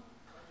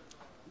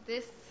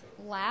 This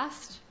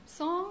last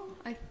song,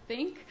 I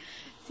think,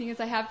 seeing as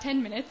I have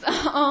 10 minutes,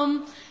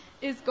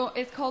 is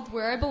called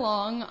Where I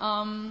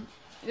Belong.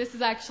 This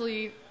is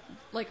actually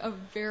like a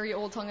very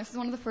old song. This is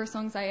one of the first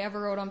songs I ever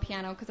wrote on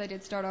piano because I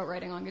did start out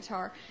writing on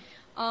guitar.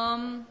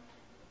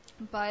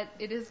 But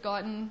it has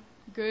gotten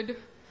good,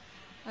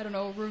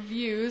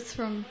 reviews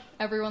from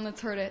everyone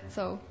that's heard it.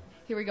 So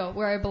here we go,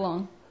 Where I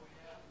Belong.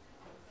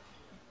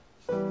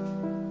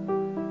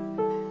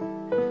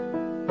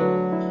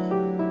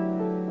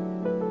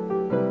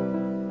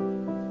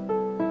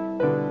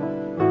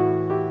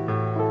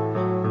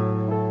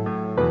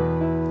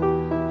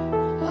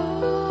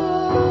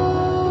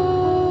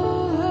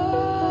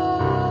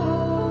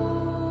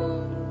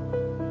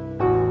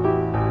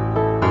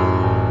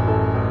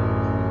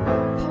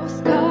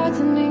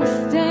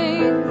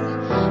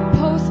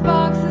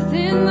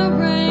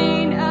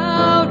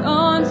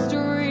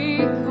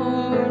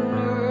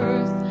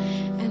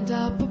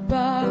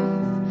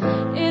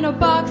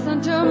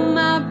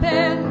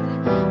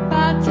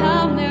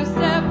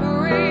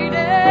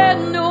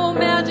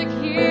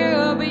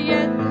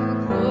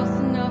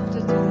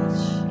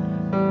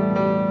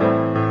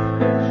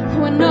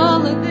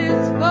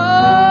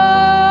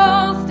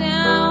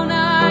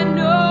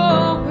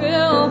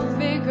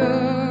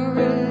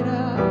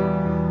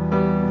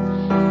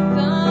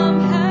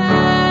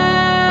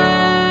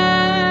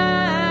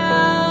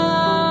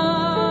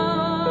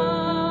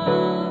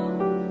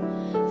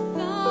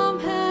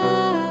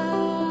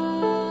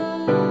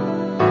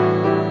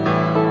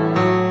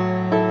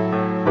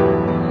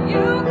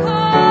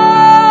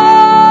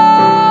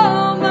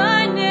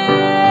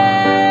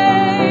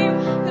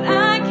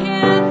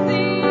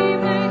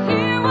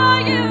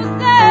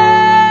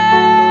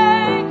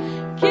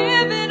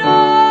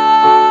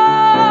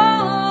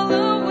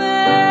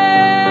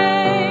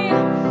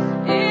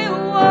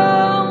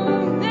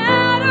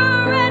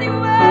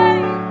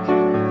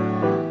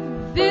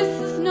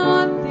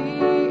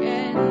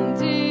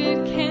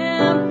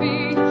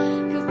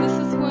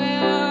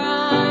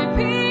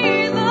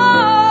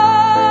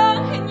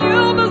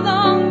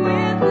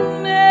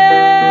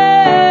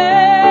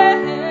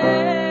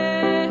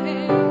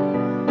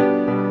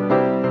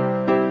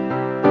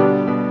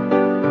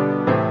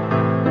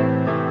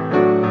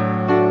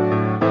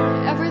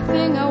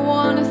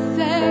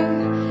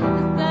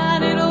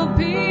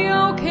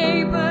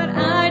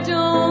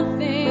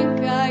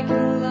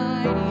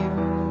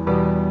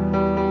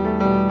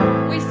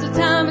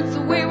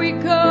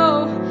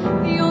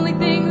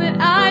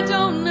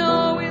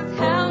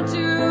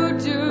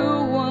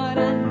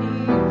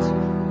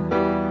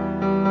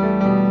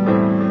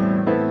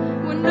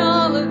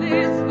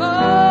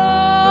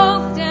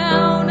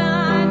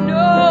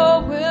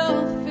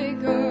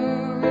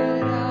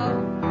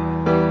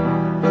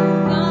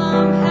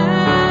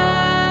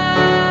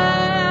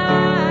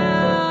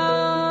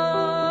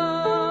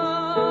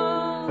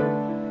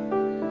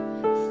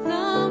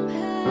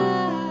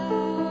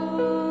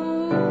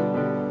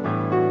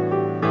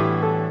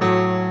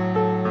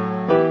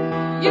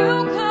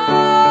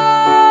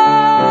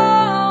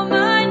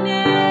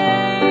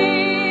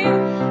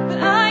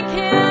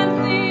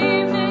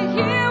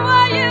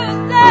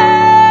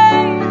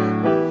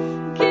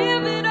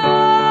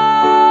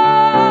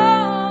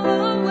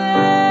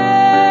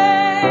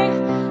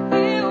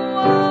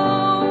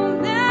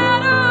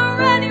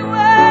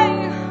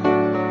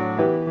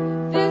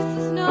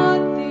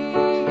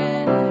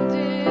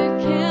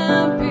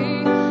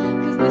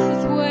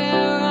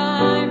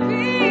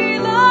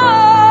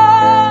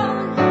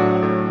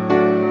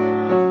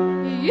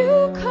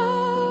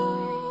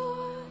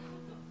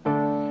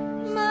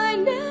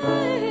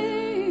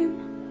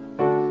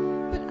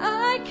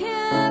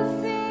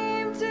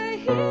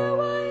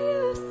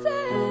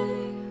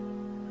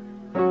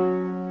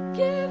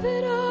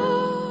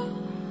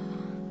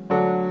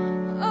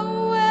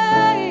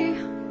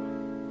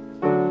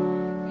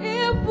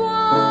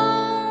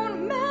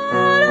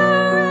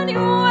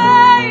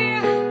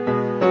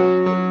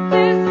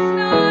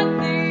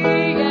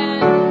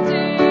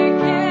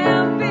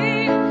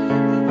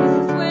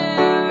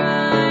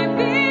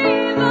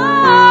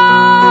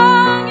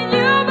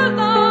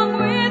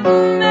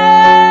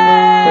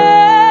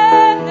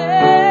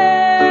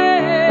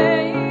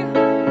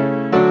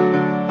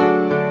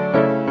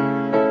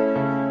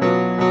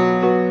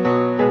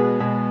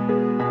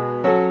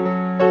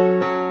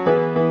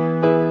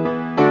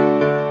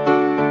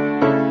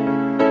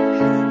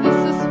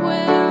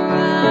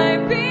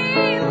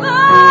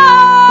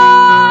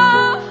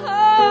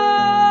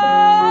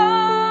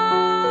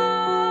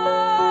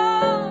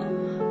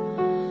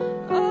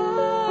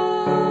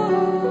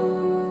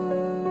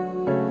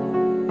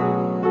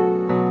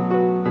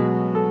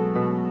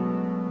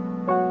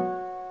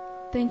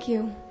 Thank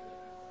you.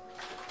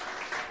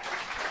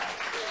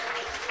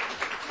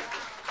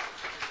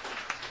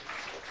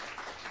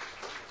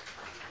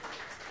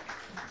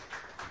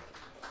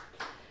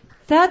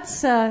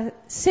 That's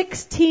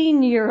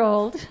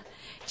 16-year-old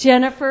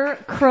Jennifer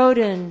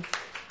Croden.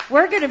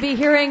 We're going to be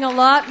hearing a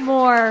lot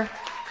more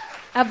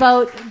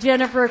about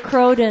Jennifer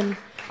Croden.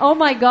 Oh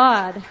my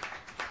God,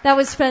 that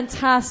was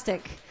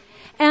fantastic.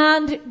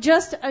 And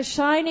just a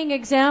shining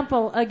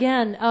example,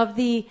 again, of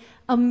the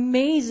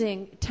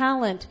amazing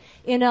talent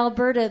in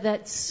Alberta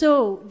that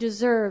so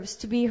deserves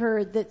to be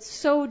heard, that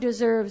so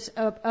deserves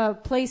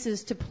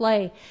places to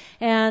play.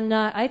 And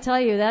I tell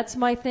you, that's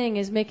my thing,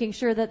 is making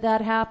sure that that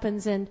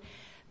happens. And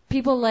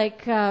people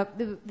like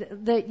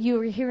that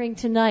you're hearing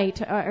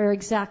tonight are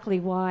exactly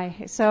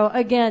why. So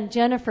again,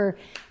 Jennifer,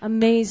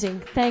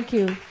 amazing. Thank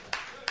you.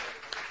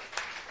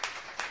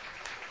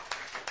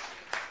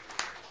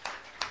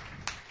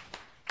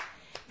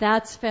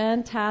 That's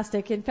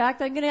fantastic. In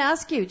fact, I'm going to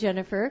ask you,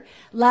 Jennifer,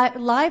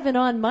 live and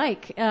on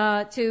mic,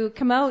 to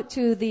come out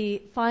to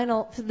the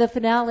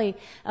finale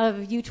of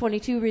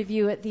U22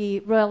 review at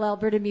the Royal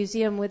Alberta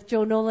Museum with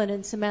Joe Nolan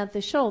and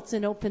Samantha Schultz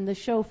and open the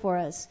show for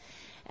us.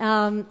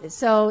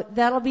 So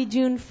that'll be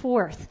June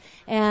 4th.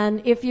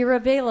 And if you're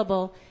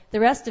available, the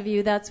rest of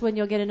you, that's when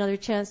you'll get another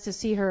chance to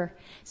see her.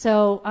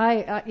 So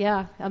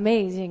yeah,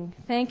 amazing.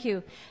 Thank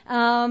you.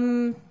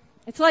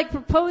 It's like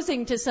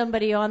proposing to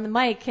somebody on the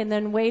mic and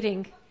then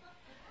waiting.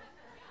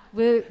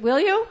 Will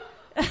you?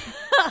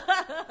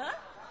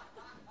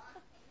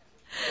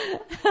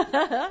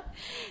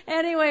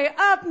 Anyway,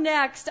 up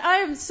next, I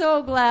am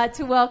so glad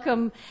to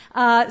welcome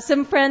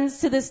some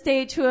friends to the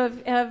stage who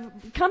have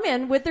come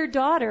in with their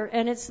daughter,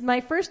 and it's my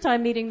first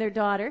time meeting their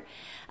daughter.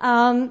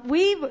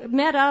 We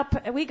met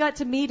up, we got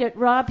to meet at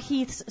Rob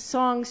Heath's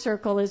Song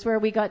Circle is where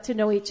we got to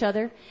know each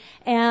other.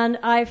 And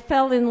I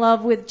fell in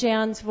love with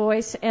Jan's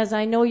voice, as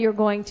I know you're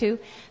going to.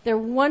 They're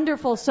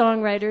wonderful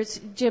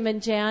songwriters, Jim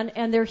and Jan,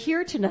 and they're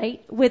here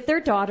tonight with their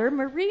daughter,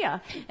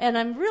 Maria. And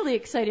I'm really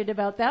excited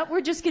about that.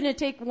 We're just going to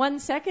take 1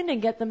 second and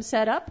get them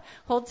set up.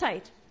 Hold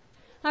tight.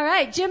 All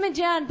right, Jim and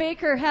Jan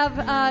Baker have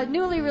a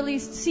newly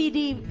released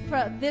CD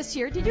this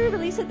year. Did you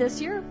release it this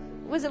year?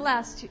 Was it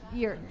last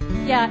year?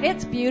 Yeah,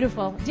 it's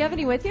beautiful. Do you have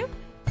any with you?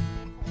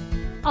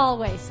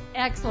 Always.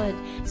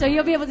 Excellent. So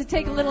you'll be able to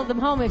take a little of them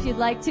home if you'd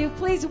like to.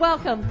 Please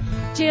welcome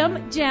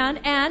Jim, Jan,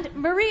 and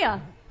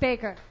Maria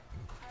Baker.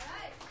 All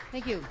right.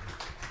 Thank you.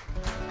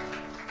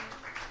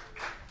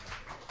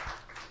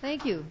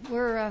 Thank you.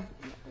 We're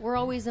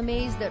always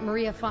amazed that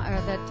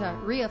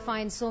Rhea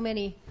finds so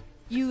many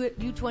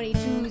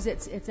U22s.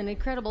 It's an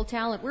incredible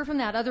talent. We're from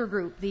that other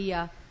group,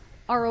 the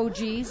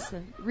ROGs,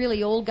 the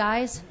really old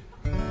guys.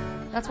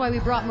 That's why we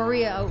brought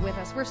Maria out with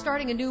us. We're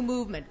starting a new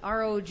movement,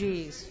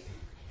 ROGs.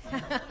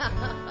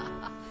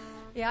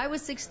 Yeah, I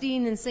was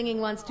 16 and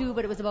singing once too,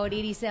 but it was about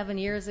 87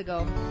 years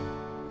ago.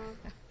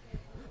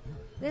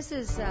 This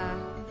is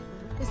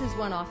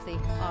one off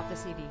the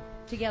CD.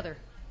 Together.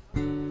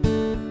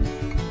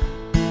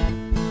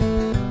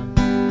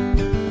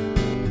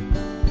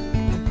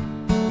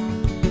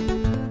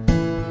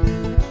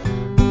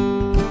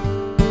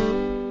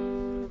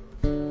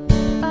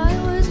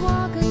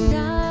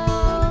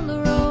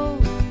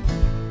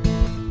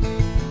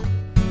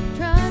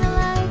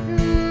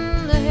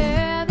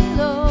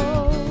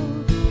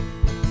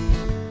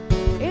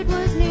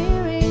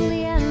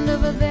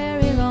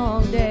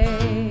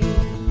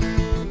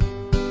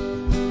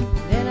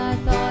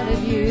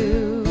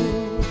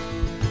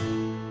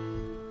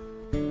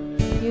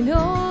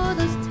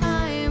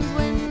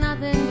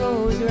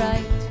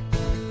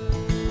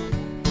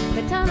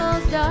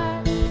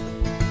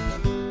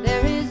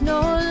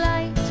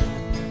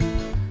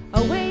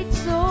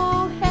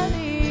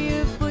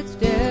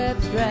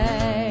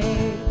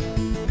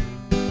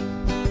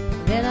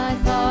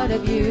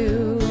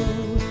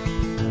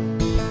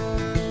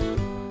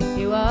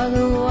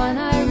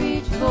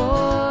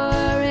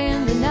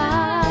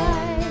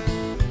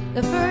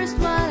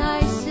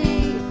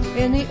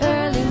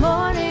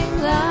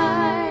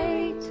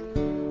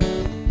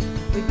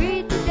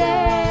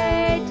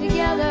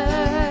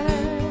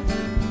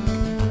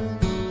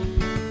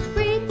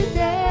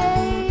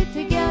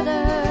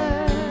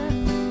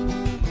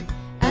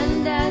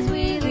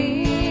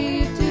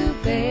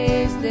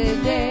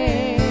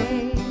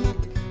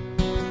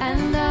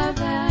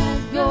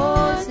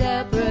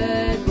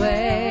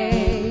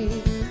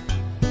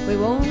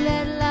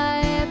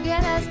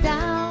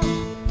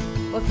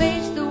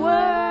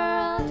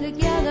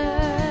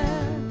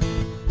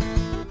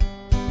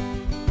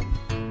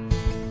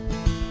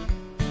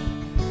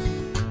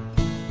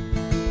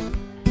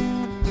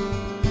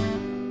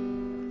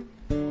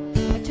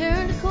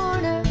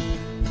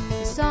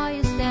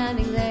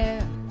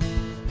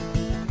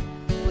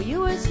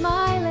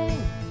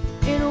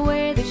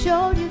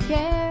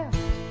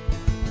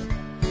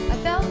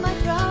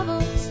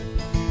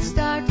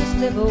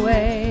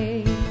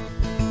 Away.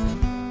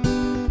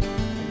 And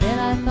then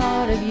I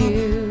thought of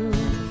you.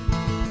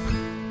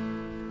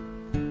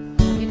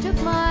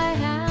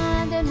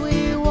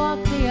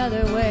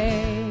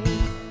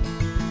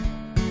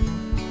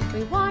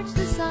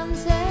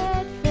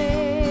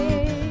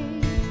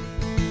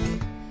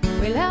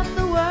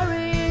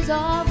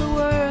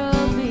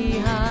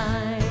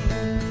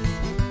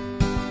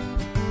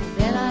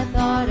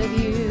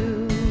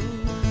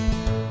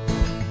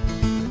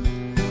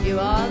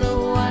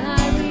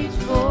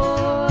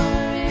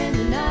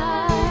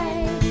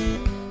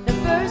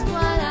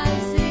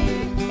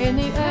 in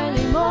the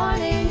early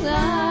morning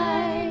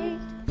light.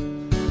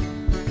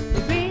 We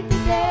greet the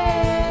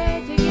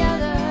day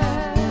together.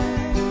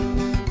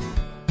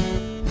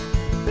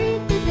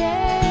 Greet the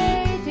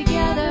day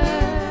together.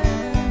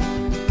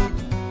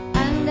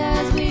 And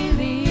as we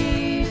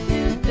leave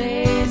to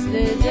face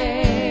the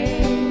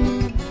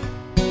day,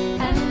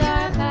 and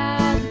our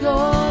paths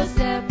go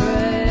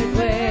separate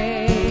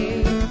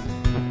ways,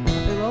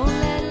 we won't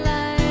let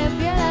life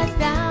get us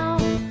down.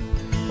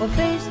 We'll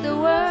face the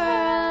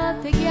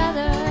world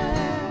together.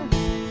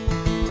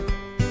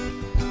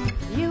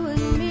 You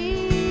and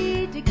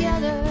me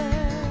together.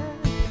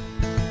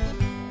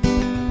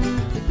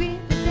 To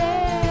greet the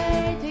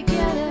day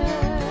together.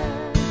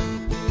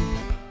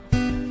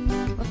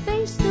 We'll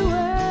face the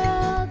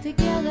world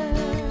together.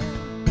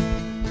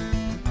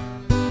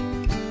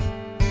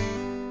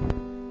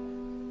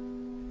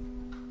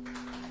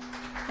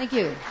 Thank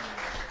you.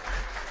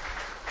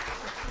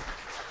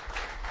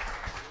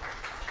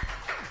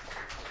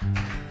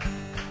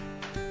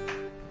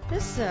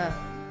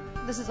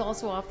 This is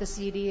also off the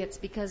CD. It's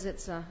because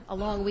it's a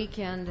long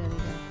weekend, and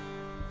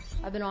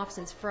I've been off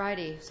since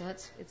Friday, so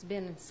it's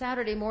been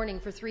Saturday morning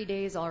for 3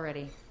 days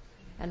already,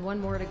 and one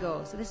more to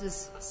go. So this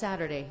is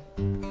Saturday.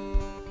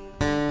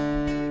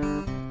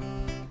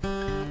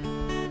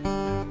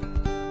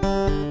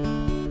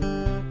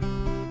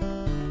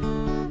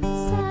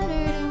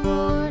 Saturday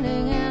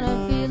morning and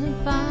I'm feeling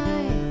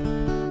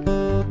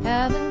fine.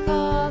 Having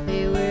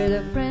coffee with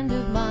a friend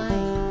of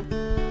mine.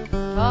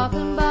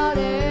 Talking about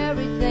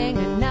everything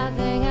and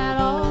nothing at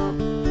all.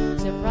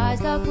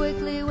 Surprised how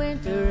quickly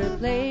winter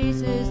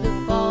replaces the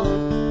fall.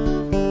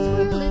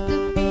 Swirl at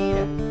the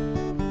feeder,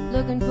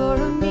 looking for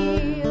a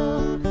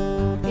meal.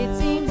 It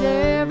seems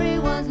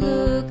everyone's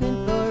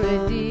looking for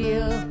a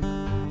deal.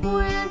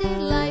 When did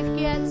life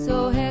get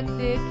so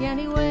hectic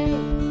anyway?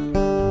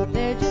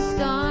 There just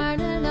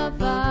aren't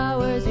enough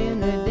hours in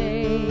the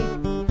day.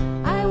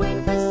 I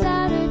wait for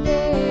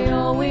Saturday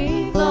all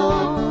week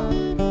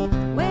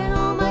long, when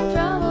all my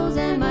troubles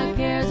and my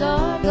cares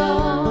are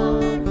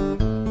gone.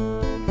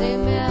 They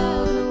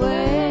melt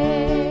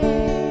away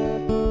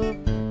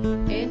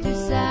into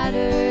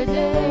Saturday.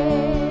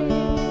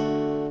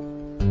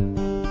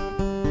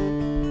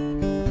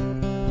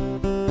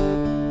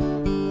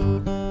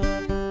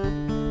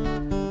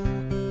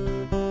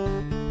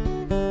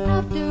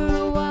 After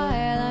a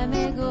while I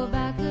may go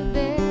back to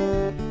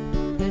bed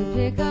and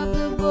pick up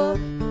the book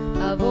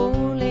I've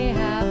only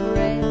half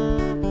read.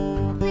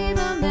 Leave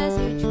a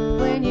message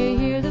when you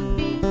hear the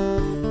beat,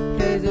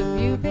 'cause a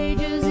few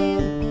pages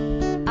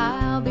in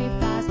I'll be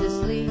fast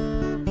asleep.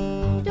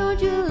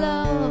 Don't you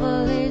love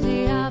a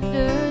lazy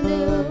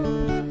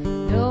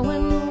afternoon,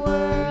 knowing the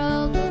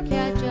world will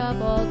catch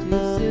up all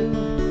too soon?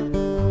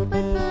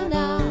 But for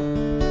now,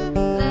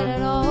 let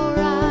it all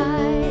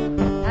ride.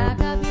 Pack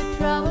up your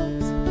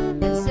troubles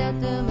and set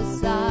them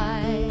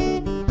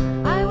aside.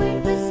 I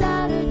wait for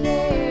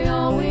Saturday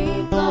all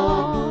week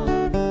long,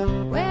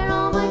 when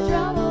all my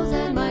troubles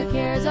and my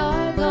cares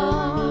are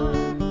gone.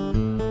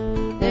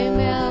 They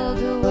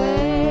melt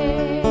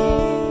away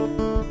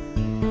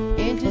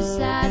into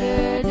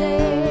Saturday.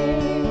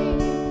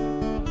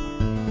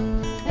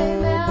 They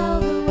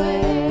melt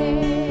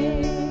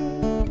away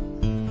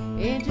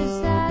into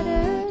Saturday.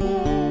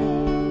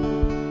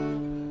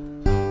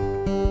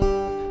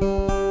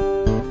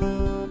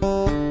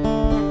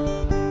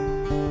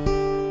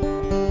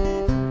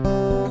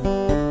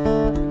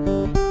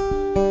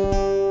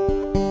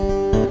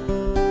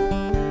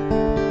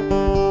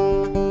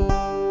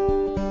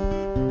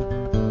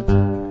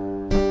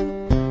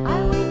 I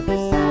wait for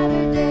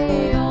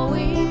Saturday all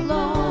week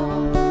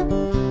long,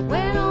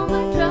 when all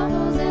my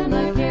troubles and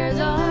my cares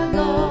are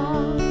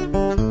gone.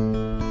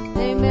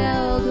 They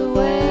melt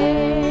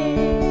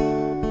away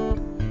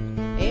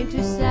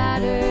into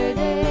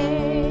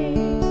Saturday.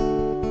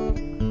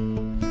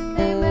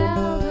 They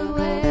melt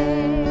away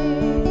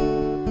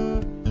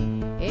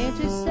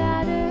into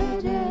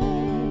Saturday.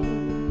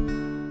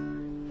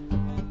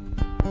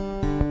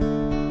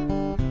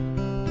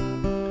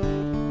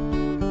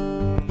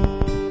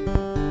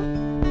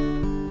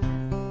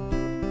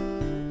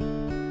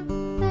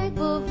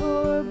 Thankful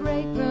for a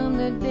break from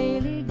the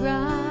daily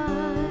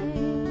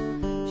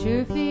grind.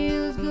 Sure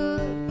feels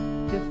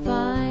good to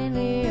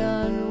finally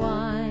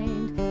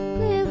unwind.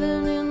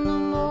 Living in the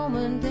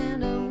moment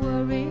and I'm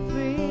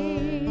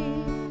worry-free.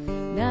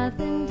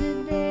 Nothing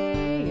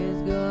today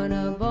is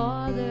gonna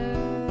bother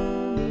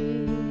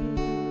me.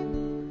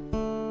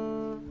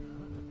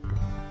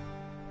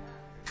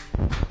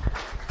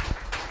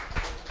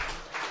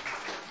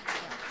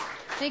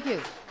 Thank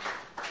you.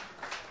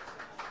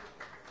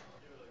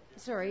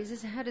 Sorry, he's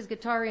just had his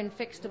guitar in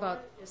fixed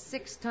about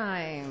 6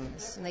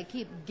 times, and they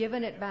keep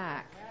giving it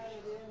back.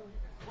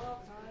 12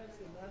 times,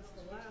 and that's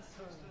the last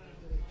time.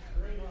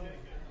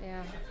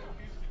 Yeah.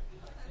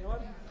 You know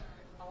what?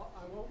 I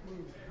won't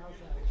move. How's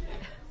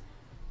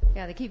that?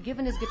 Yeah, they keep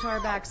giving his guitar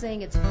back,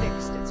 saying it's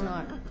fixed. It's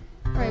not.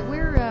 All right,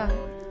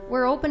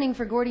 we're opening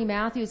for Gordie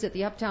Matthews at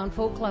the Uptown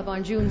Folk Club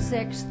on June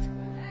 6th,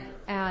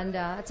 and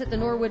it's at the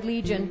Norwood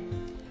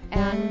Legion.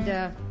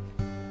 And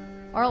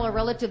all our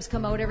relatives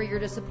come out every year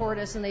to support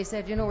us, and they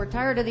said, you know, we're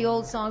tired of the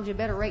old songs. You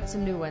better write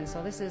some new ones.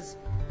 So this is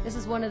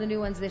one of the new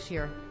ones this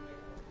year.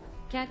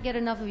 Can't get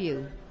enough of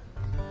you.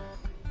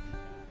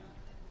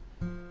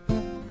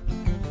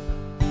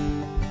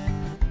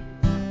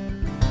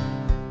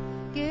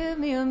 Give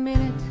me a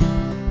minute.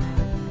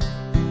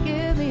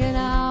 Give me an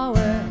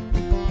hour.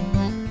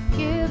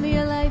 Give me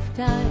a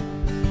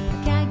lifetime.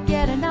 I can't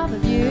get enough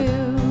of you.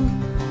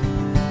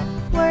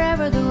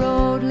 Wherever the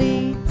road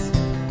leads,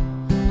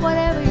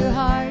 whatever your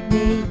heart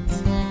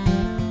needs,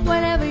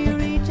 whenever you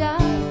reach out,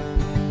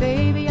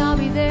 baby, I'll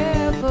be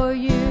there for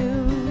you.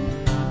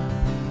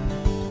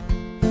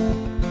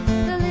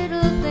 The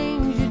little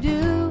things you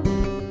do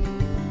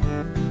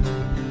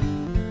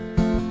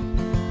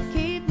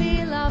keep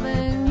me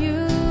loving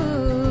you.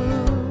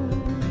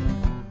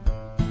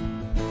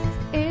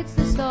 It's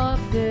the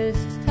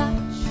softest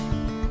touch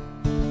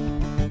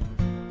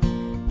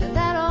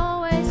that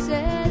always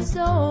says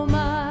so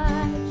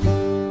much.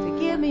 So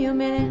give me a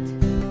minute.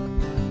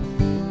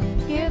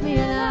 Give me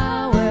an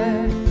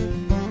hour,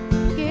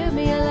 give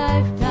me a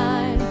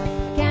lifetime,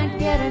 can't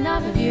get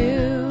enough of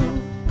you.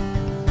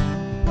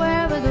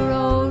 Wherever the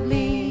road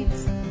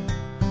leads,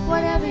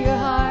 whatever your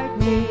heart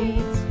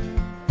needs,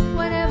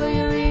 whenever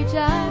you reach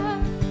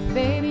out,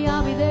 baby,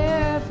 I'll be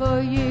there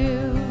for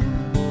you.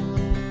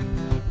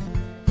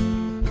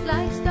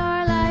 Like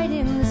starlight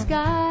in the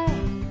sky,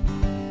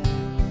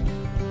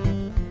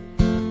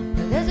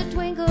 there's a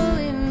twinkle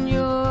in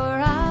your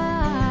eye.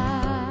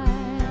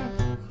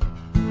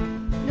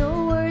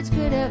 No words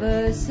could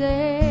ever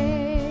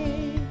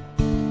say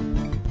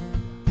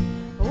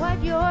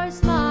what your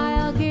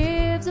smile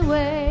gives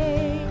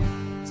away.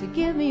 So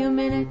give me a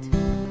minute,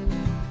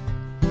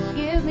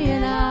 give me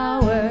an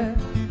hour,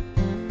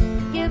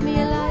 give me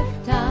a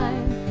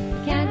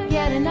lifetime, can't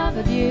get enough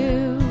of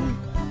you.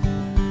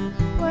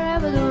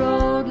 Wherever the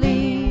road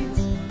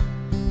leads,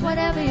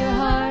 whatever your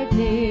heart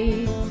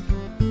needs,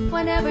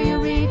 whenever you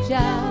reach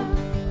out,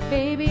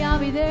 baby, I'll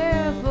be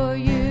there for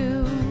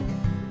you.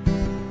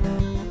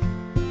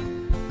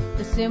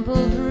 The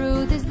simple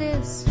truth is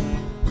this: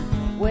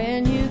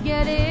 when you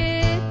get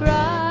it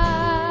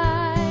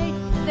right,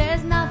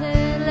 there's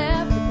nothing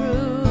left to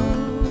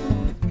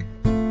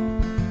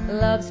prove.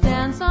 Love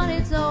stands on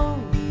its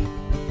own,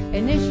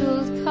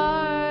 initials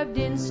carved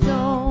in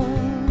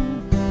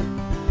stone.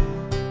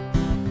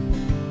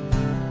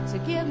 So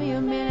give me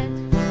a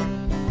minute,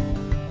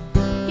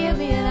 give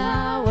me an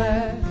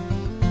hour,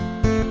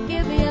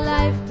 give me a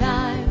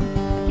lifetime,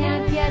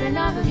 can't get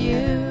enough of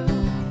you.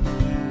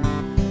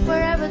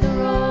 Wherever the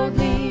road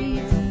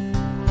leads,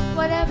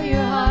 whatever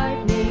your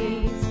heart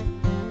needs,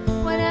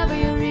 whenever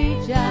you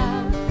reach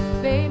out,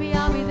 baby,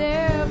 I'll be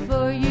there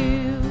for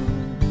you.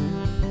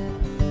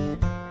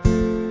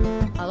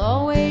 I'll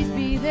always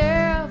be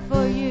there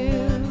for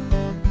you,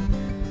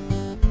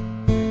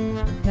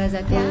 'cause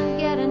I can't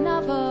get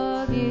enough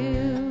of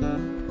you.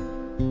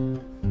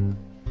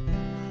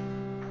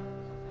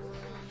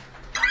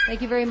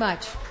 Thank you very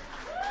much.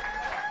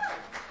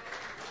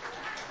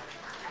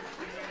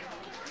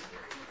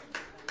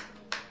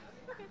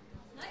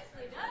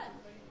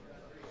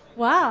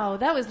 Wow,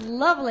 that was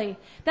lovely.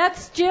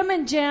 That's Jim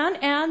and Jan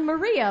and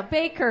Maria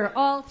Baker,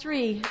 all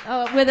three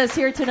with us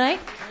here tonight.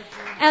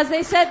 As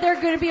they said,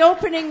 they're going to be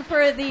opening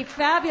for the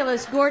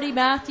fabulous Gordy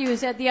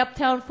Matthews at the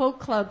Uptown Folk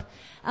Club.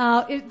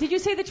 Did you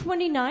say the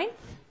 29th?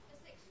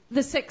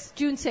 The 6th,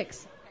 June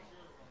 6th.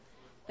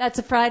 That's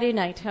a Friday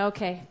night.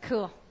 Okay,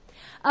 cool.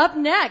 Up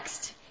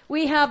next,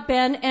 we have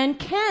Ben and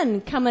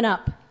Ken coming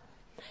up.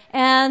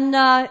 And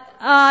I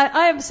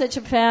am such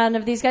a fan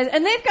of these guys.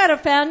 And they've got a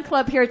fan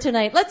club here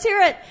tonight. Let's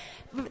hear it.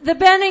 The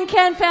Ben and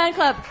Ken fan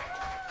club.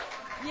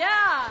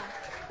 Yeah.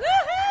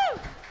 Woohoo!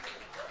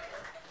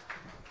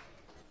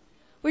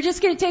 We're just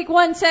going to take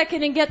 1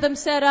 second and get them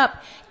set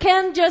up.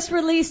 Ken just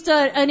released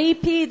an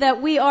EP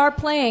that we are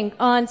playing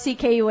on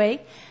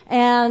CKUA.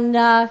 And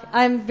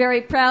I'm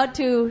very proud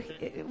to,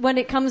 when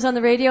it comes on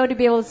the radio, to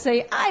be able to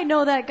say, I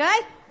know that guy.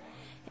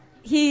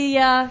 He's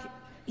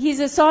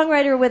a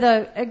songwriter with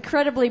an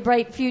incredibly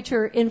bright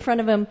future in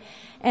front of him.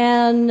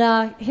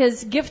 And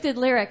his gifted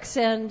lyrics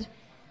and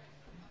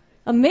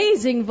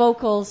amazing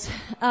vocals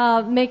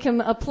make him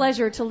a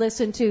pleasure to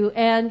listen to.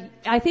 And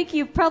I think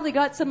you've probably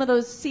got some of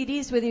those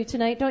CDs with you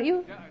tonight, don't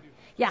you? Yeah, I do.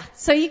 Yeah,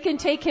 so you can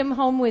take him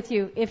home with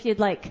you if you'd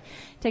like.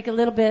 Take a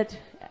little bit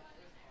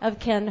of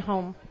Ken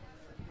home.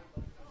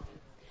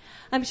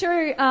 I'm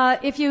sure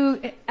if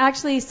you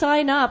actually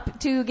sign up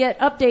to get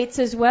updates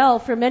as well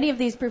for many of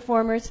these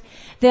performers,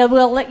 they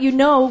will let you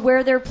know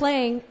where they're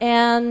playing.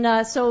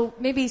 And so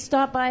maybe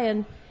stop by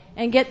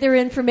and get their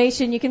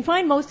information. You can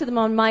find most of them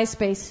on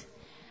MySpace,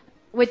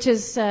 which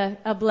is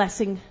a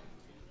blessing,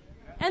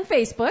 and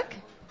Facebook.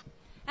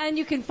 And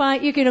you can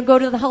go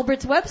to the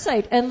Halbert's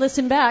website and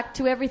listen back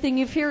to everything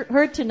you've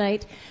heard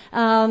tonight.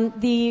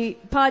 The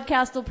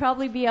podcast will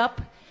probably be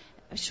up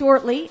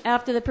shortly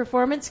after the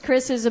performance.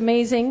 Chris is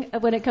amazing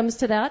when it comes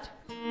to that.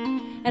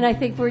 And I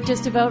think we're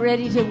just about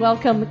ready to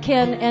welcome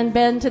Ken and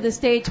Ben to the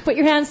stage. Put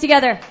your hands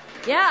together.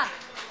 Yeah.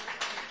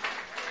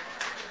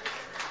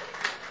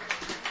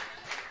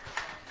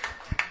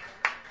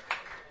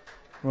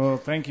 Well,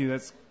 thank you.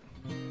 That's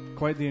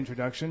quite the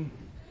introduction.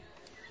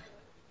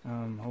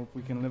 Hope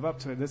we can live up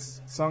to it. This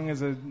song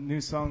is a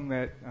new song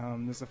that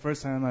this is the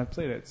first time I've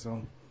played it,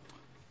 so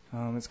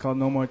it's called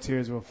No More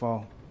Tears Will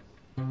Fall.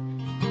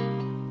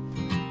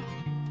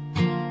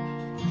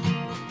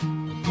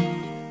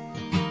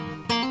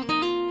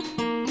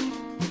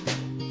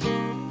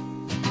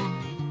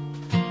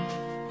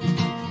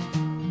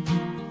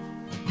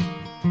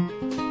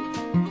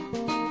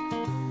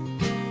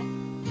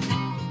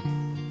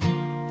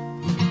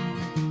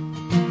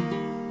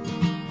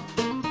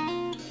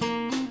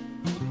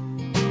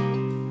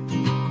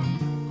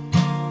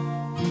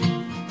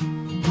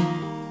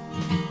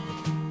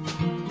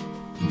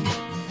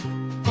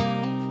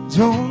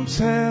 Don't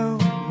tell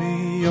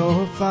me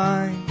you're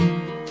fine,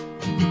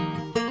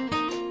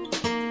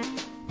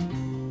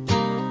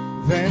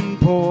 then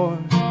pour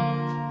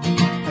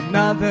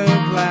another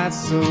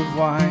glass of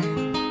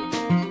wine.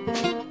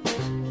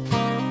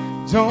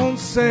 Don't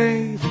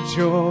say that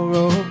you're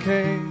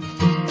okay,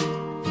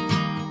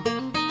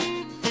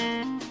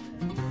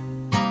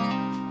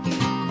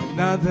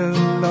 another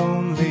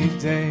lonely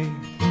day.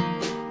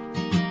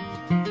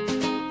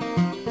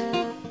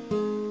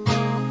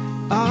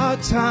 Our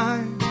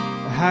time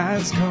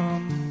has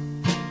come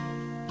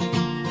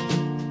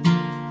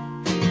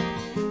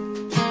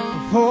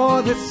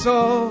for this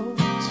all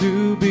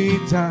to be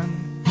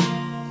done,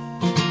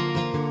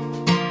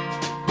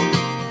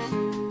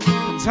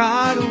 and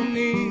I don't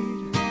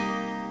need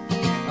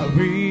a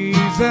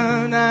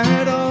reason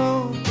at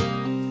all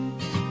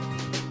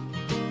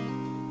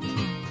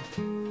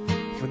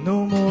for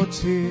no more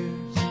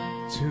tears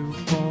to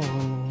fall.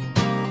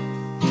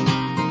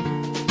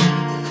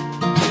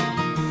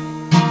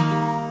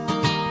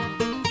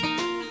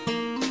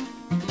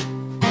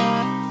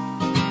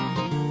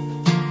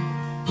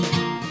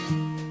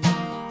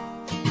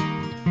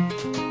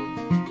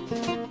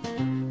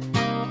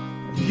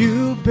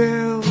 You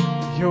build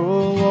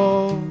your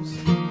walls,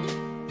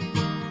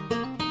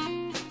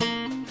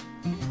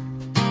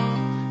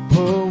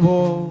 but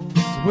walls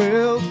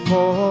will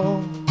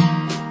fall.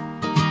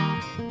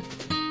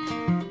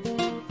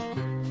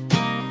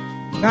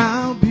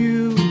 Now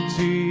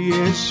beauty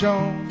is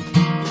shown,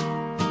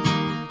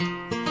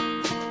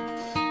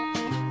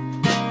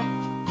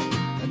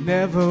 I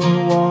never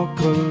walk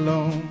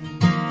alone.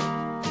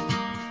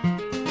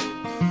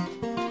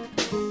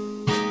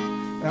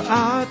 Now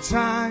our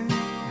time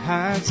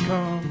has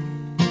come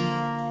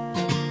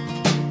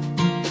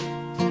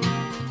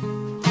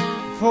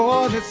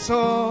for this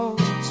all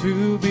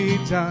to be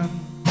done,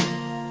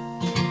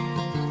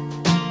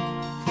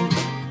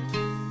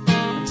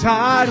 and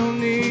I don't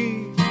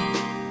need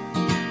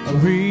a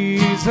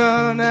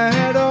reason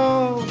at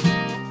all,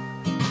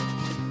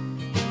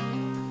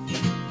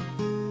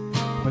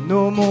 but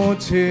no more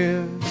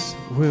tears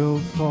will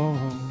fall.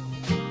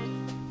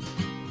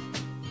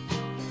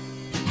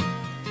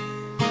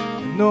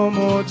 No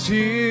more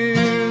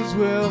tears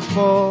will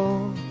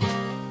fall.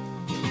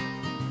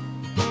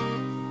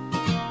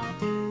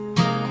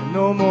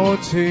 No more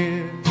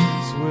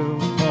tears will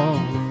fall.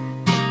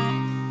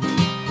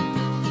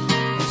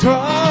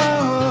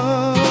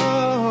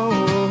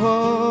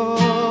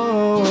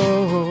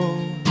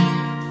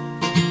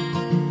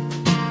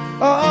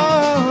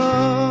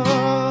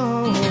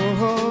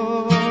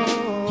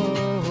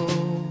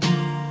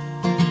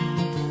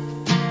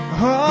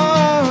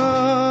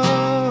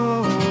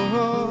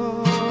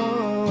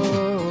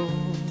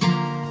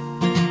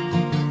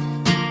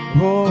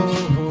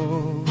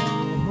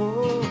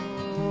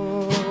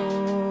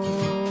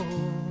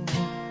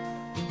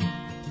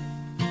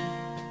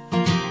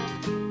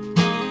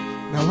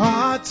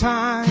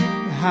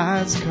 Time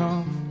has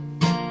come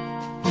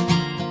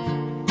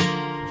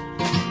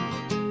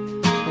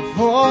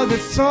for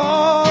this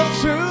all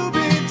to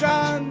be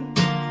done,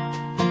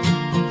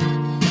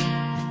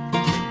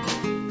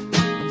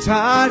 and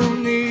I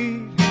don't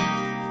need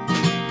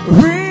a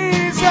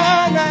reason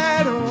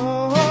at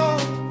all,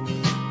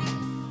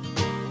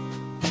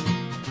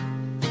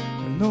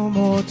 and no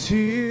more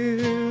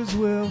tears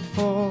will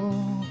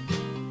fall.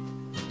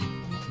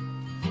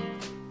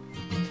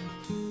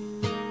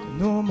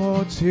 No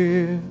more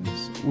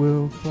tears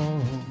will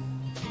fall,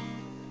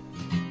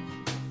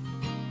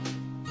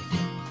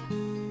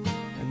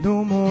 and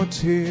no more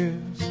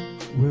tears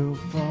will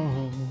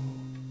fall.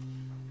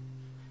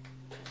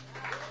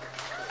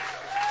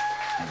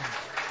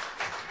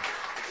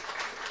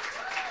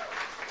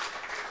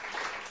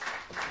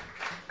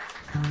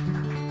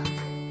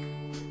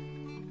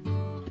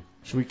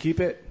 Should we keep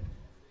it?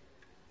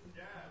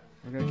 Yeah.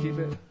 We're going to keep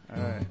it?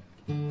 All right.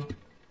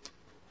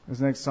 This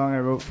next song I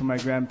wrote for my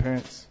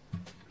grandparents,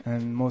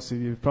 and most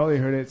of you have probably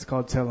heard it. It's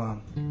called Tell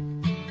 'Em.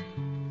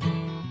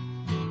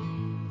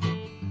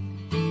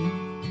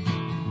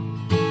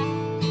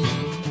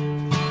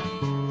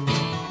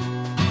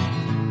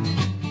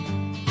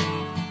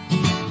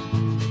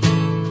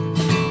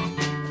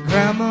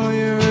 Grandma,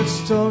 you're a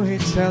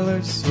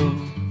storyteller, so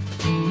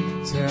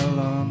tell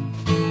 'em.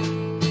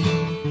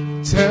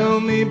 Tell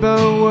me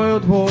about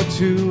World War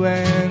II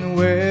and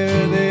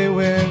where they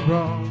went.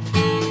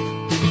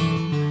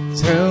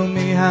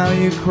 how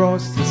you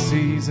crossed the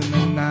seas in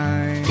the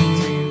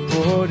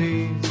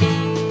 1940s,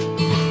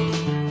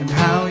 and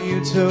how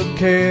you took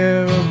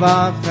care of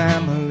our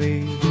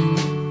family.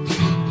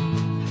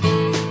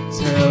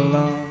 Tell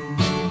them.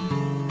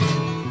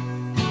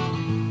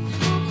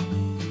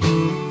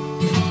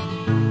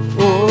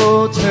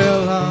 Oh,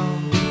 tell them.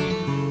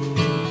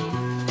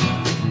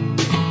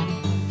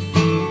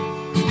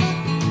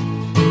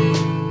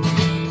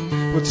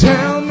 Well,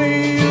 tell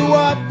me you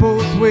walk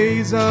both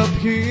ways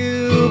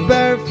uphill,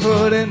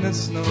 barefoot in the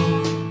snow.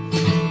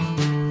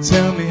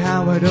 Tell me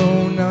how I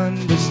don't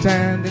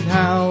understand and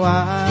how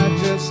I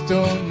just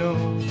don't know.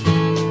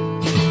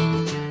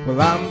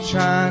 Well, I'm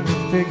trying to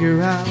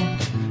figure out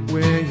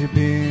where you've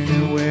been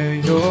and where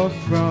you're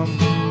from,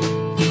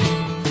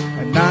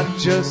 and not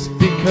just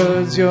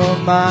because you're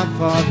my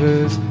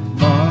father's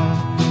mom.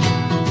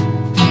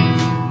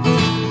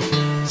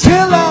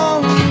 Tell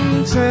on,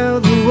 tell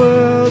the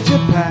world your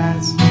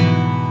past.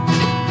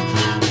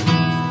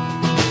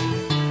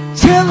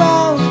 Tell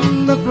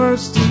on the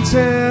first and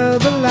tell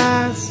the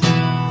last.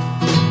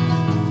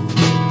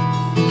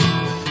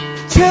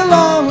 Tell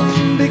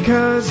on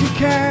because you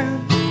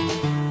can.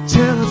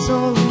 Tell us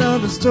all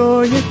another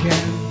story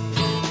again.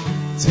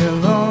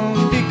 Tell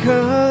on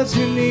because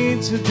you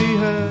need to be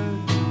heard.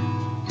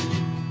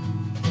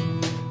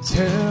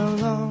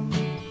 Tell on.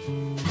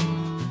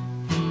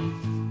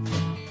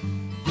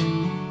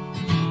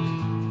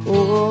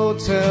 Oh,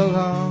 tell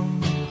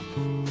on.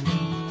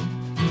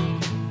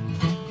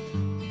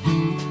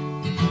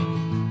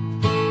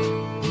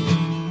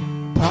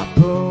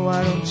 Papa,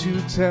 why don't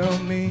you tell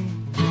me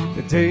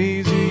the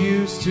days you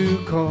used to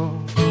call,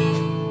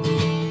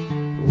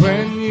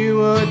 when you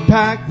would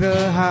pack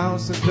the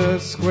house at the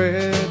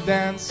square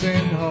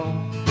dancing hall.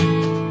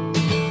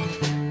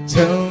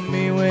 Tell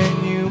me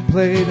when you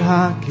played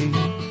hockey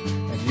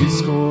and you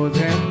scored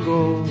them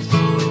goals.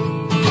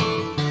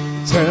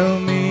 Tell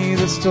me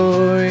the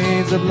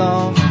stories of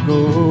long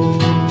ago.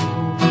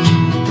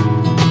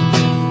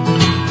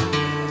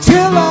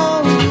 Tell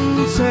on,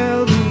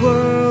 tell the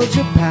world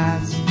your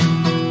past.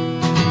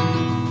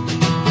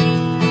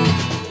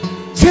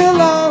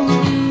 Tell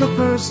on the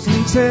first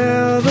and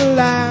tell the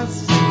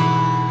last.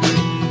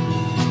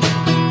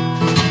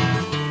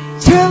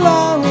 Tell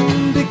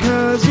on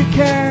because you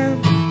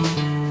can.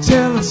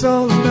 Tell us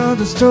all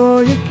another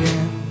story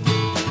again.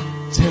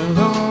 Tell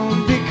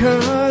on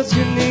because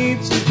you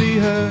need to be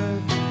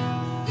heard.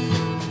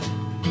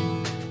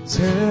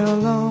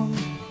 Tell on.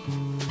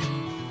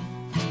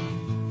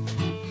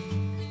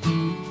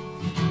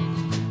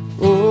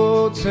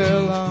 Oh,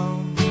 tell on.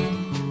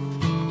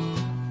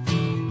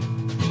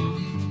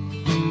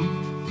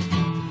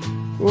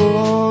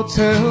 Oh,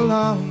 tell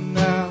on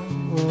now.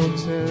 Oh,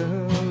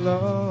 tell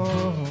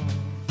on.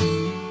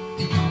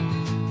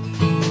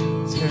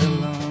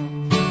 Tell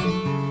on.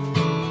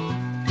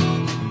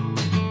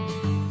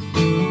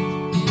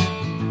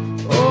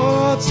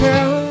 Oh,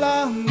 tell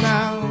on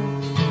now.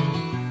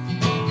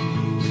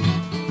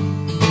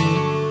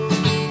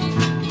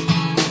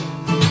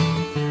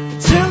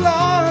 Tell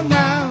on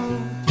now.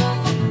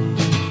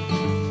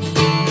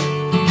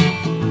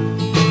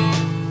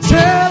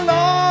 Tell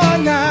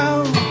on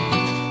now.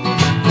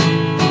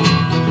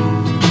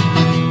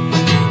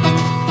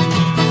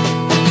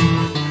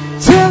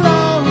 Tell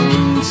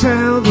on,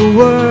 tell the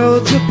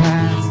world your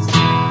past.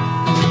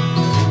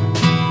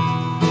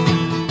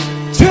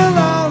 Tell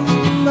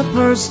on the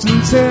first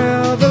and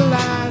tell the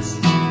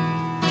last.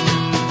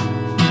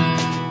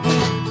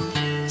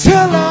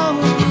 Tell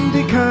on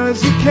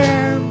because you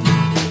can.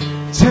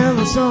 Tell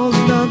us all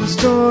another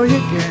story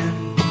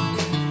again.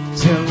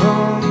 Tell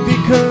on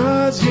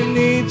because you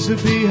need to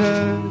be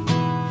heard.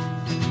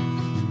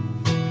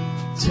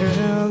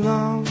 Tell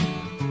on.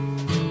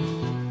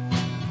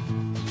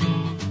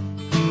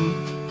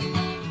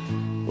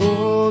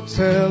 Oh,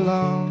 tell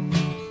on.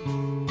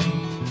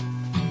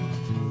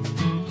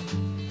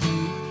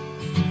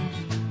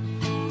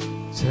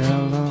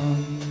 Tell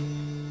on.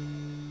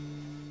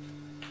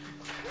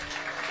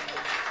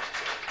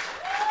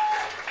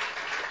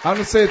 I want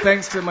to say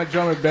thanks to my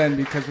drummer Ben,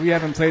 because we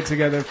haven't played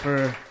together for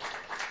a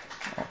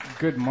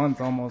good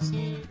month almost.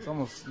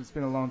 It's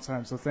been a long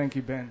time, so thank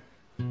you, Ben.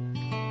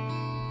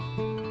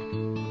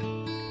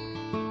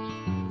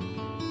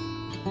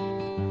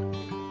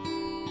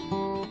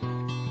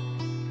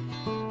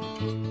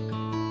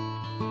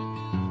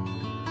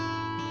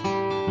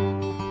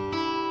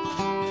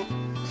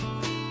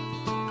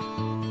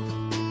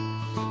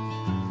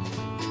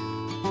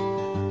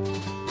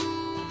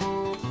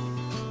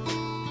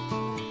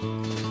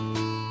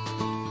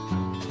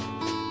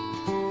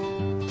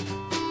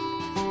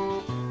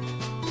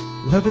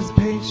 Love is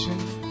patient,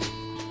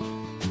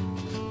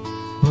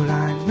 but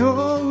I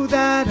know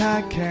that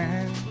I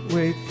can't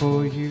wait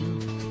for you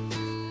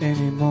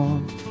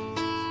anymore.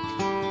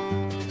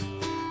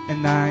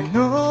 And I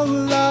know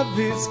love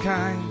is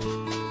kind,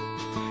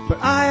 but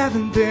I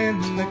haven't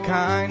been the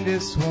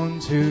kindest one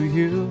to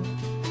you.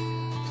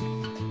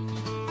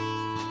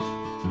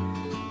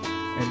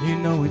 And you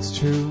know it's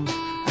true,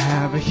 I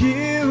have a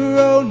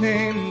hero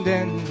named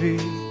envy,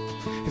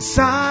 a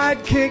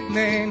sidekick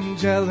named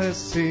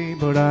jealousy,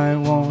 but I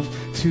want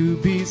to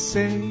be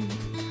saved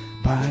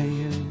by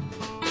you.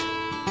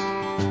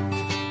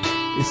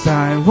 Yes,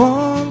 I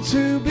want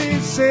to be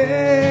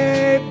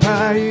saved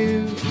by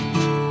you.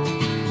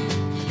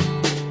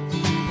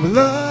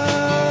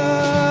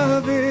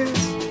 Love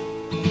is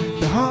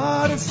the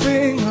hardest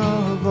thing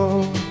of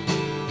all.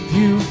 If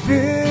you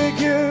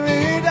figure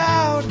it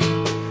out,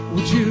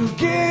 would you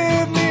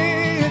give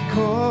me a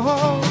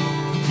call?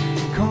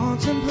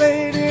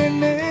 Contemplating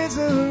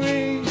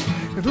misery,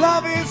 'cause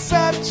love is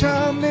such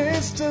a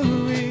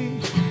mystery,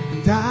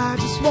 and I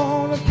just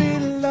wanna be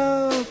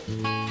loved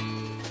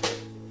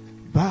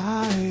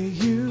by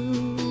you.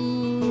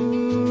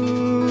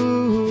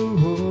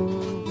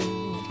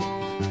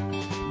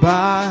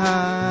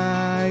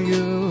 By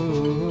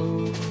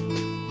you.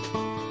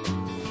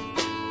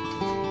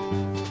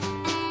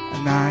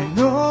 And I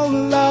know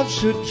love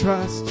should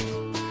trust,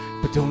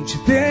 but don't you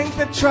think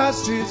that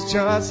trust is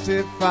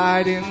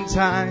justified in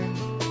time?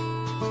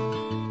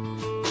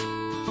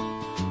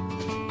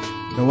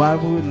 No, I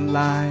wouldn't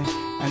lie,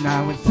 and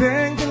I would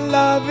think that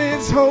love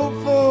is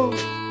hopeful,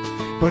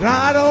 but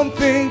I don't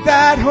think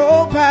that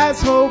hope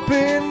has hope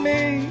in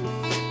me.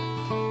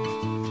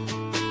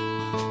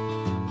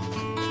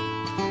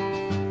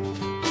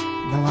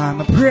 Now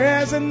I'm a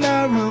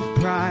prisoner of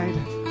pride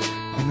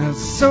and a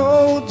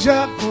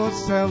soldier for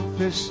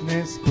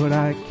selfishness, but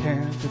I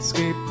can't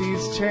escape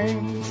these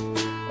chains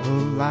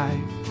of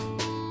life.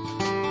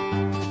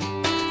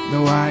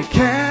 No, I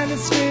can't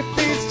escape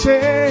these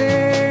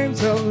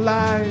chains of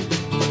life.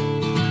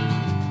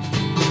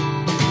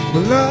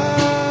 But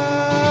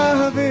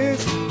love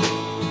is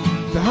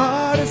the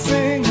hardest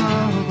thing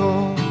of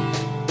all.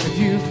 If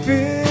you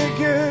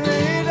figure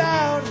it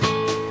out,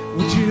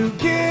 would you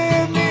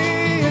give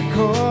me a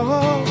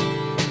call?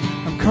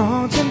 I'm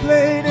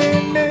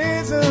contemplating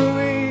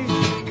misery,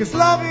 'cause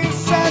love is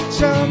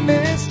such a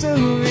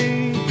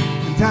mystery,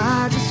 and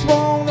I just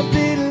wanna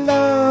be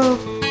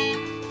loved.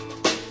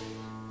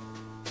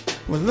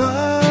 Well,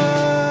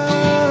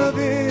 love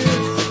is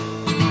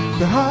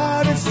the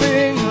hardest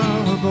thing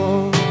of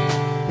all.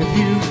 If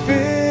you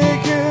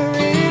figure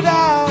it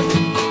out,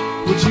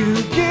 would you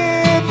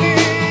give me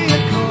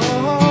a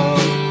call?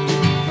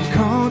 I'm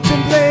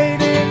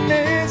contemplating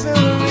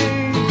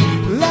misery.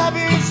 Love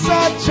is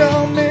such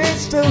a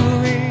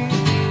mystery,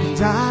 and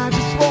I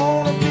just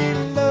wanna be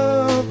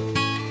loved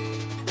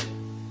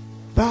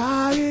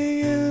by you.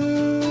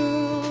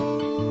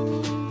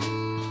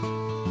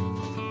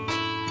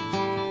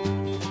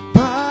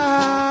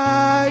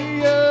 By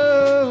you.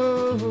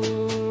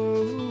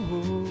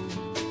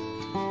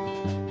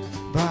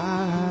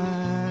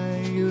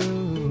 By you.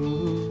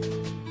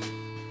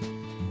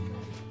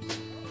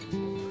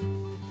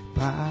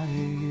 By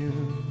you.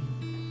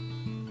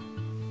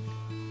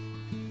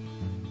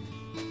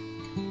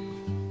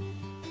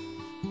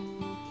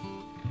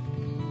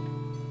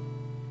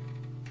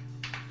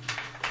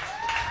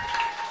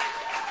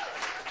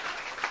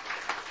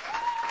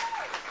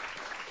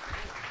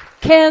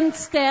 Ken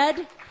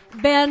Stead,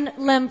 Ben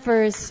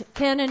Lemfers.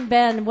 Ken and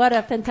Ben, what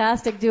a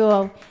fantastic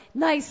duo.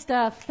 Nice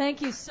stuff.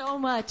 Thank you so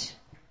much.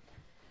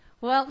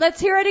 Well, let's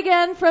hear it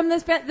again from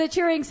the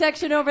cheering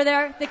section over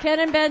there. The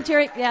Ken and Ben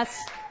cheering. Yes,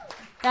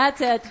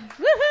 that's it.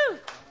 Woohoo!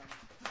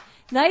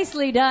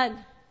 Nicely done.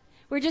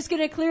 We're just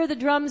going to clear the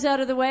drums out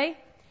of the way,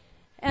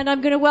 and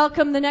I'm going to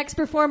welcome the next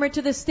performer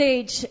to the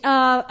stage.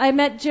 I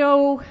met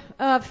Joe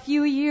a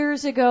few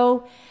years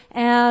ago,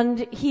 and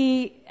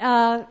he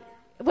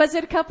was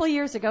it a couple of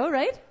years ago,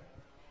 right?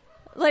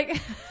 Like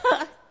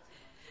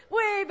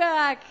way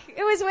back.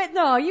 It was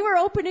you were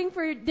opening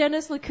for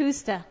Dennis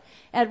LaCusta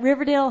at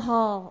Riverdale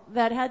Hall.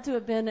 That had to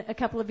have been a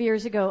couple of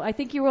years ago. I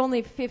think you were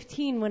only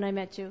 15 when I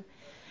met you.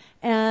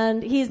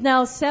 And he's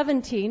now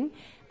 17,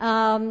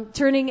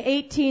 turning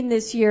 18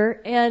 this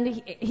year.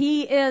 And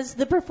he is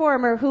the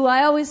performer who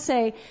I always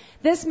say,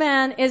 this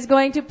man is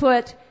going to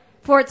put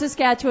Fort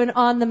Saskatchewan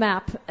on the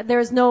map.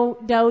 There's no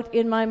doubt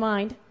in my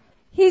mind.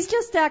 He's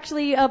just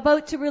actually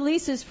about to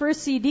release his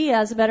first CD,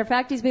 as a matter of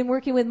fact. He's been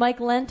working with Mike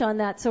Lent on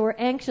that, so we're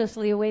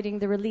anxiously awaiting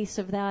the release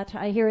of that.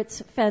 I hear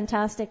it's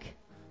fantastic.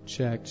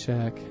 Check.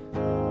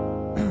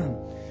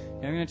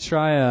 I'm going to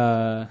try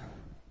a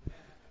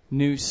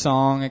new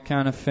song. I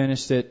kind of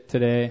finished it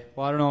today.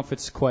 Well, I don't know if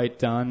it's quite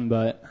done,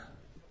 but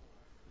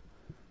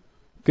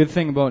good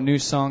thing about new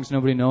songs,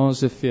 nobody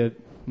knows if you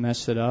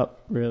mess it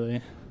up,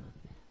 really.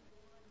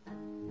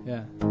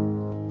 Yeah.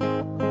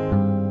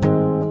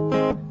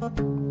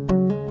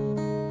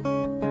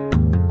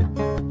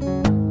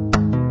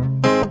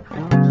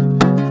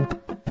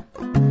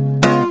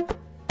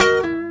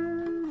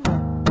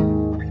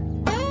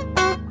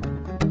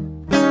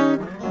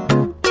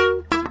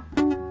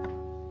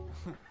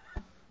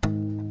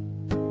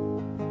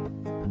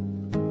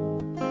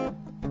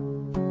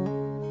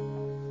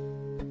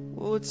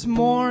 It's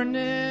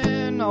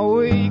morning, I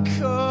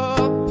wake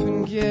up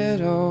and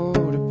get out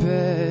of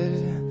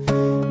bed,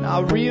 and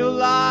I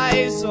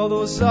realize all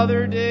those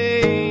other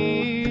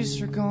days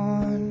are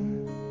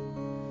gone.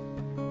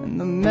 and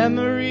the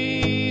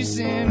memories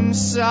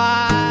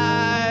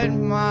inside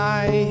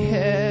my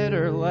head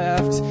are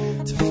left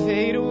to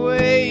fade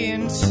away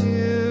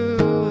into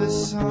the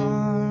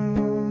sun.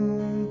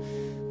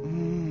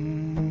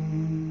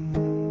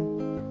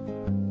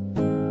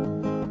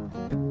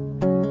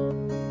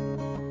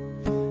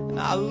 And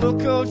I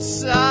look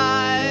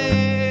outside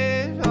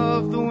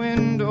of the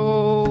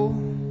window,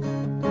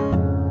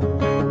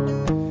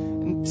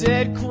 and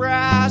dead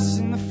grass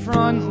in the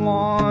front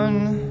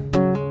lawn.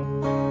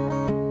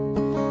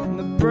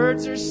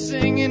 Birds are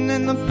singing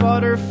and the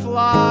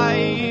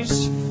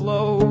butterflies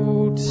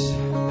float.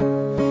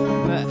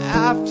 The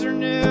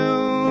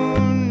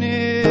afternoon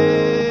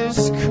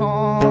is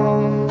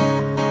calm.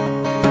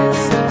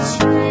 It's a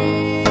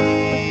dream,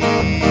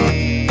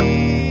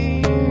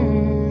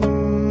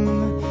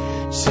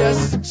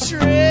 just a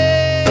dream.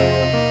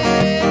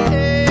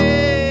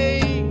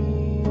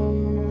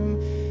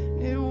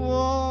 It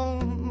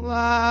won't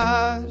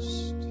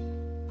last.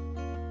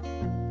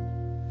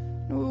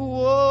 It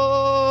won't.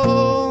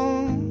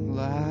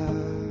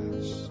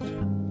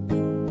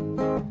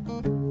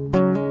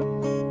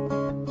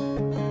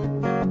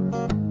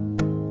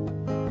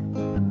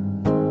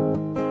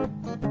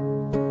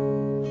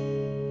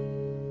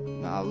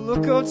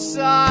 Look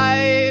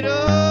outside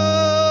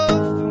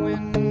of the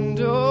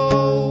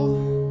window.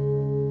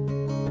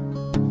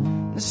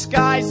 The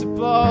sky's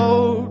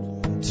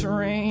about to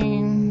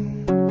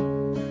rain.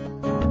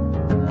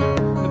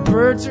 The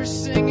birds are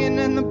singing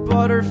and the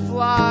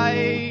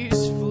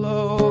butterflies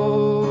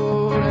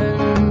float.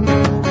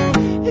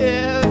 And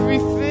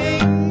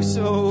everything's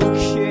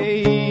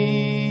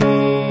okay.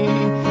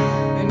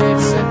 And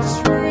it's a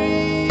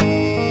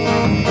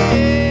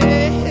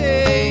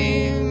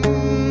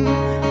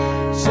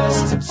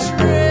just a dream,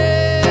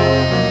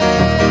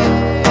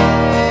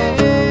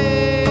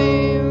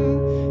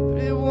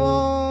 but it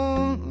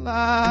won't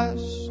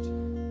last.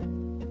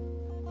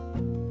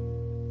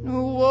 No, it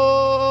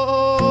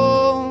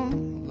won't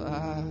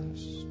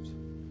last.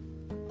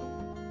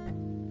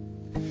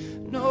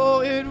 No,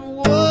 it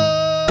won't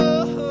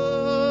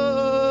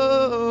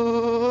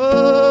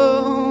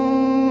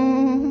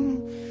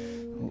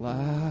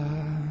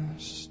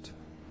last.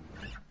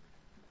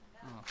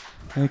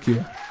 Thank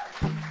you.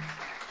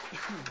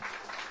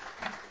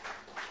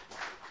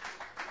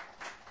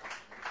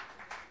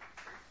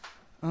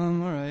 All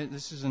right,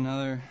 this is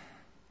another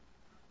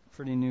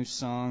pretty new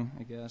song,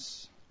 I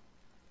guess.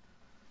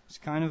 It's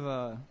kind of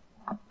a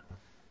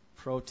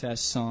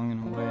protest song in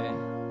a way.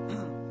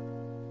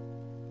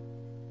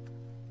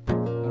 I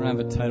don't have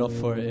a title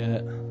for it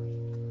yet.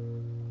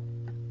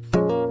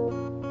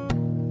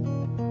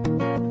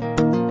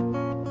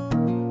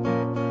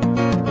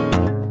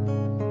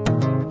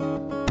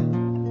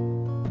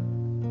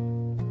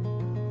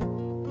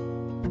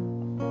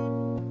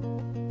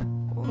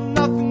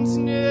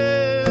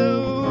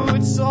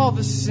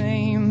 The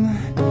same.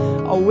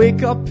 I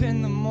wake up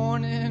in the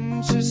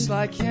morning just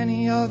like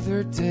any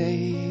other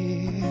day,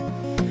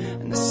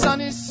 and the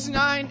sun is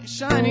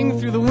shining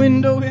through the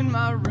window in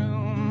my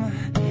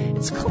room.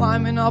 It's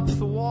climbing up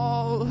the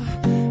wall,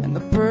 and the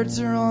birds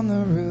are on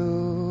the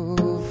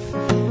roof.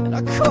 And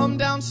I come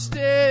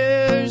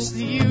downstairs,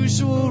 the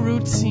usual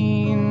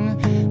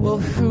routine. Well,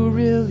 who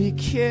really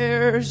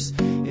cares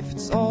if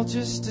it's all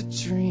just a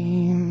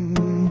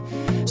dream?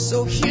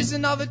 So here's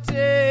another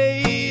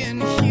day,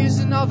 and here's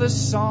another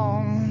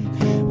song.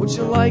 Would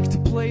you like to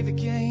play the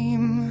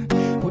game?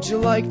 Would you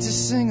like to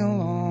sing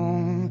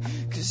along?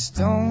 'Cause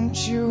don't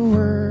you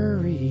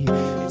worry,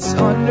 it's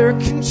under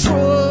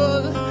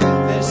control.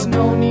 There's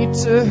no need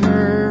to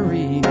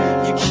hurry.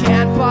 You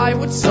can't buy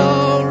what's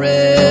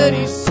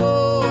already sold.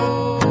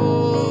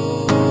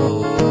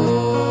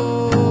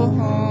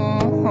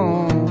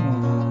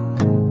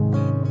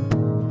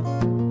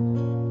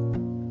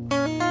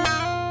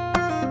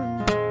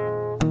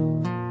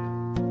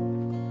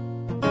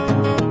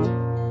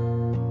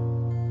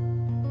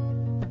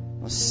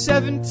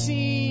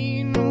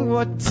 17,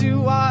 what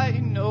do I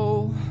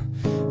know?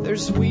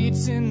 There's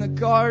weeds in the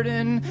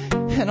garden,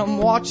 and I'm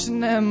watching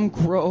them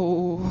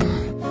grow.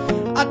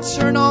 I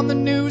turn on the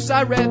news,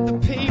 I read the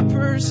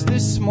papers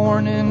this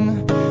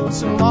morning.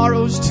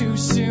 Tomorrow's too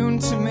soon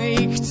to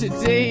make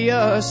today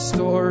a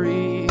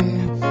story.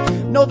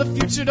 No, the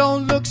future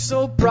don't look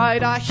so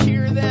bright, I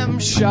hear them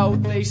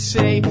shout. They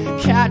say,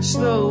 catch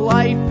the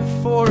light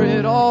before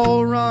it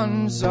all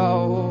runs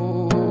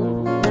out.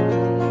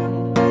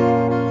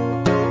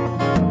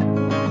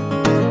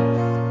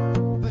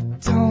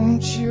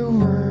 Don't you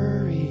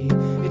worry,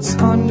 it's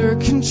under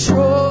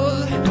control.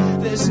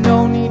 There's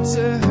no need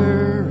to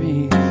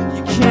hurry.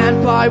 You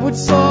can't buy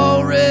what's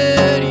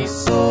already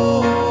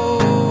sold.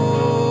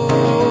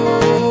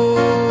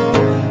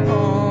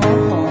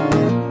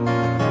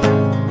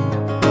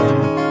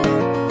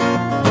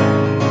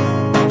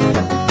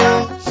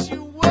 Don't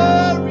you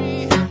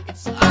worry,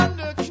 it's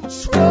under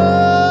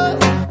control.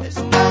 There's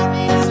no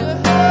need to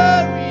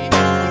hurry. You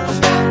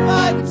can't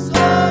buy what's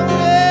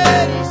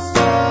already sold.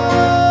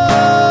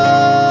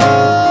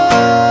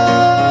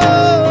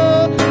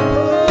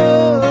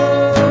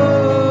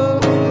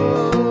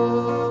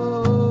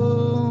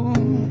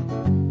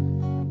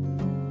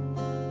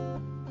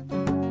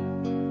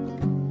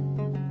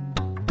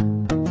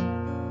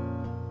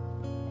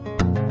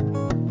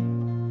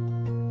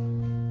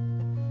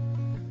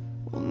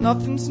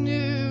 nothing's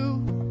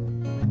new,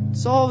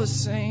 it's all the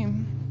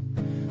same.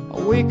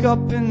 I wake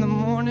up in the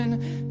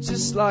morning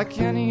just like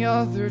any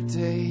other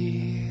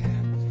day,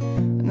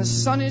 and the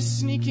sun is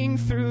sneaking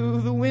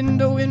through the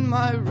window in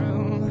my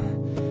room,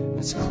 and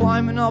it's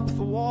climbing up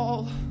the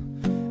wall,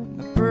 and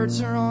the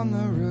birds are on the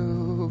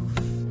roof.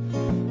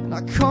 And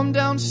I come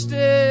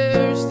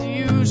downstairs, the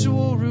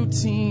usual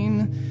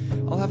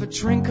routine. I'll have a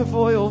drink of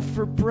oil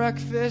for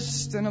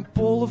breakfast and a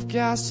bowl of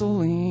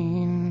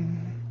gasoline.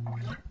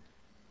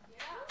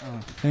 Oh,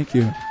 thank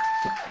you.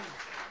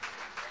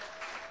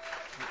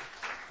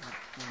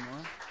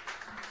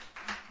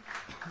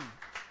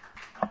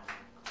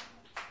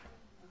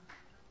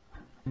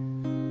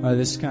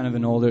 This is kind of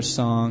an older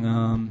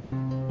song.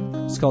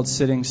 It's called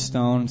Sitting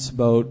Stone. It's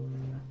about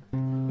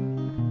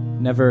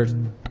never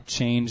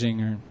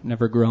changing or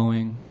never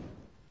growing,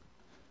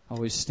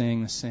 always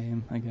staying the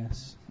same, I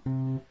guess.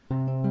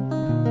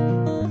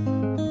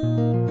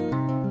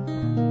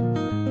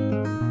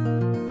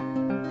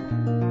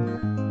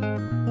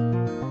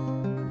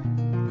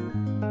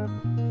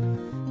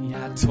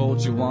 I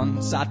told you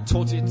once, I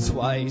told you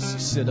twice, you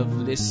should have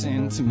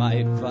listened to my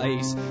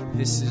advice.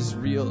 This is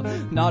real,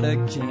 not a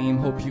game,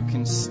 hope you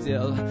can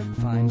still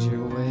find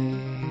your way.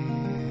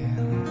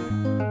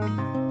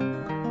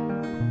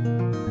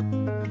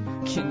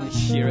 Can you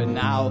hear it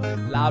now,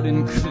 loud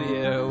and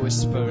clear,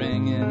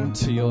 whispering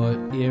into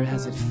your ear?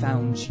 Has it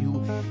found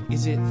you?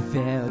 Is it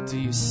there? Do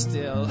you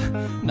still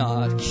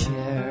not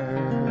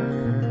care?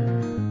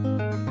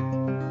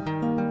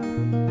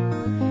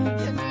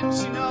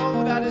 You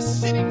know that a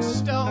sitting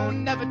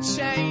stone never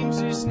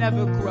changes,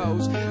 never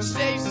grows,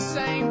 stays the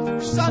same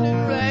through sun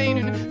and rain,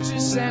 and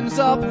just ends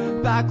up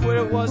back where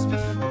it was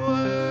before.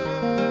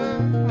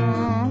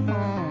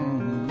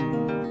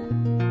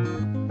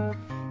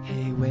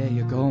 Hey, where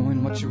you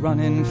going? What you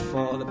running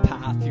for? The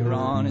path you're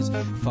on is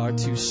far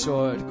too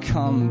short.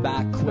 Come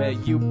back where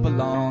you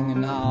belong,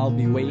 and I'll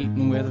be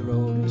waiting where the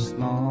road is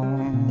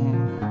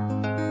long.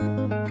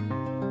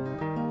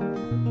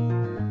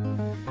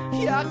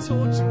 Yeah, I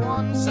told you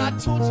once, I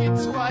told you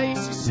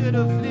twice, you should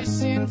have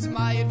listened to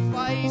my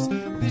advice.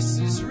 This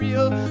is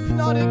real,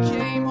 not a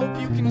game,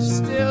 hope you can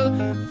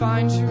still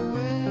find your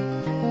way.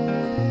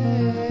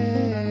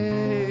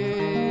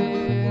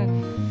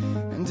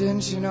 And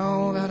didn't you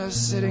know that a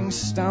sitting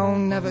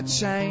stone never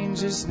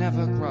changes,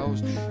 never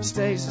grows,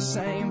 stays the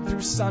same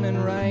through sun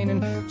and rain,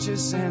 and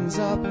just ends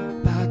up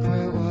back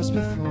where it was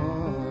before?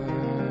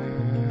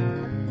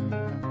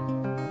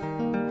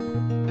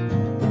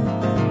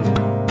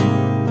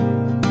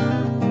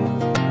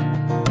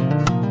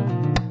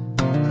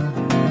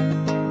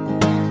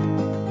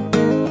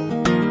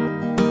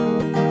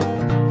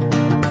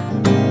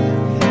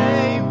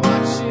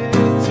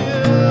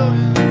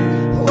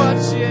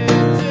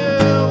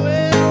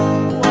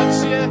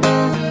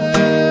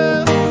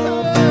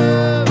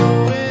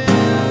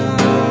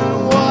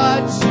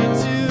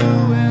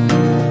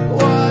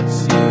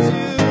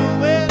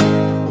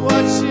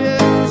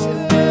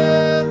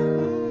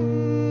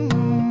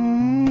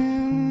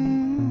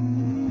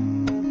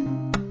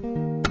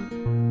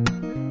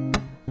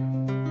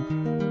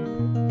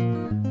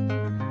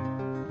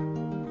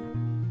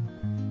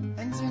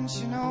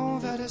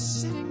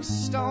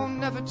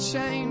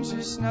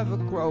 Never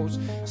grows,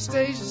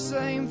 stays the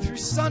same through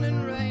sun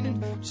and rain,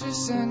 and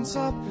just ends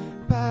up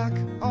back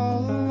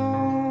all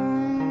alone.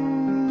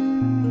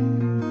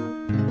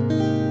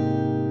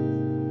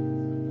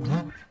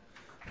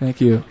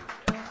 Thank you.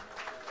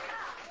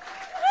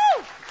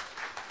 Woo!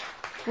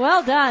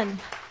 Well done.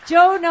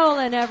 Joe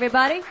Nolan,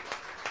 everybody.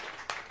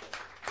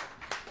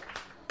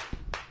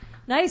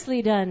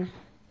 Nicely done.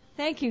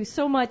 Thank you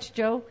so much,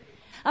 Joe.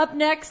 Up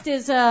next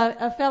is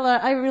a fella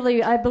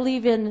I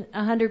believe in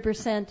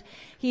 100%.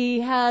 He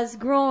has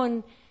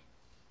grown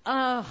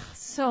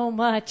so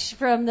much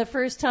from the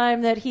first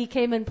time that he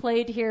came and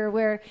played here,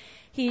 where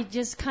he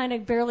just kind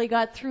of barely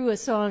got through a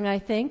song, I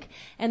think,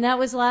 and that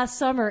was last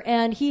summer.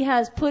 And he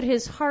has put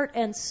his heart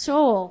and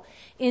soul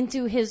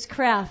into his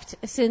craft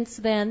since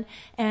then,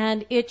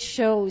 and it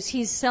shows.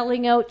 He's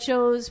selling out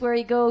shows where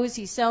he goes.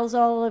 He sells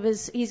all of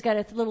his. He's got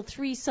a little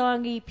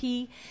 3-song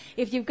EP.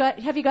 Have you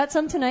got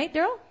some tonight,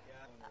 Daryl?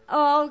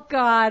 Oh,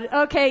 God.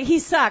 Okay, he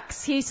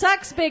sucks. He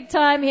sucks big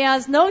time. He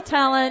has no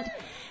talent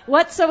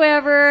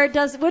whatsoever.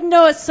 Wouldn't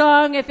know a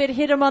song if it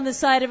hit him on the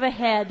side of a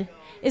head.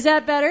 Is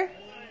that better?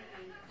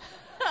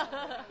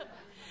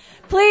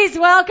 Please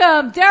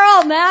welcome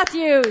Daryl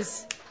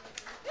Matthews.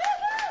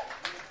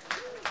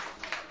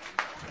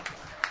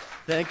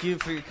 Thank you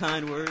for your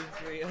kind words,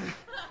 Rhea.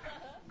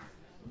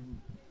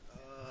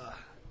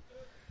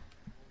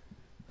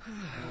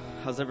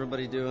 How's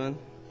everybody doing?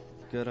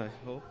 Good, I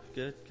hope.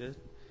 Good.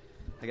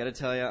 I got to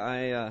tell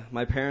you,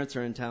 my parents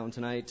are in town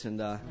tonight,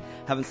 and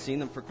haven't seen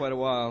them for quite a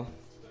while.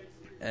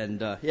 And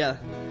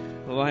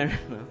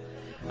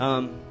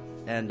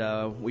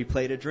we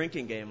played a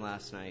drinking game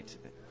last night,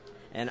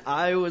 and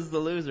I was the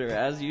loser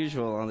as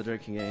usual on the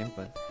drinking game,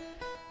 but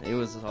it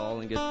was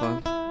all in good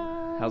fun.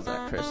 How's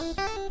that, Chris?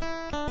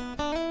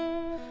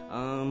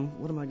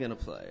 What am I gonna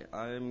play?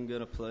 I'm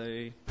gonna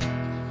play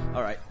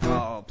All right,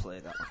 I'll play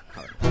that one.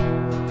 All right.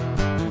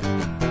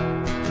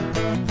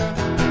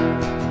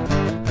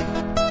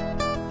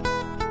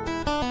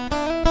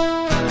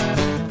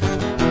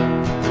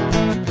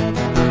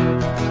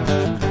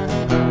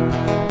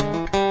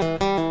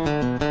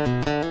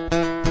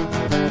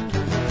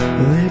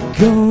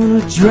 They're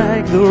gonna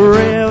drag the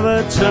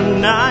river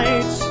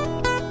tonight,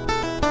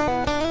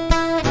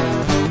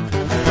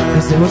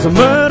 'cause there was a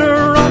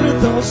murder under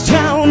those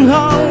town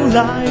hall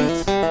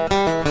lights.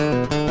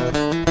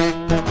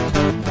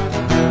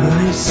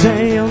 They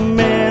say a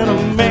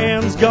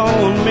man's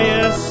gone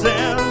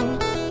missing.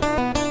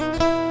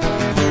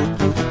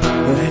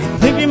 They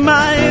think he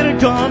might have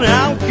gone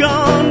out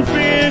gone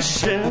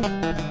fishing.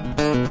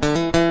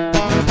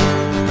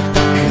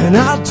 And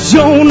I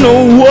don't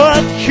know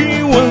what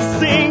he was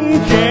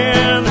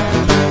thinking,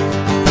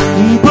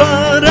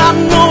 but I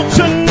know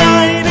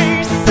tonight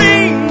he's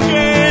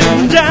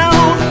sinking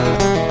down.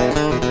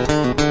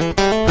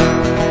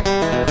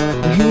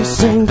 He's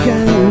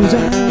sinking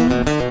down.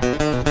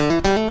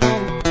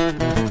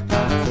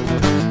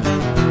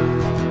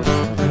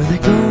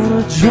 They're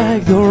gonna drag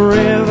the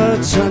river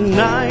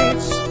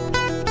tonight.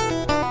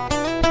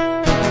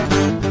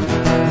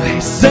 They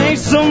say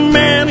some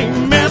man he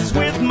messed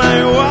with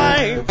my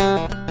wife.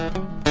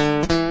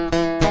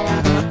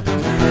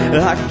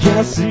 I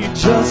guess he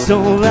just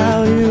don't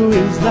value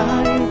his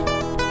life.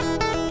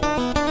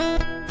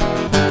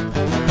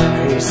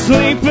 He's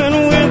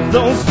sleeping with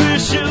those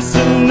fishes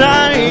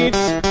tonight,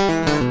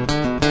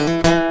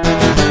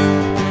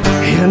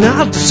 and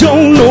I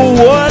don't know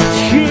what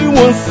he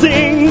was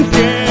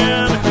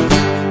thinking,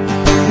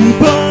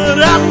 but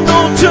I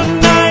know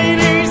tonight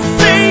he's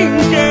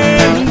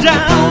sinking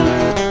down.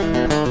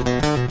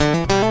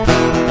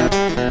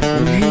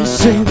 He's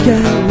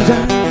sinking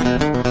down.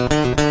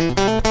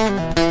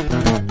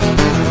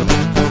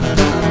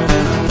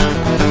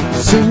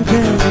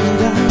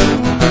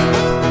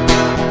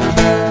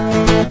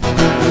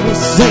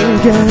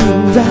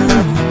 Sinking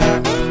down.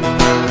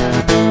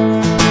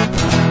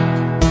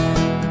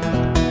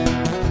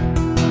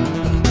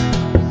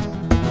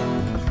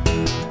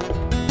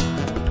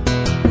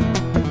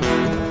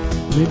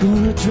 They're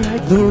gonna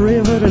drag the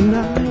river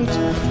tonight.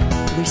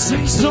 They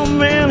say some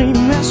man he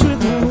messed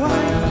with my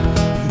wife.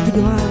 You think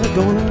he might have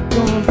gone out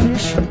gone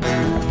fishing,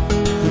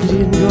 but he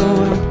didn't go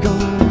out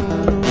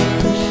gone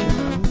fishing.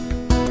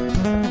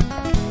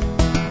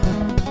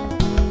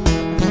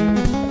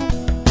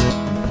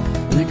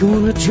 They're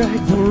gonna drag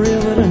the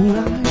river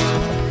tonight.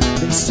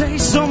 They say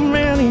some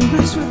man he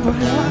messed with my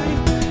wife.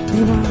 He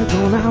might have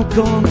gone out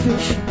gone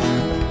fishing.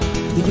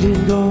 Think he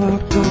didn't go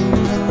out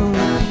gone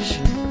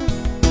fishing.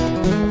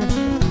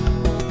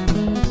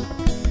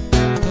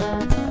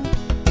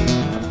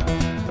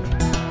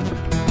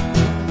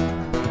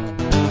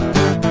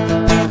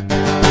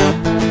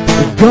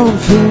 They're gone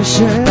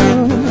fishing.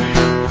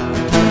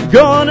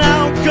 Gone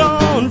out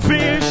gone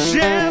fishing.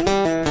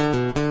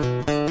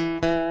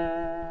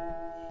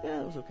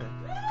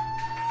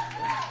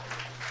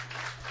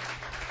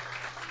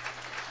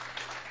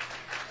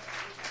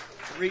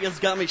 Ria's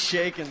got me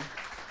shaking.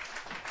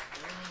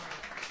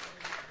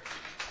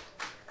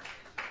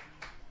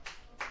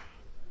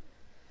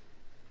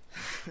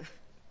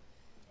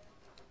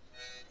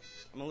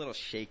 I'm a little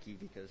shaky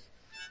because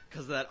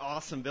of that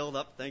awesome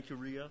build-up. Thank you,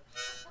 Ria.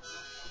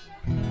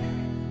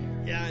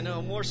 Yeah, I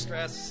know, more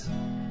stress.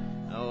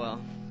 Oh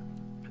well,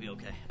 it'll be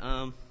okay.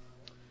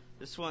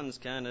 This one's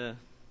kind of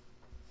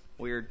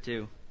weird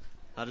too.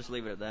 I'll just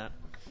leave it at that.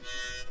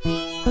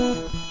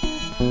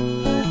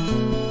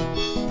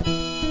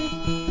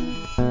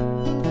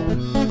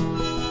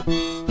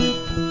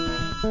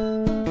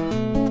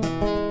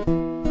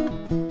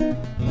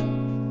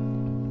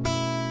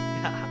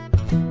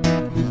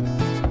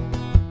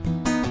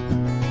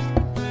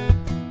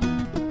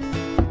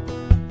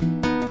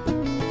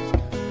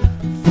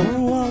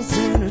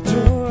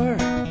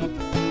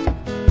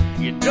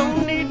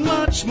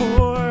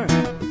 More.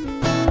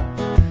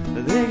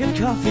 They got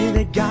coffee,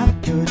 they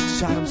got good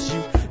times.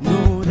 You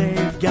know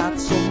they've got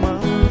so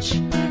much.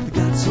 They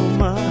got so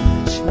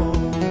much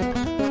more.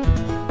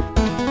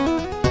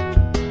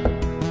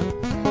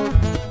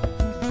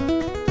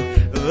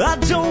 I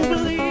don't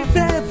believe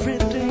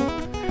everything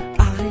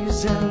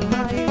eyes and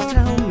eyes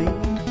tell me.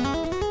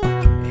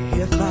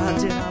 If I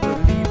did, I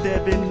believe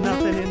there'd be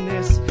nothing in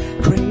this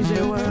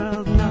crazy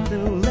world,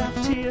 nothing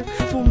left here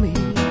for me.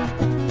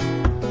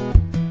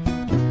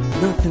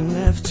 Nothing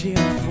left here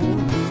for me.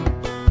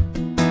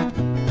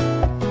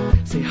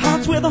 Say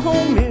heart's where the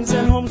home is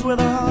and home's where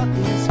the heart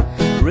is.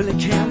 Really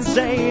can't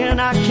say and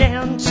I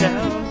can't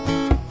tell.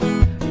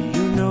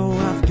 You know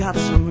I've got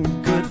some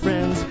good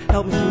friends.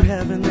 Help me through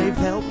heaven, they've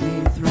helped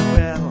me through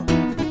hell.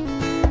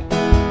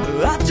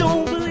 I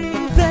don't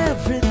believe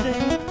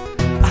everything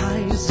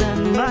eyes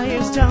and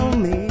eyes tell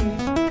me.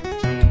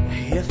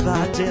 If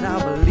I did, I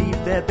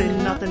believe there'd be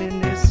nothing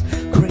in this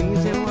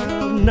crazy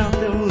world,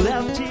 nothing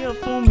left here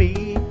for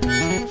me.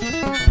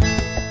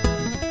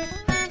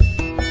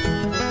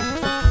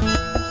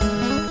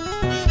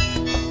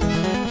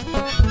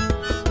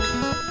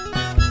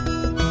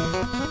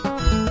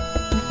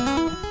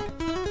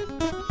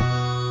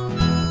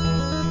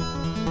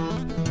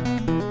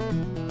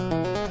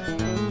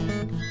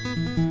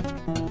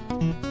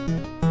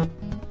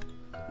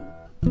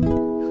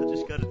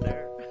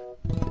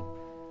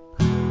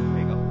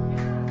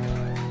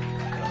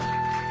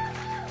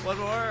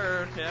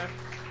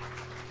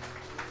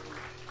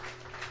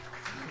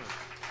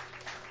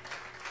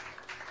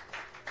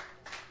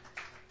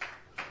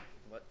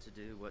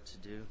 What to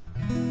do.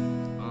 I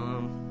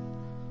gotta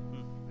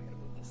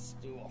move this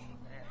stool.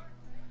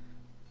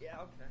 Yeah,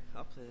 okay,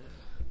 I'll play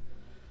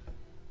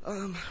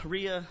it.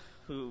 Rhea,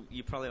 who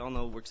you probably all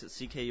know works at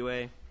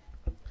CKUA,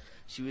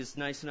 she was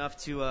nice enough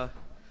to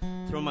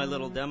throw my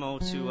little demo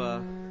to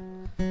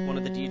one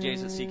of the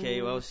DJs at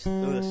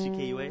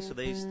CKUA, so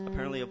they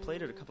apparently have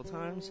played it a couple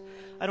times.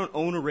 I don't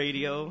own a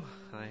radio.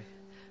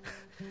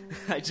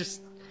 I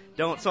just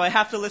don't, so I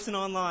have to listen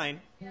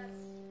online.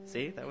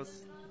 See, that was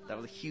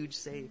a huge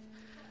save.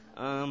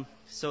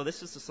 So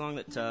this is the song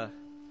that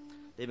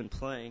they've been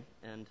playing,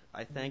 and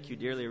I thank you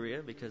dearly,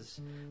 Rhea, because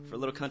for a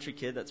little country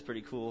kid, that's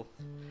pretty cool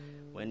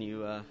when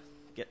you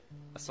get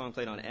a song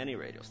played on any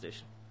radio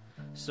station.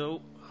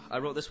 So I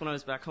wrote this when I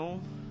was back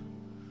home,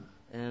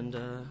 and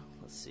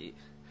let's see.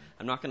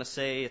 I'm not going to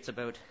say it's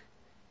about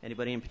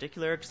anybody in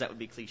particular, because that would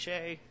be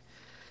cliche,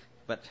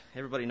 but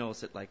everybody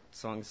knows that like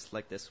songs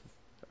like this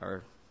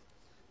are,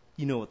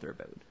 you know what they're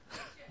about.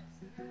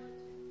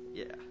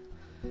 Yeah.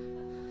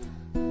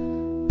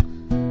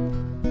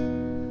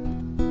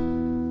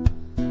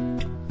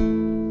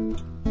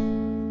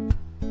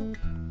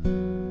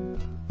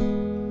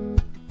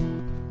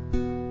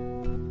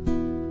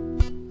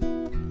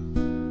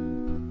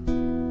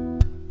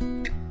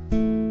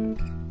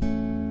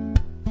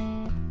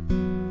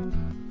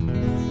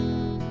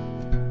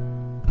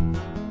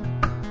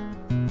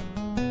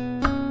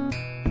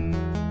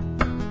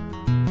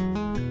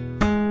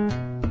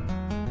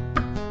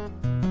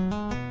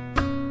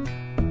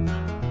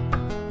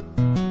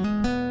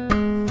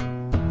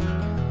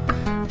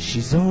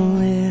 She's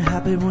only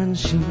happy when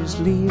she's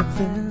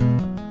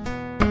leaving.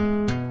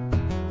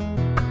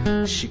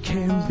 She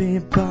can't be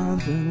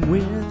bothered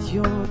with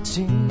your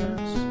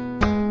tears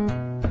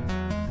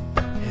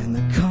and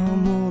the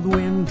calm old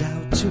wind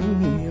out to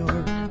New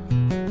York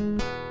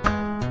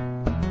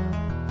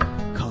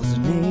calls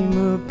her name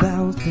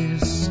about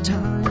this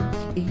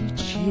time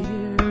each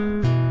year.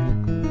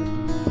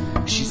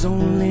 She's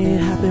only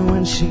happy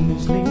when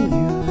she's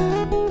leaving.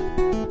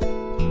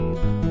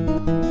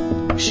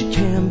 She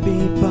can't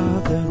be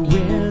bothered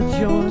with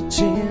your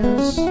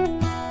tears,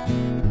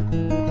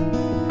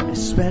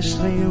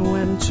 especially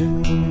when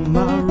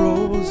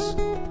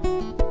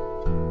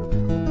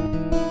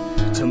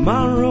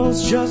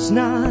tomorrow's just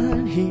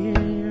not here,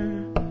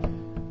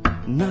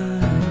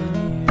 not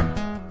here.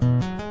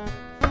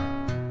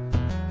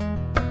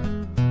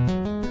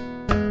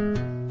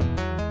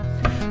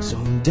 So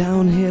I'm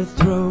down here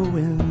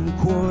throwing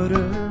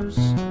quarters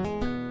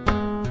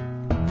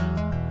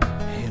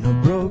in a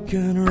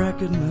broken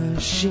record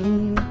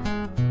machine,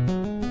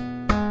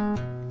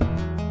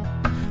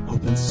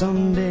 hoping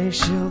someday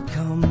she'll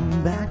come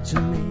back to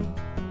me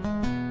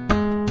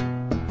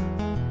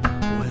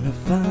when I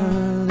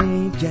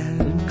finally get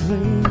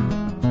clean.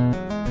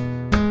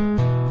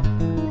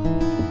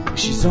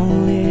 She's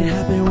only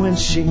happy when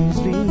she's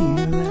leaving.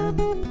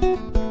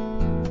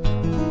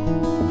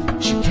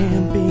 She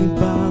can't be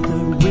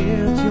bothered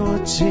with your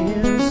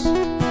tears,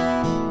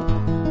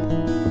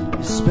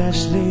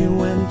 especially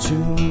when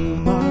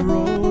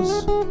tomorrow's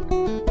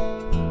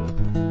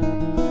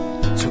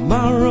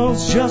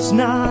just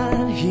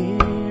not here,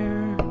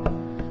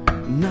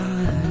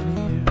 not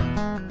here.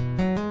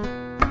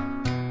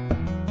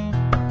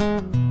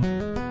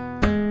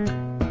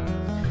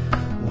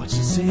 Watch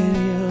the city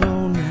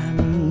alone at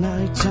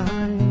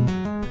nighttime,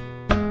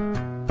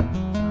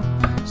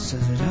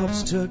 says it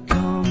helps to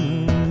calm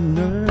her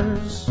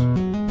nerves,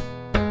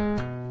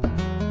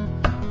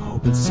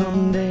 hoping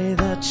someday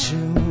that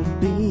she'll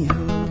be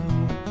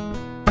alone,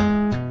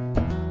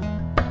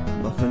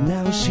 but for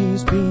now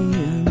she's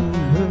being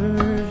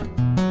heard.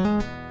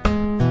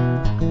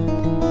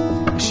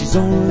 She's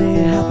only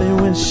happy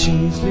when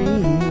she's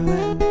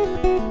leaving.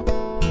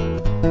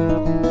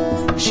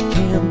 She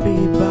can't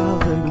be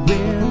bothered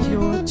with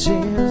your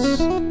tears,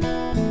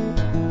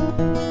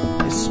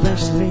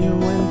 especially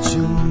when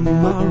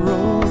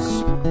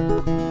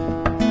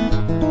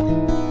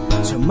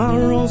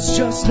tomorrow's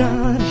just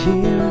not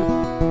here,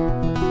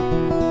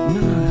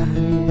 not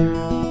here.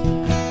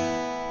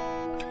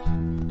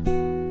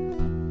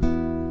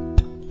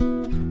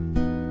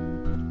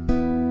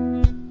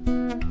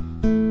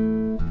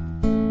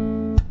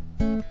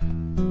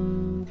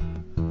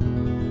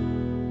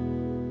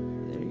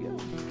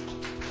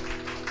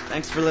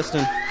 Thanks for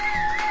listening.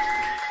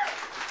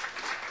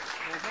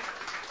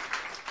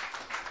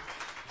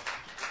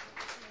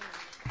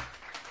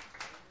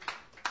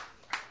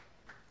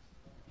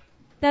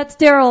 That's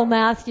Daryl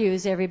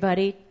Matthews,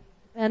 everybody.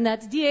 And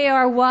that's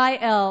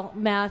Daryl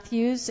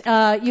Matthews.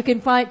 You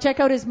can check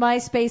out his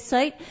MySpace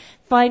site,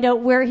 find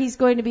out where he's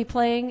going to be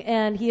playing,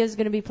 and he is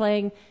going to be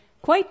playing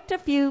quite a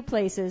few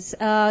places.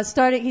 He's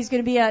going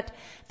to be at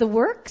The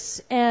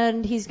Works,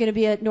 and he's going to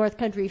be at North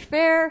Country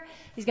Fair.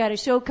 He's got a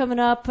show coming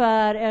up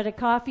at a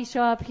coffee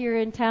shop here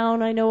in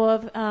town I know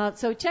of.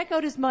 So check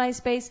out his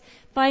MySpace,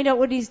 find out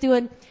what he's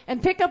doing,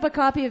 and pick up a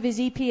copy of his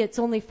EP. It's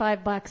only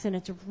 $5, and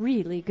it's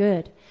really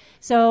good.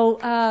 So,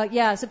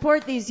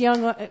 support these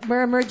young,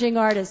 emerging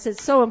artists.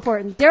 It's so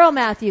important. Daryl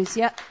Matthews,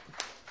 yeah.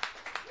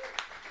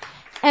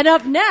 And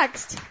up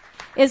next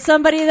is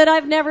somebody that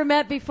I've never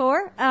met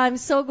before. I'm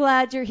so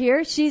glad you're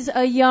here. She's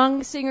a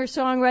young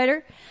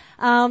singer-songwriter,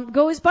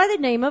 goes by the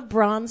name of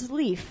Bronze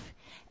Leaf,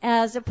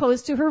 as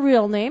opposed to her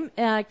real name.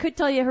 I could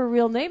tell you her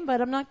real name, but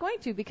I'm not going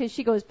to because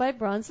she goes by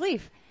Bronze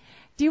Leaf.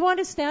 Do you want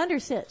to stand or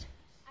sit?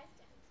 I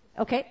stand.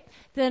 Okay.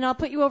 Then I'll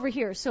put you over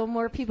here so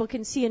more people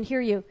can see and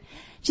hear you.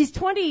 She's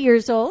 20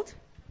 years old.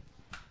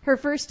 Her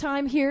first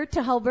time here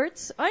to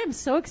Halberts. I am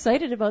so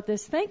excited about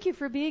this. Thank you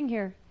for being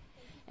here.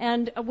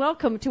 And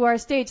welcome to our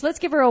stage. Let's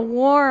give her a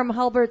warm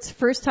Halberts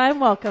first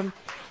time welcome.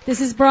 This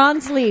is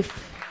Bronze Leaf.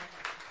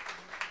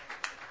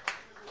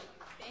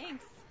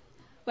 Thanks.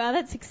 Wow,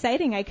 that's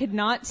exciting. I could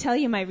not tell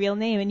you my real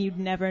name and you'd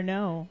never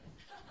know.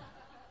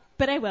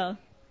 But I will.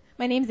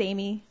 My name's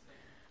Amy.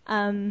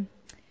 And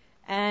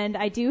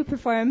I do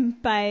perform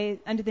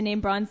under the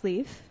name Bronze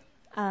Leaf.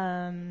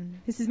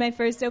 This is my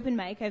first open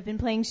mic. I've been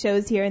playing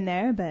shows here and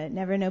there, but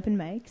never an open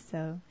mic.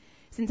 So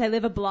since I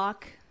live a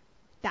block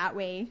that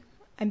way,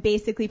 I'm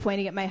basically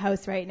pointing at my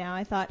house right now.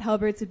 I thought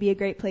Halberts would be a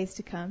great place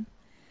to come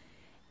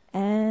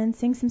and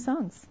sing some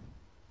songs.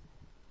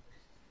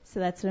 So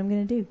that's what I'm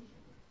going to do.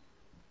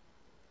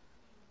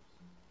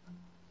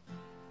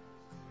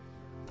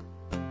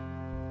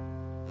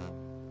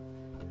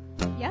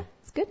 Yeah,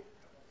 it's good.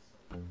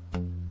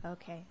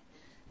 Okay.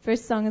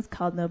 First song is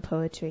called No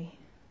Poetry.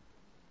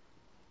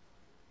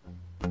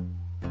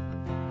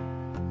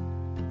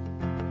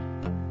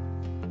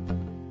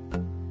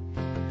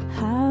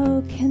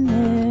 How can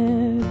there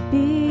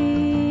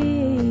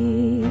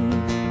be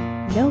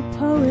no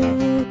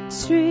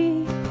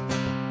poetry?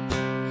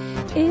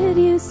 It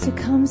used to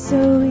come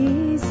so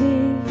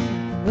easy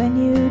when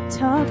you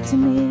talk to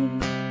me,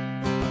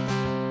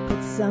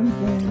 but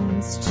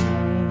something's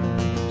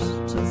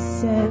changed.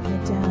 Just set me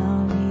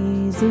down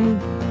easy,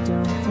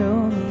 don't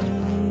throw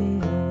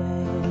me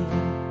away.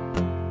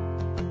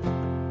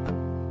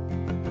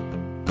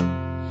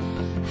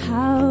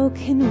 How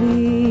can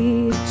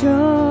we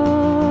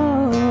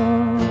draw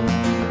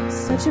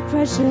such a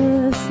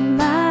precious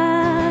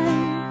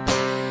line?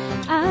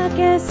 I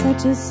guess I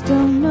just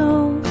don't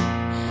know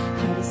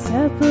how to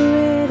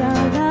separate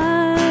our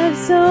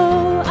lives. So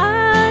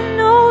I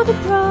know the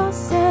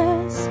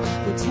process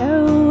will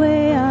tear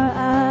away our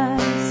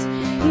eyes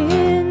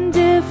in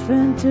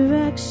different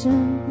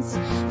directions.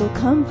 We'll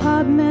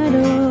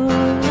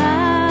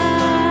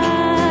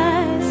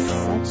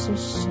compartmentalize. Such a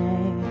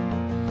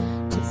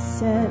shame to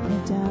set me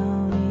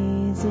down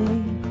easy.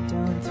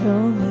 Don't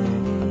throw me.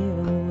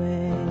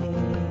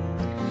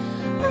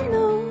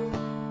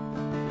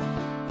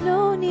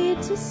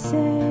 To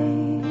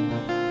say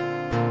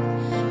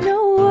no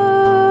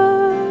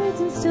words,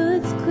 and still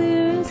it's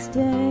clear as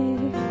day.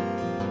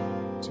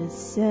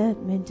 Just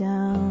set me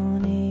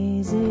down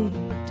easy,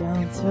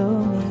 don't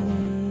throw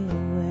me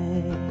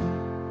away.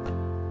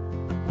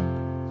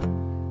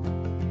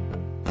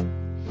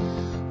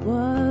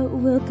 What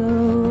will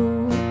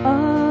go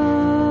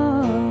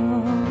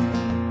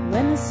on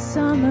when the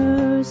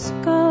summer's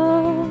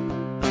gone?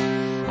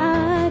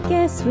 I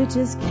guess we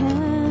just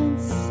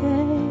can't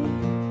say.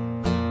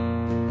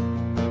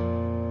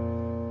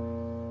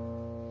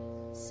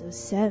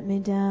 Set me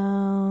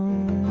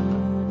down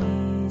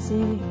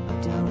easy,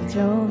 don't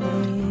throw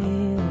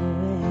me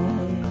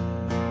away,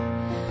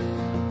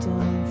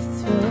 don't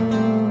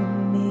throw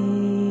me.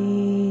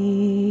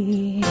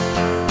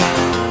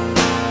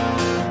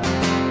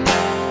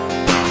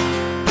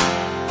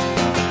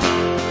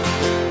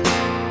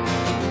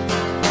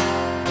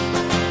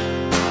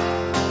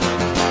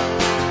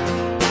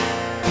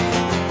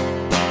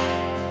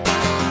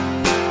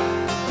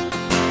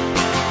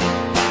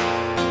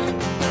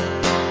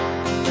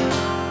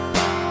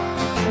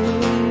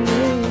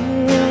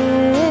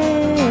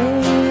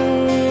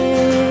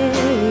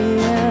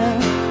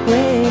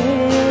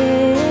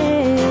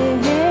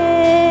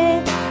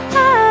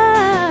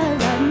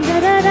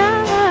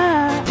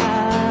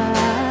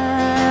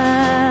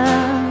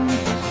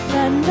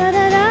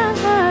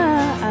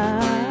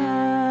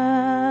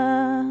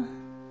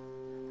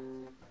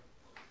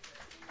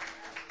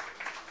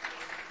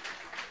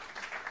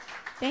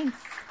 Thanks.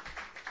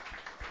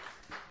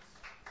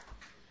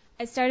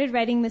 I started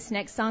writing this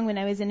next song when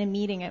I was in a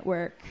meeting at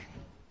work.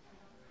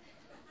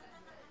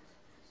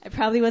 I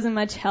probably wasn't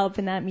much help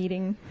in that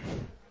meeting.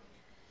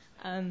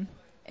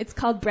 It's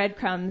called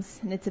Breadcrumbs,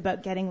 and it's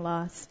about getting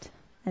lost,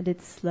 and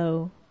it's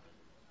slow.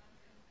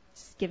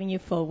 Just giving you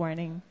full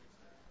warning.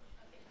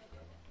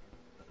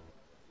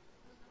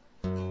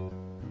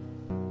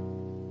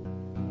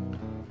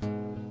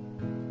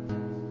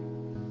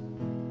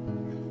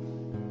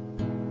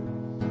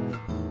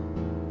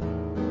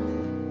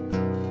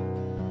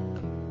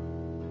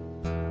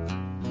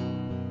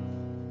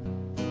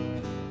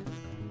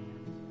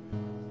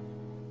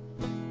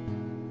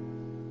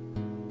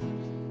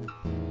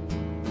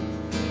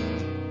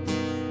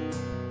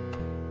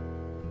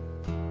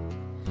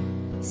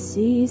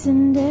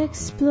 Seasoned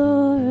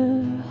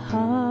explorer,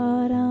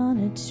 hard on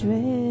a trail,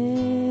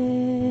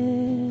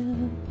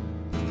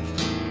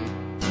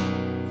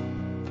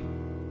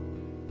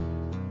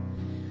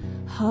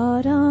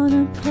 Hard on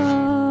a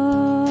promise,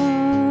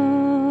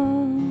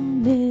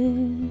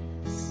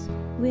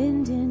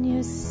 wind in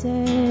your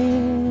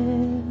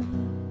sail.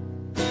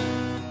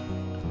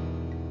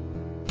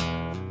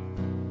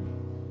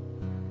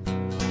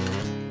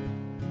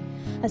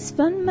 I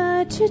spun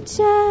my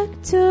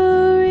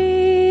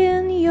trajectory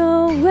in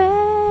your wake.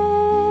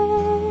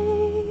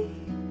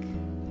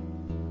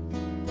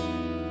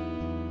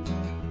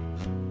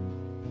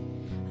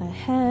 I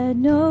had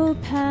no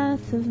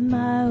path of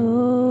my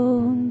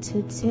own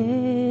to take.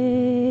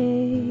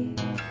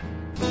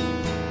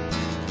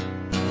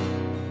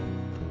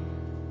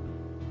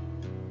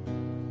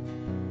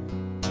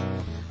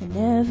 I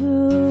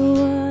never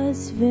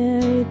was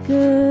very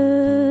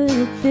good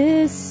at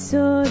this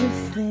sort of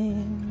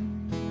thing.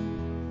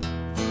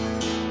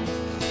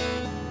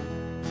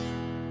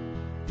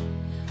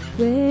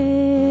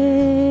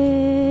 Wayfinding.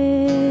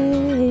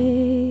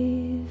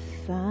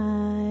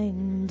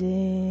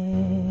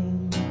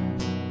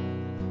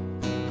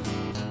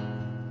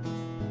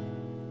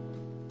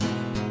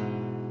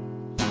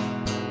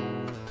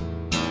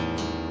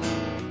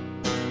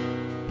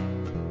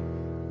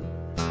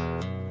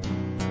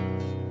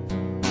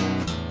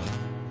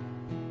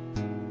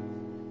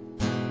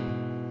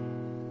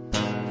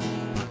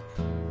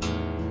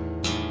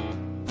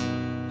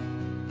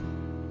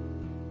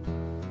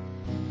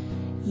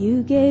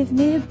 You gave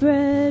me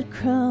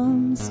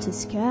breadcrumbs to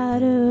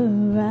scatter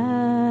around.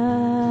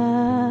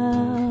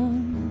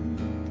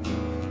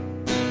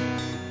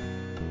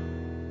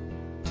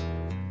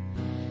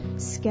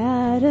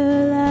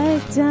 Scatter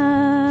like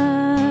diamonds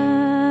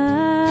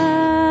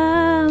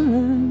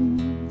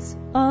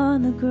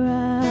on the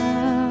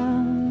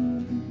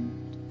ground.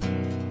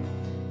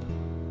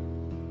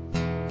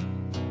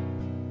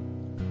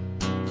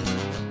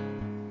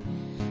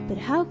 But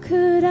how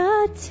could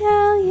I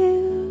tell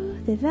you?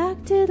 They've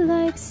acted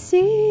like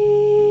seeds.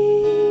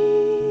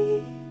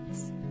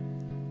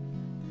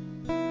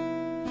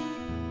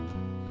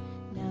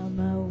 Now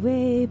my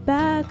way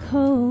back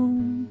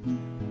home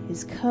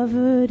is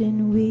covered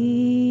in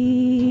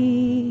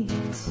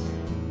weeds.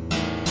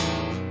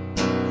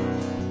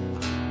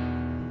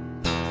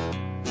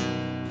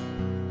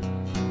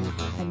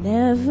 I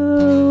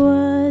never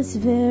was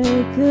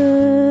very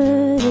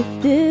good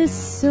at this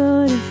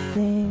sort of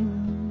thing.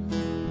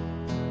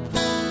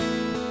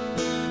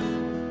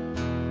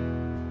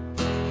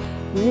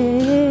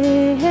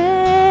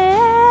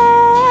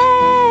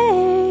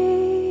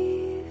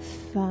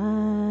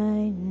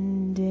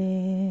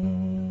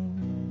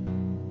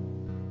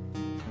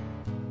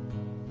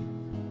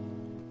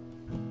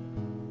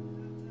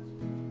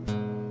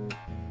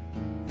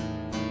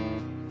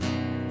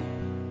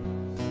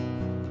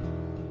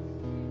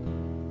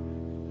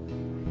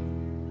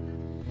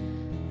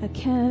 I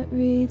can't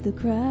read the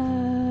ground.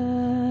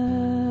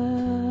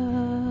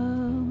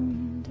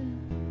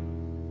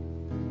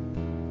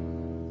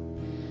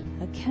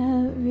 I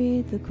can't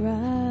read the ground.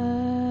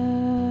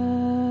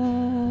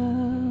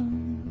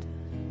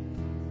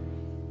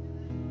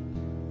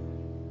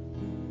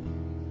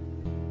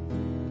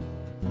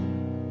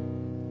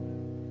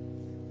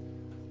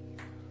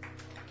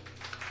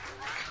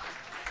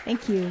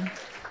 Thank you.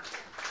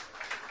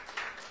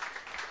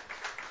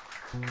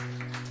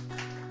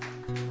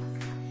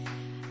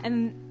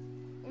 And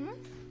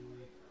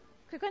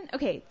quick one.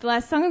 Okay, the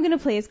last song I'm going to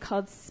play is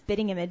called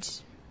Spitting Image.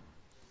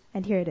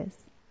 And here it is.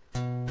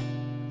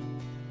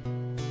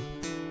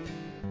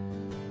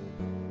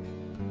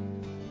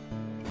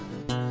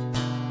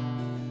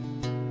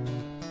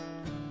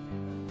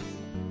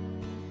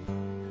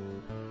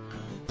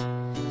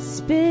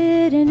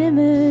 Spit an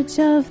image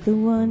of the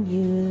one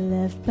you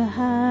left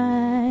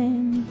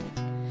behind.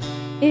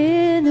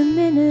 In a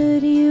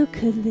minute you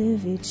could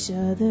live each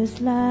other's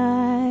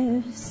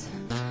lives.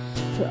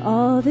 For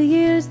all the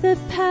years that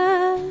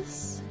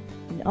pass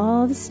and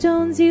all the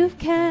stones you've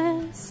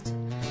cast,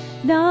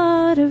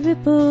 not a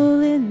ripple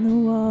in the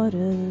water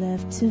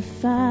left to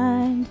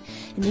find.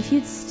 And if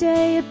you'd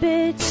stay a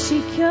bit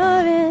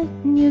secure it,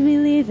 and you'd be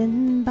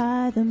leaving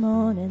by the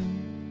morning.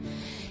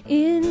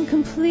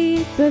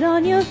 Incomplete, but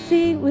on your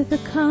feet with a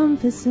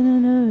compass and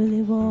an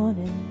early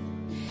warning.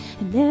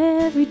 And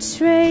every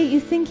trait you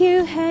think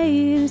you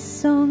hate is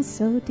sewn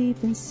so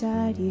deep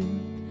inside you.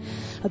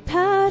 A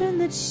pattern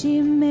that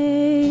she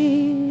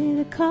made,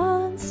 a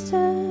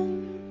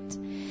constant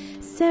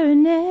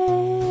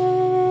serenade.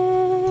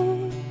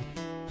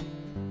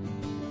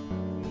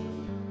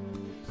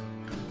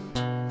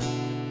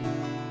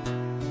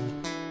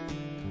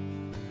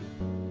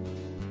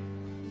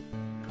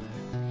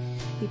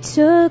 You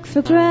took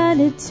for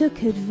granted,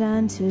 took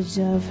advantage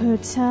of her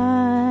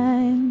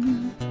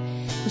time.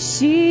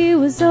 She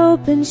was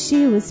open,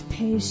 she was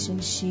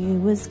patient, she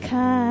was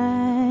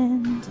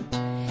kind.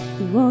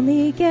 You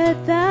only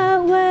get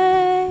that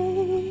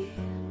way,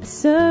 a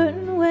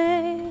certain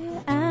way,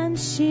 and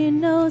she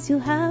knows you'll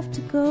have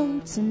to go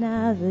to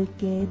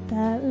navigate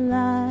that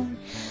line.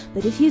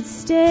 But if you'd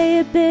stay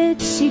a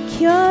bit, she'd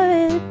cure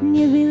it, and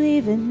you'd be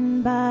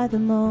leaving by the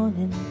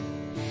morning.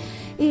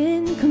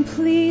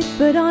 Incomplete,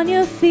 but on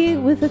your feet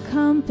with a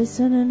compass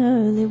and an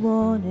early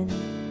warning.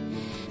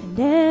 And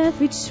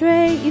every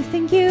trait you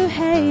think you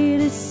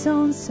hate is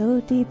sewn so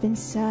deep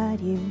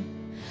inside you.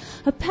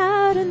 A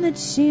pattern that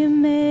she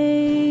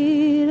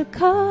made, a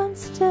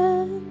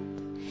constant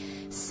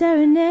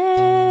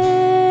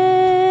serenade.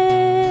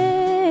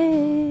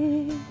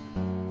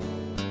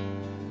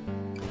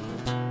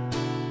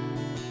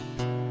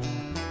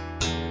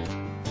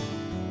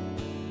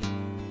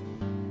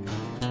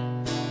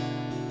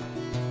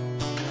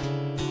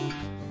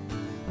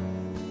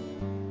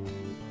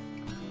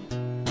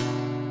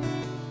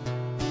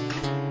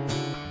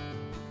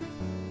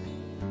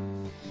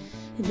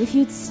 And if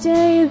you'd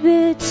stay a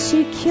bit,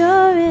 she'd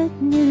cure it,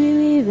 and you'd be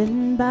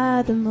leaving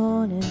by the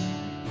morning.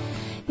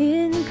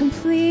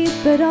 Incomplete,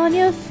 but on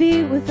your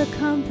feet with a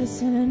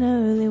compass and an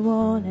early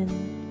warning.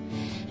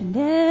 And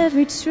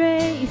every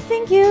trait you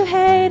think you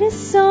hate is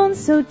sewn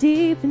so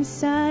deep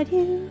inside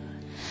you.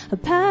 A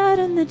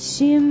pattern that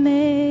she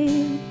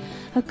made,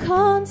 a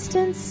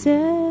constant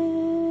serenade.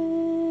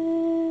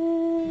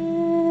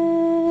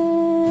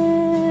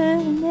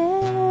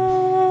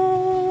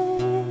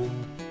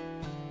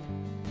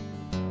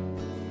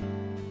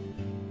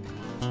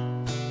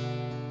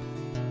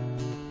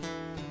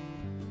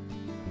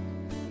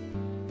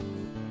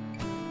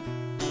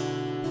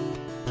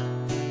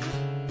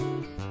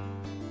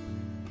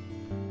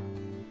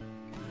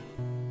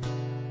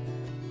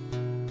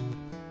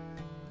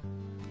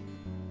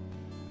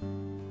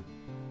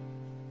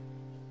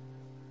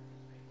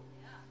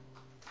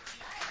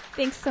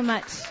 Thanks so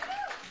much.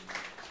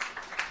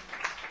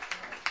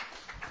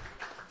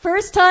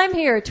 First time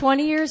here,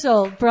 20 years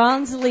old.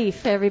 Bronze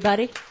Leaf,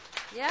 everybody.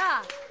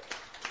 Yeah.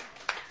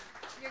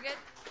 You're good?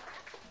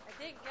 I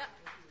think, yeah.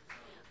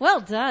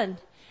 Well done.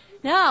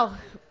 Now,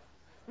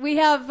 we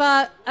have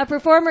a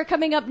performer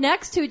coming up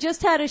next who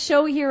just had a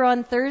show here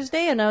on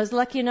Thursday, and I was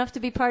lucky enough to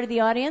be part of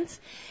the audience.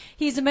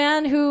 He's a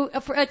man who,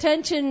 for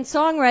attention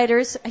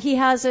songwriters, he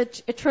has a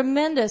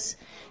tremendous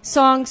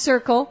song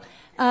circle.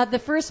 The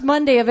first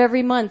Monday of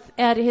every month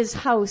at his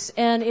house,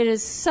 and it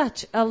is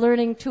such a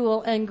learning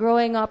tool and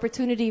growing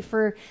opportunity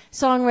for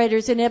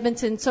songwriters in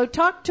Edmonton. So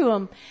talk to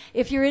him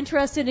if you're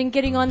interested in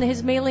getting on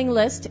his mailing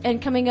list and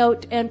coming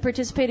out and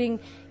participating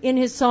in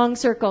his song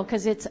circle,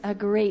 because it's a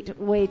great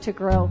way to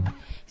grow.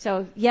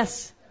 So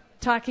yes,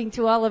 talking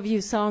to all of you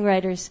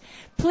songwriters.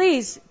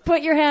 Please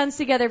put your hands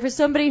together for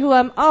somebody who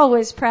I'm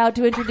always proud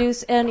to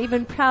introduce, and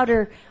even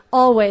prouder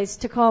always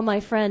to call my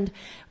friend,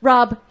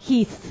 Rob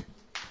Heath.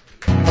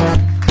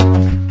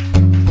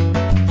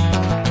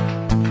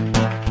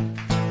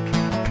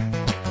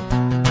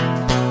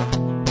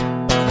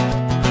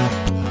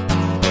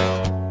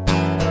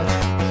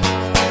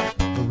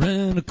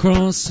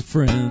 Across a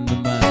friend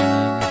of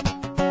mine,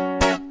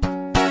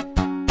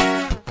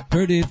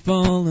 heard he'd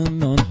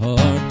fallen on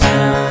hard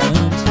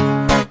times,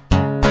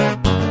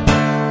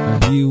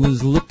 and he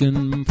was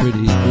looking pretty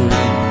green.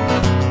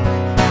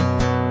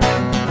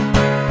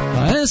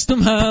 I asked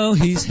him how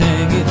he's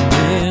hanging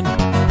in.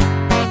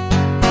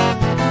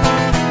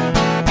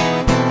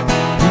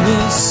 He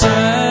was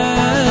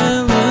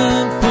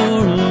silent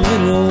for a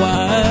little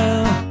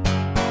while,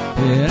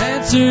 and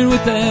answered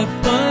with that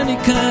funny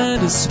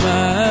kind of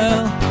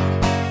smile.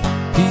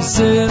 He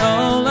said,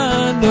 all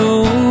I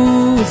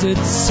know is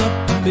it's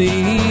up to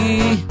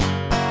me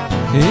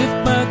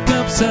if my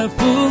cup's half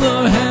full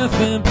or half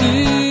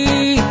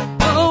empty.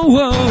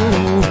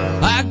 Oh,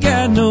 I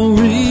got no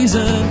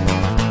reason,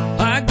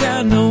 I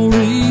got no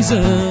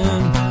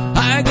reason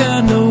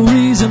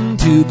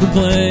to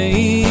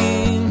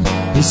complain.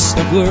 The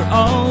stuff we're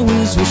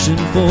always wishing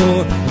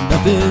for,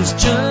 enough is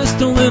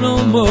just a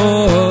little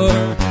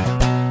more.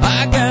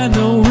 I got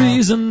no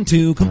reason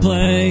to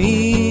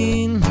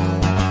complain.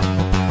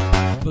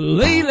 But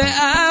lately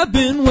I've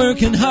been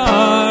working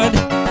hard,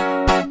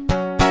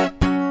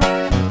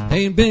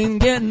 ain't been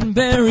getting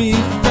very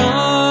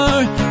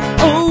far.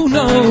 Oh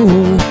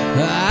no,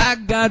 I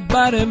got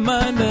body,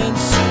 mind and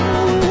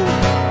soul,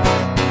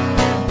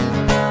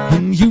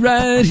 and you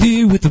right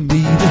here with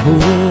me to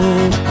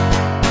hold.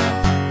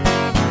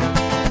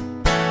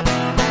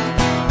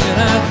 And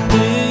I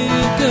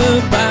think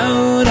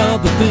about all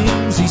the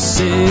things he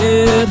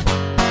said.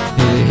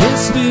 It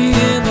hits me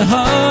in the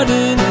heart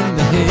and in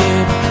the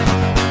head.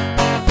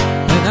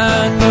 And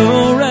I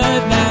know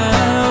right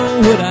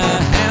now what I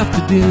have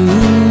to do.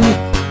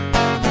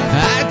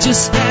 I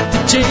just have to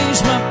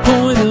change my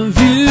point of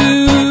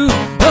view.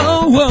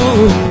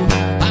 Oh,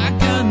 I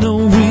got no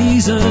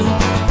reason,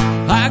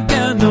 I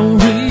got no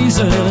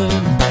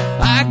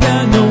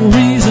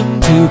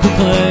reason to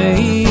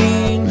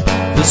complain.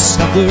 The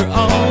stuff we're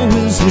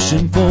always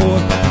wishing for,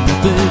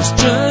 if it's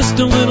just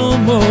a little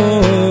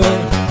more.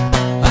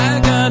 I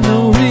got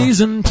no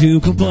reason to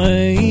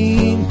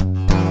complain.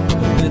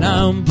 When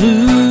I'm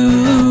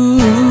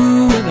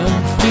blue and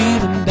I'm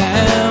feeling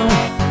down,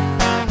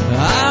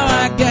 all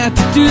I got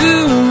to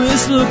do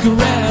is look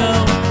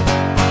around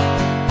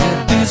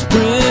at these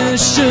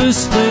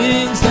precious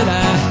things that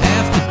I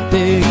have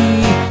today,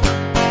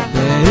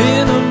 that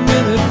in a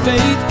minute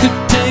fate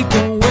could take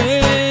away.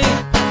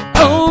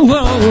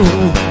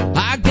 Oh,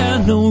 I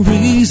got no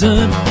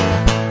reason.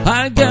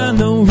 I got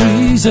no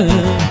reason.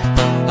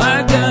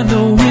 I got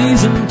no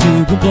reason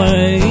to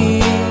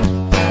complain.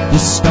 The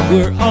stuff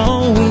we're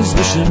always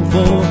wishing for,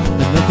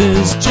 and life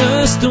is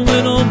just a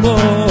little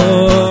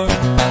more.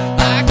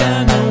 I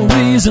got no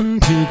reason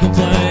to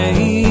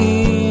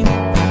complain.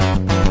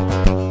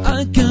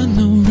 I got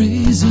no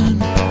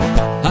reason.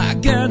 I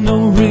got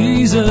no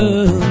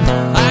reason.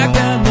 I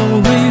got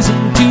no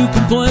reason to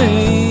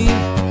complain.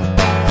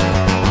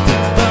 The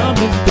I've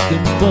been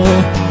looking for,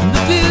 and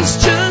life is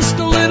just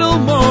a little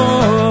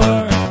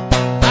more.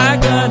 I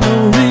got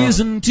no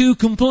reason to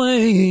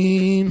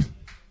complain.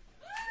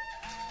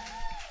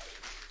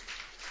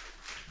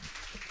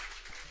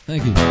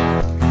 Thank you.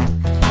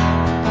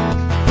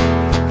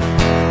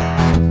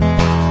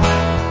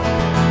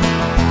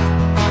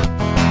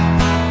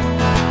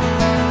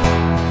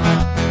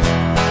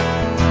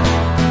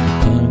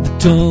 Climbed the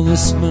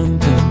tallest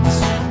mountains,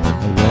 I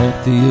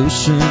walked the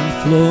ocean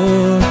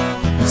floor,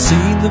 and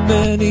seen the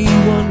many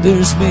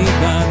wonders made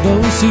by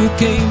those who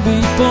came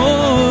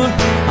before.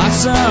 I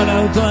sought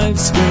out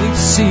life's great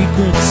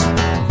secrets,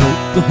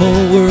 hoped the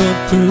whole world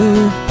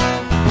through.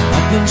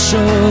 Nothing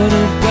short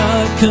of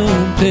God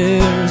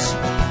compares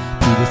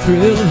to the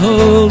thrill of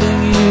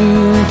holding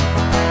you.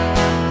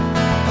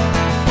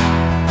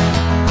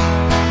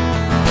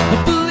 I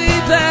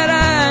believe that I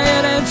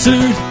had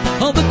answered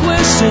all the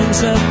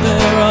questions that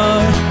there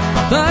are.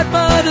 Thought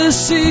my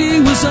sea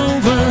was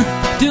over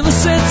till I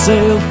set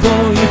sail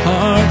for your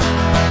heart.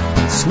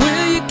 I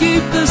swear you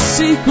keep the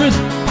secret,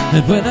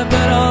 and when I've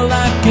got all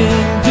I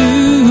can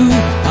do,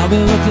 I'll be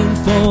looking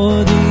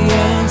for the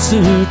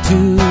answer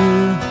to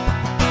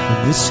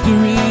the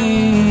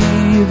mystery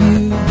of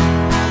you.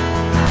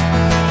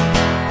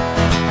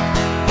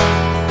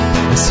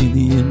 I see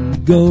the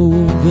indigo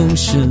of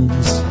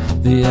oceans,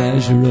 the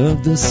azure of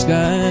the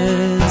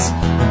skies.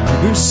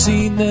 I've never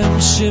seen them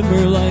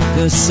shimmer like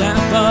the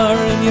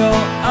sapphire in your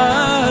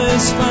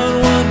eyes.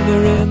 Found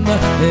wonder in the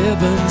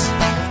heavens,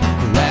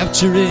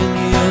 rapture in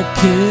your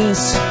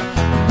kiss.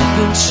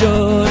 Nothing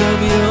short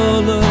of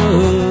your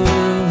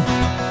love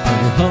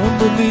will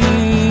humble me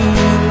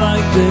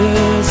like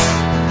this.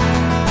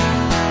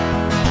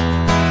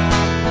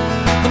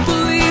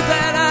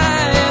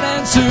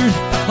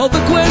 All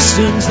the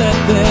questions that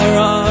there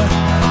are.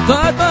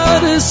 Thought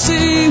my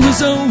sea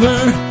was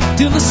over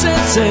till I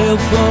set sail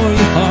for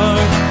your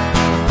heart.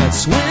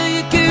 That's where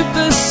you keep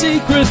the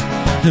secret,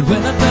 and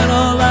when I've done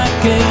all I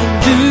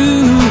can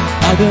do,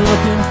 I'll be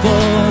looking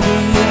for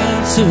the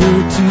answer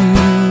to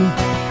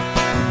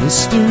the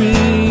mystery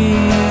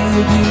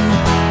of you.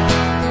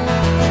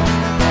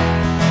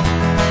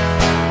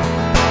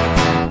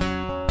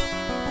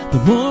 The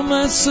more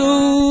my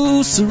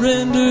soul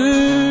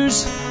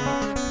surrenders,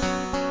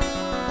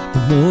 the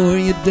more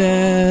you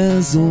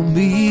dazzle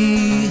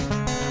me.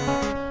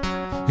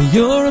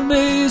 You're a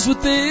maze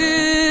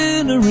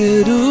within a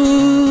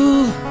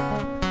riddle,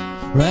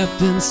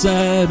 wrapped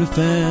inside a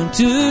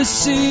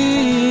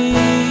fantasy.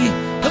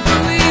 I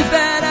believe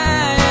that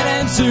I had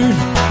answered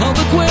all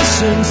the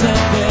questions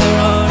that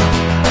there are.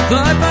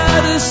 Thought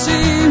by the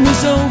sea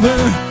was over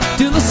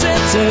till I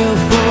set sail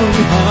for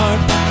your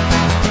heart.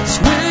 It's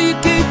where you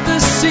keep the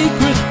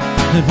secret,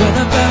 and when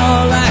I've got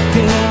all I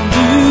can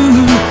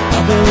do,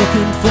 I'll be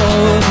looking for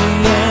the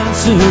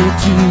answer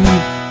to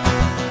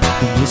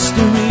the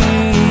mystery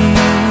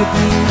of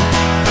you.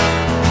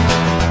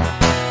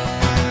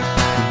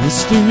 The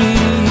mystery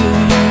of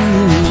you.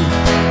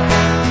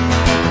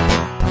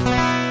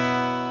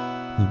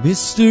 The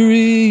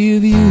mystery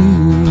of you.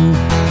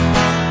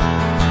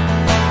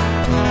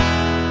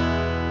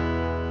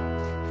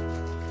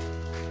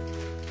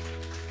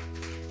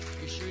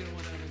 You sure you don't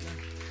want that again?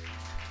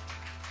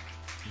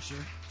 You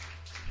sure?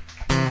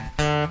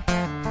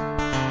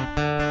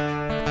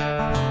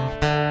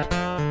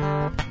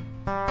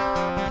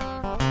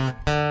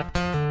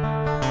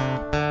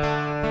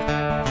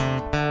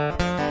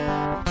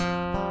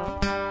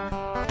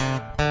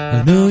 I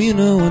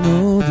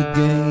know the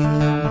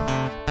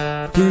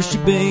game. First you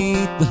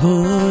bait the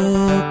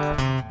hook,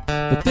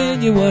 but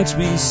then you watch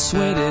me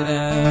sweat it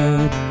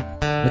out.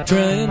 I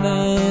try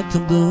not to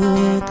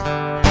look.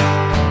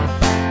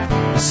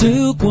 The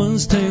silk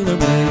one's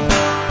tailor-made,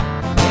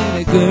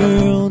 any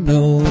girl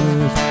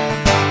knows.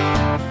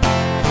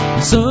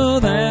 So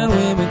that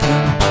women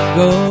can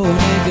go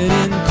naked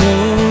in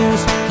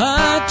clothes.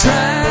 I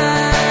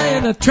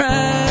try to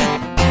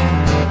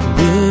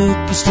look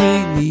you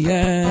straight in the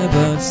eye,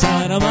 but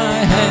side of my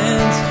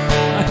hands,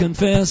 I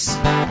confess,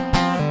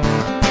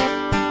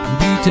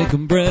 when you take a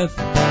breath,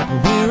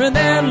 wearing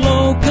that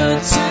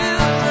low-cut silk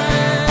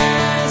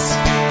dress,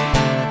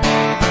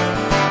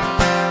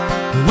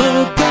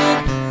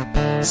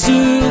 low-cut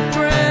silk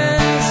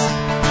dress.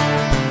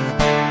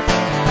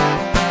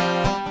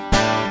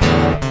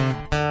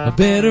 A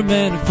better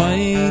man to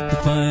fight the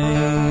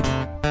fight,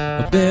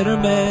 a better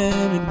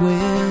man and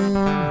win.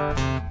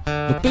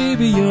 But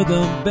baby, you're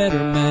the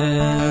better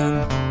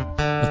man.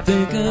 I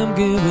think I'm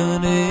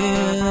giving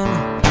in.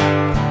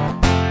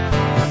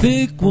 A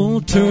thick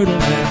wool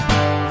turtleneck,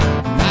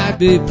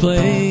 be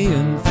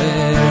playing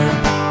fair.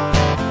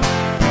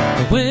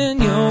 But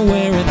when you're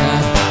wearing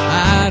out,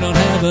 I don't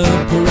have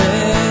a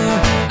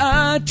prayer.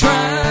 I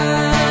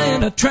try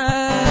and I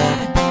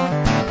try.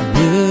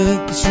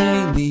 Look the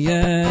string in the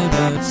eye,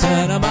 but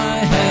inside of my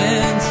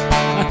hands,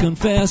 I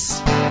confess.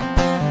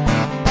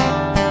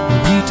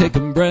 You take a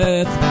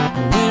breath,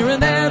 wearing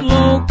that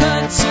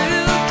low-cut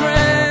silk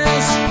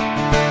dress.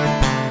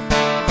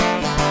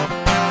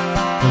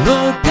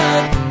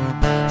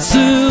 Low-cut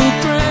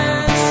silk dress.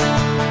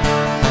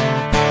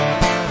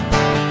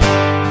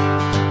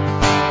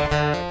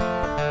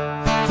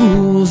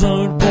 Fools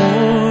aren't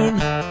born,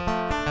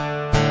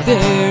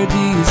 they're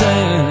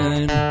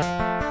designed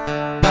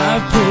by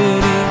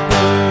pretty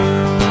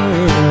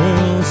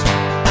girls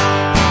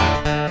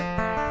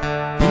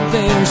in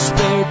their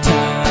spare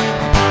time.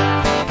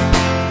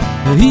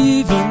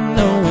 Even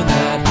knowing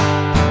that,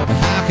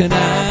 how can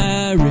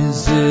I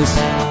resist?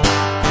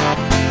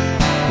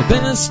 The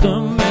best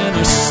of men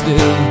are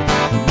still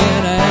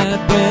men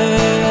at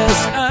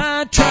best.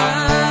 I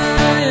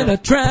try and I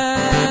try.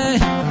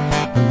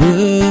 I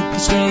look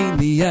straight in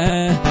the eye,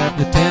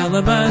 and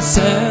telling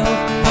myself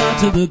not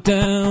to look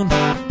down.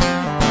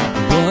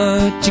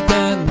 What you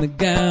got in the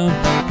gown?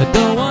 I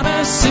don't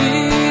wanna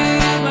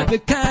seem like the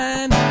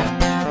kind.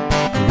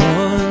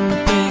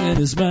 One thing in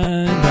his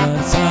mind,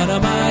 outside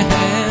of my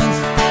hands,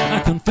 I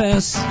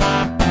confess.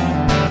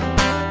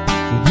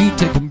 When you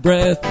take a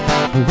breath,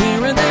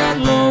 wearing that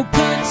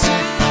low-cut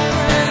silk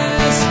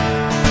dress.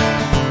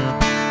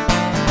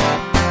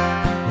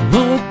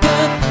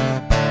 Low-cut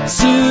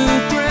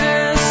silk dress.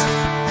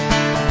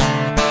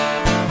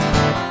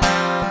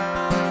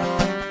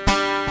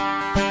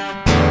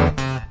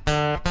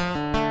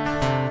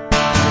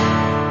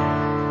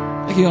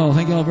 Thank you all.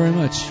 Thank you all very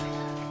much.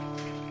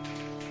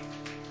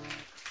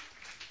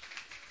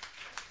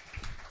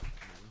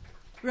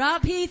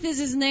 Rob Heath is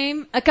his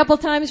name. A couple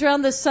times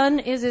around the sun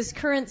is his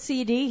current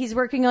CD. He's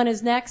working on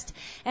his next,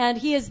 and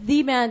he is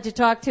the man to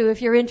talk to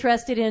if you're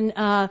interested in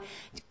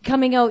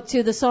coming out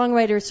to the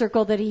songwriters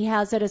circle that he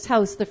has at his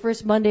house the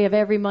first Monday of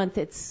every month.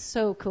 It's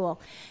so cool.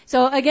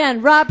 So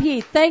again, Rob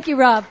Heath. Thank you,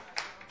 Rob.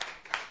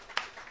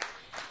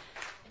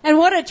 And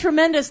what a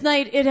tremendous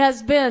night it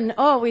has been.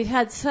 Oh, we've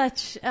had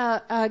such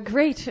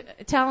great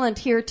talent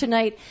here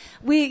tonight.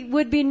 We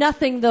would be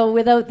nothing, though,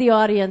 without the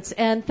audience.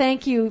 And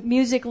thank you,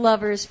 music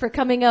lovers, for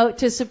coming out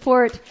to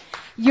support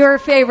your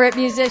favorite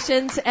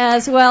musicians,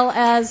 as well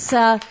as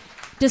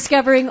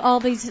discovering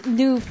all these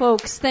new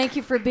folks. Thank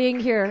you for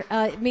being here.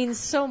 It means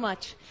so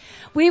much.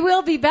 We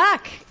will be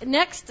back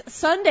next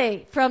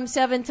Sunday from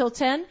 7 till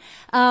 10.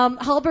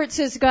 Halbert's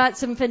has got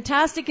some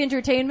fantastic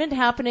entertainment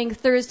happening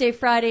Thursday,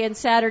 Friday, and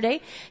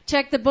Saturday.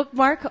 Check the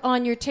bookmark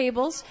on your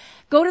tables.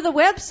 Go to the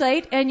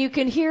website and you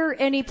can hear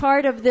any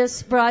part of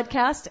this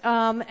broadcast,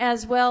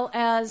 as well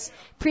as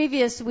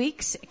previous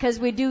weeks, because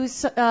we do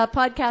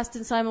podcast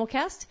and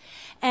simulcast.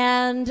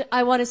 And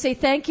I want to say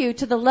thank you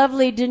to the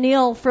lovely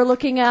Danielle for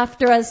looking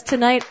after us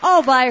tonight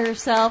all by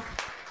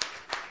herself.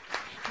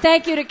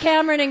 Thank you to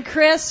Cameron and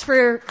Chris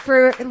for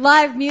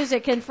live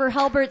music and for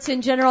Halbert's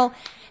in general.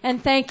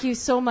 And thank you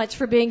so much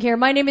for being here.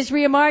 My name is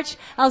Rhea March.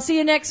 I'll see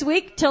you next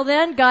week. Till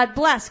then, God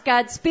bless.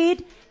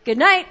 Godspeed. Good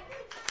night.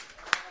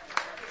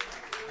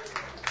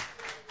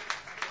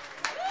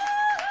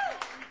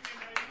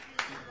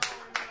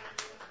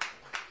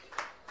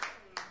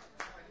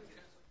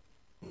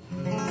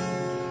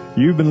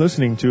 You've been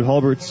listening to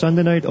Halbert's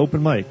Sunday Night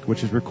Open Mic,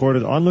 which is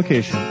recorded on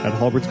location at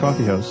Halbert's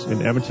Coffee House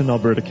in Edmonton,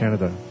 Alberta,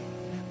 Canada.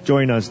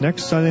 Join us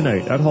next Sunday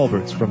night at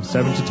Halbert's from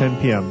 7 to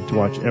 10 p.m. to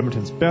watch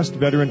Edmonton's best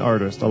veteran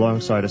artists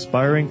alongside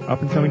aspiring,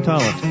 up-and-coming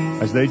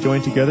talent as they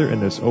join together in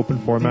this open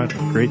format of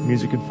great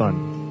music and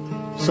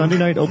fun. Sunday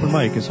Night Open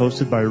Mic is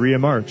hosted by Rhea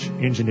March,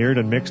 engineered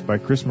and mixed by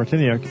Chris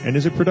Martiniak, and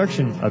is a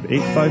production of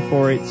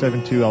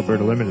 854872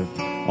 Alberta Limited.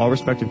 All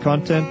respective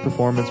content,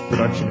 performance,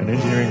 production, and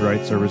engineering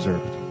rights are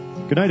reserved.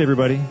 Good night,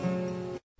 everybody.